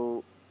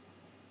 so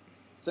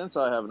since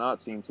I have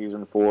not seen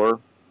season 4,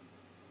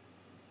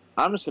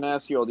 I'm just going to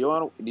ask you all: do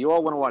you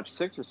all want to watch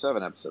 6 or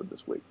 7 episodes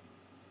this week?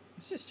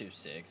 Let's just do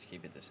 6.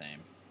 Keep it the same.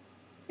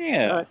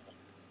 Yeah. Right.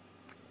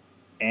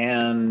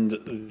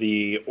 And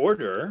the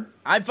order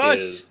I'm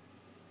first. Is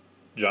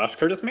Josh,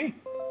 Curtis, me.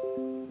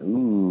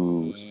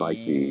 Ooh,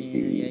 spicy.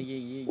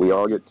 Yeah. We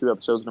all get 2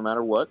 episodes no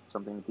matter what.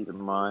 Something to keep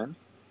in mind.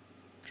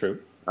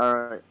 True. All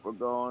right, we're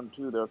going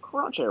to the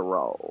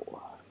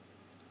Crunchyroll.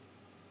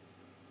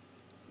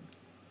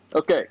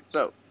 Okay,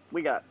 so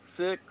we got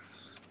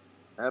 6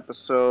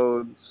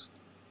 episodes,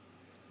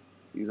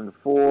 season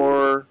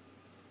 4.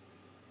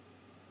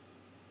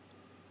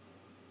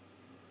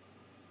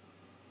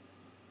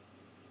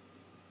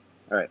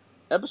 All right,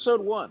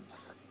 episode 1.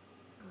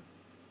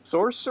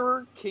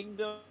 Sorcerer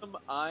Kingdom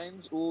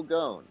Eins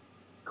Ulgon,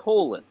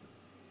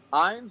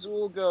 Eins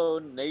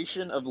Ulgon,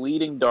 Nation of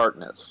Leading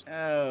Darkness.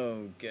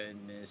 Oh,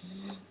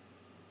 goodness.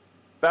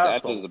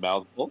 That is a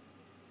mouthful.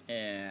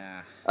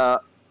 Yeah.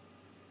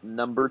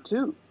 Number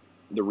 2,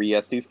 the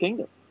Riestes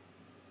Kingdom.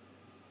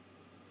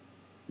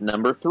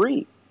 Number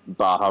 3,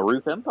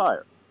 Baharuth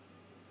Empire.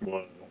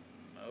 Whoa.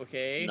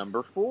 Okay.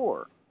 Number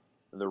 4,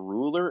 the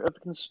Ruler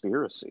of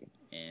Conspiracy.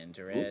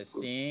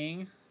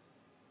 Interesting.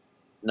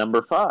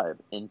 Number 5,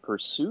 In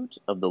Pursuit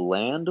of the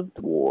Land of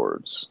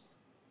Dwarves.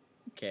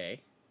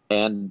 Okay.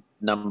 And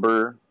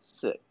number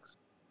 6,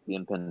 The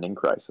Impending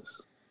Crisis.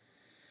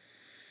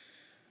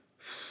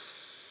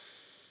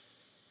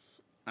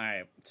 All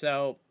right.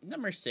 So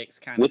number 6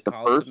 kind With of the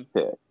called first to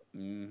pick.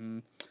 Mm-hmm.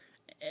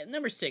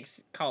 Number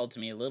 6 called to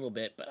me a little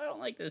bit, but I don't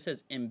like that it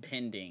says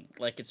impending.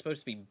 Like it's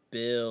supposed to be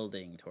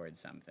building towards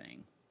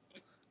something.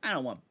 I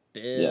don't want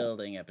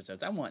building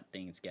episodes. I want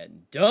things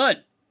getting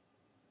done.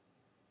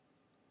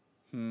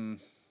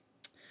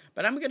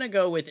 But I'm gonna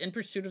go with In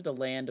Pursuit of the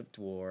Land of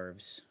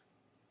Dwarves.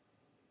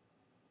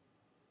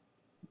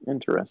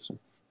 Interesting.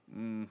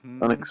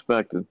 Mm-hmm.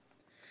 Unexpected.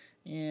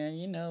 Yeah,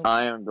 you know.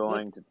 I am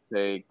going to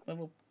take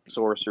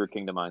Sorcerer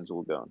Kingdom Eins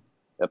Ulgon,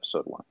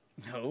 episode 1.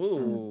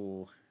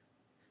 Oh,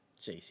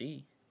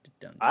 JC,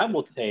 I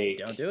will take.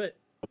 Don't do it.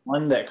 The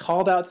one that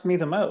called out to me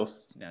the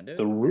most. Don't do it.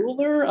 The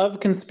Ruler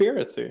of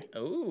Conspiracy.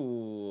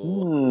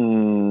 Oh.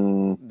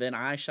 Then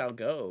I shall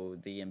go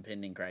The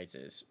Impending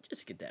Crisis.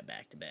 Just get that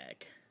back to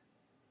back.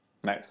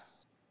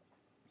 Nice.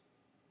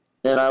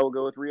 And I will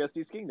go with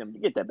Riestes Kingdom to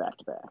get that back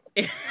to back.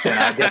 And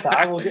I guess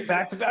I will get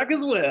back to back as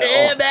well.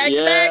 Yeah, back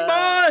to back,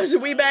 boys.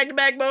 We back to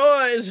back,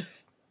 boys.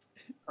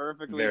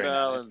 Perfectly Very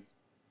balanced.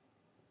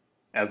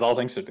 Nice. As all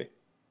things should be.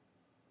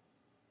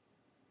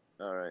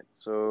 All right,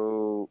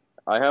 so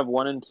I have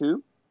 1 and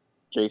 2.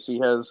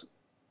 JC has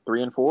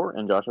 3 and 4,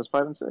 and Josh has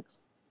 5 and 6.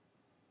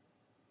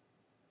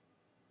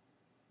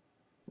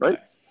 Right?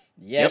 Nice.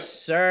 Yes,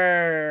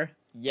 sir.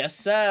 Yes,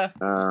 sir.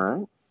 All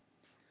right.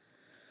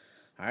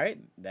 All right,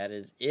 that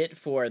is it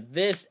for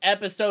this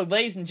episode,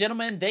 ladies and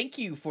gentlemen. Thank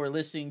you for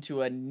listening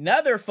to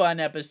another fun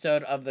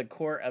episode of the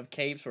Court of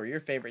Capes, where your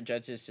favorite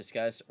judges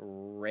discuss,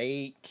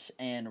 rate,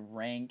 and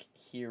rank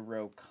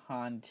hero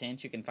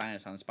content. You can find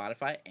us on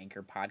Spotify,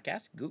 Anchor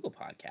Podcasts, Google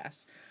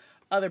Podcasts,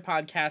 other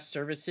podcast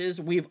services.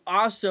 We've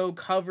also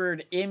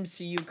covered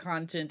MCU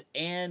content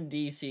and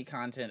DC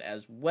content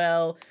as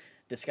well,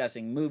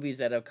 discussing movies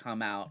that have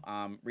come out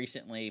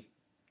recently.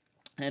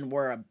 And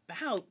we're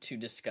about to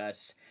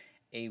discuss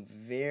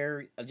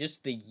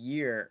just the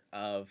year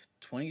of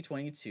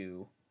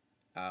 2022,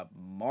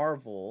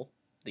 Marvel,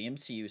 the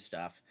MCU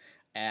stuff,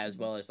 as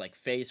well as like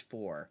Phase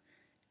 4,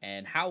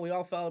 and how we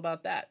all felt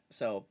about that.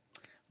 So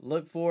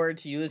look forward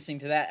to you listening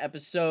to that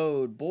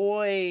episode.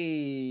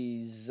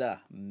 Boys,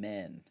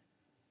 men,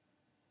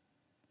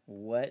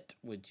 what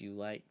would you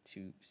like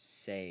to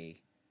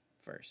say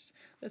first?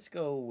 Let's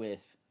go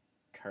with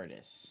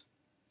Curtis,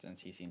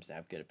 since he seems to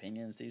have good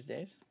opinions these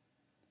days.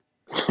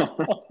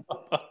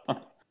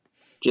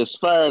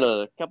 Just fired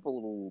a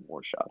couple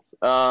more shots.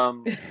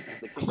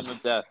 The Kingdom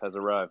of Death has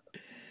arrived.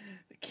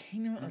 The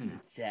Kingdom of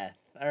Death.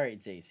 All right,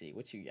 JC,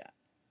 what you got?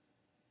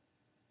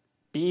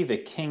 Be the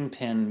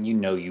kingpin you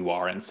know you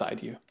are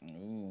inside you.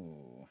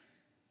 Ooh.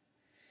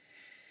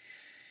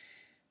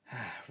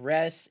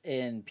 Rest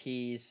in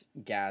peace,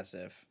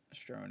 Gazif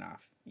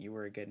Stronov. You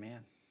were a good man.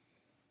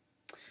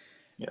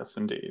 Yes,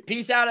 indeed.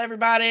 Peace out,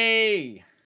 everybody.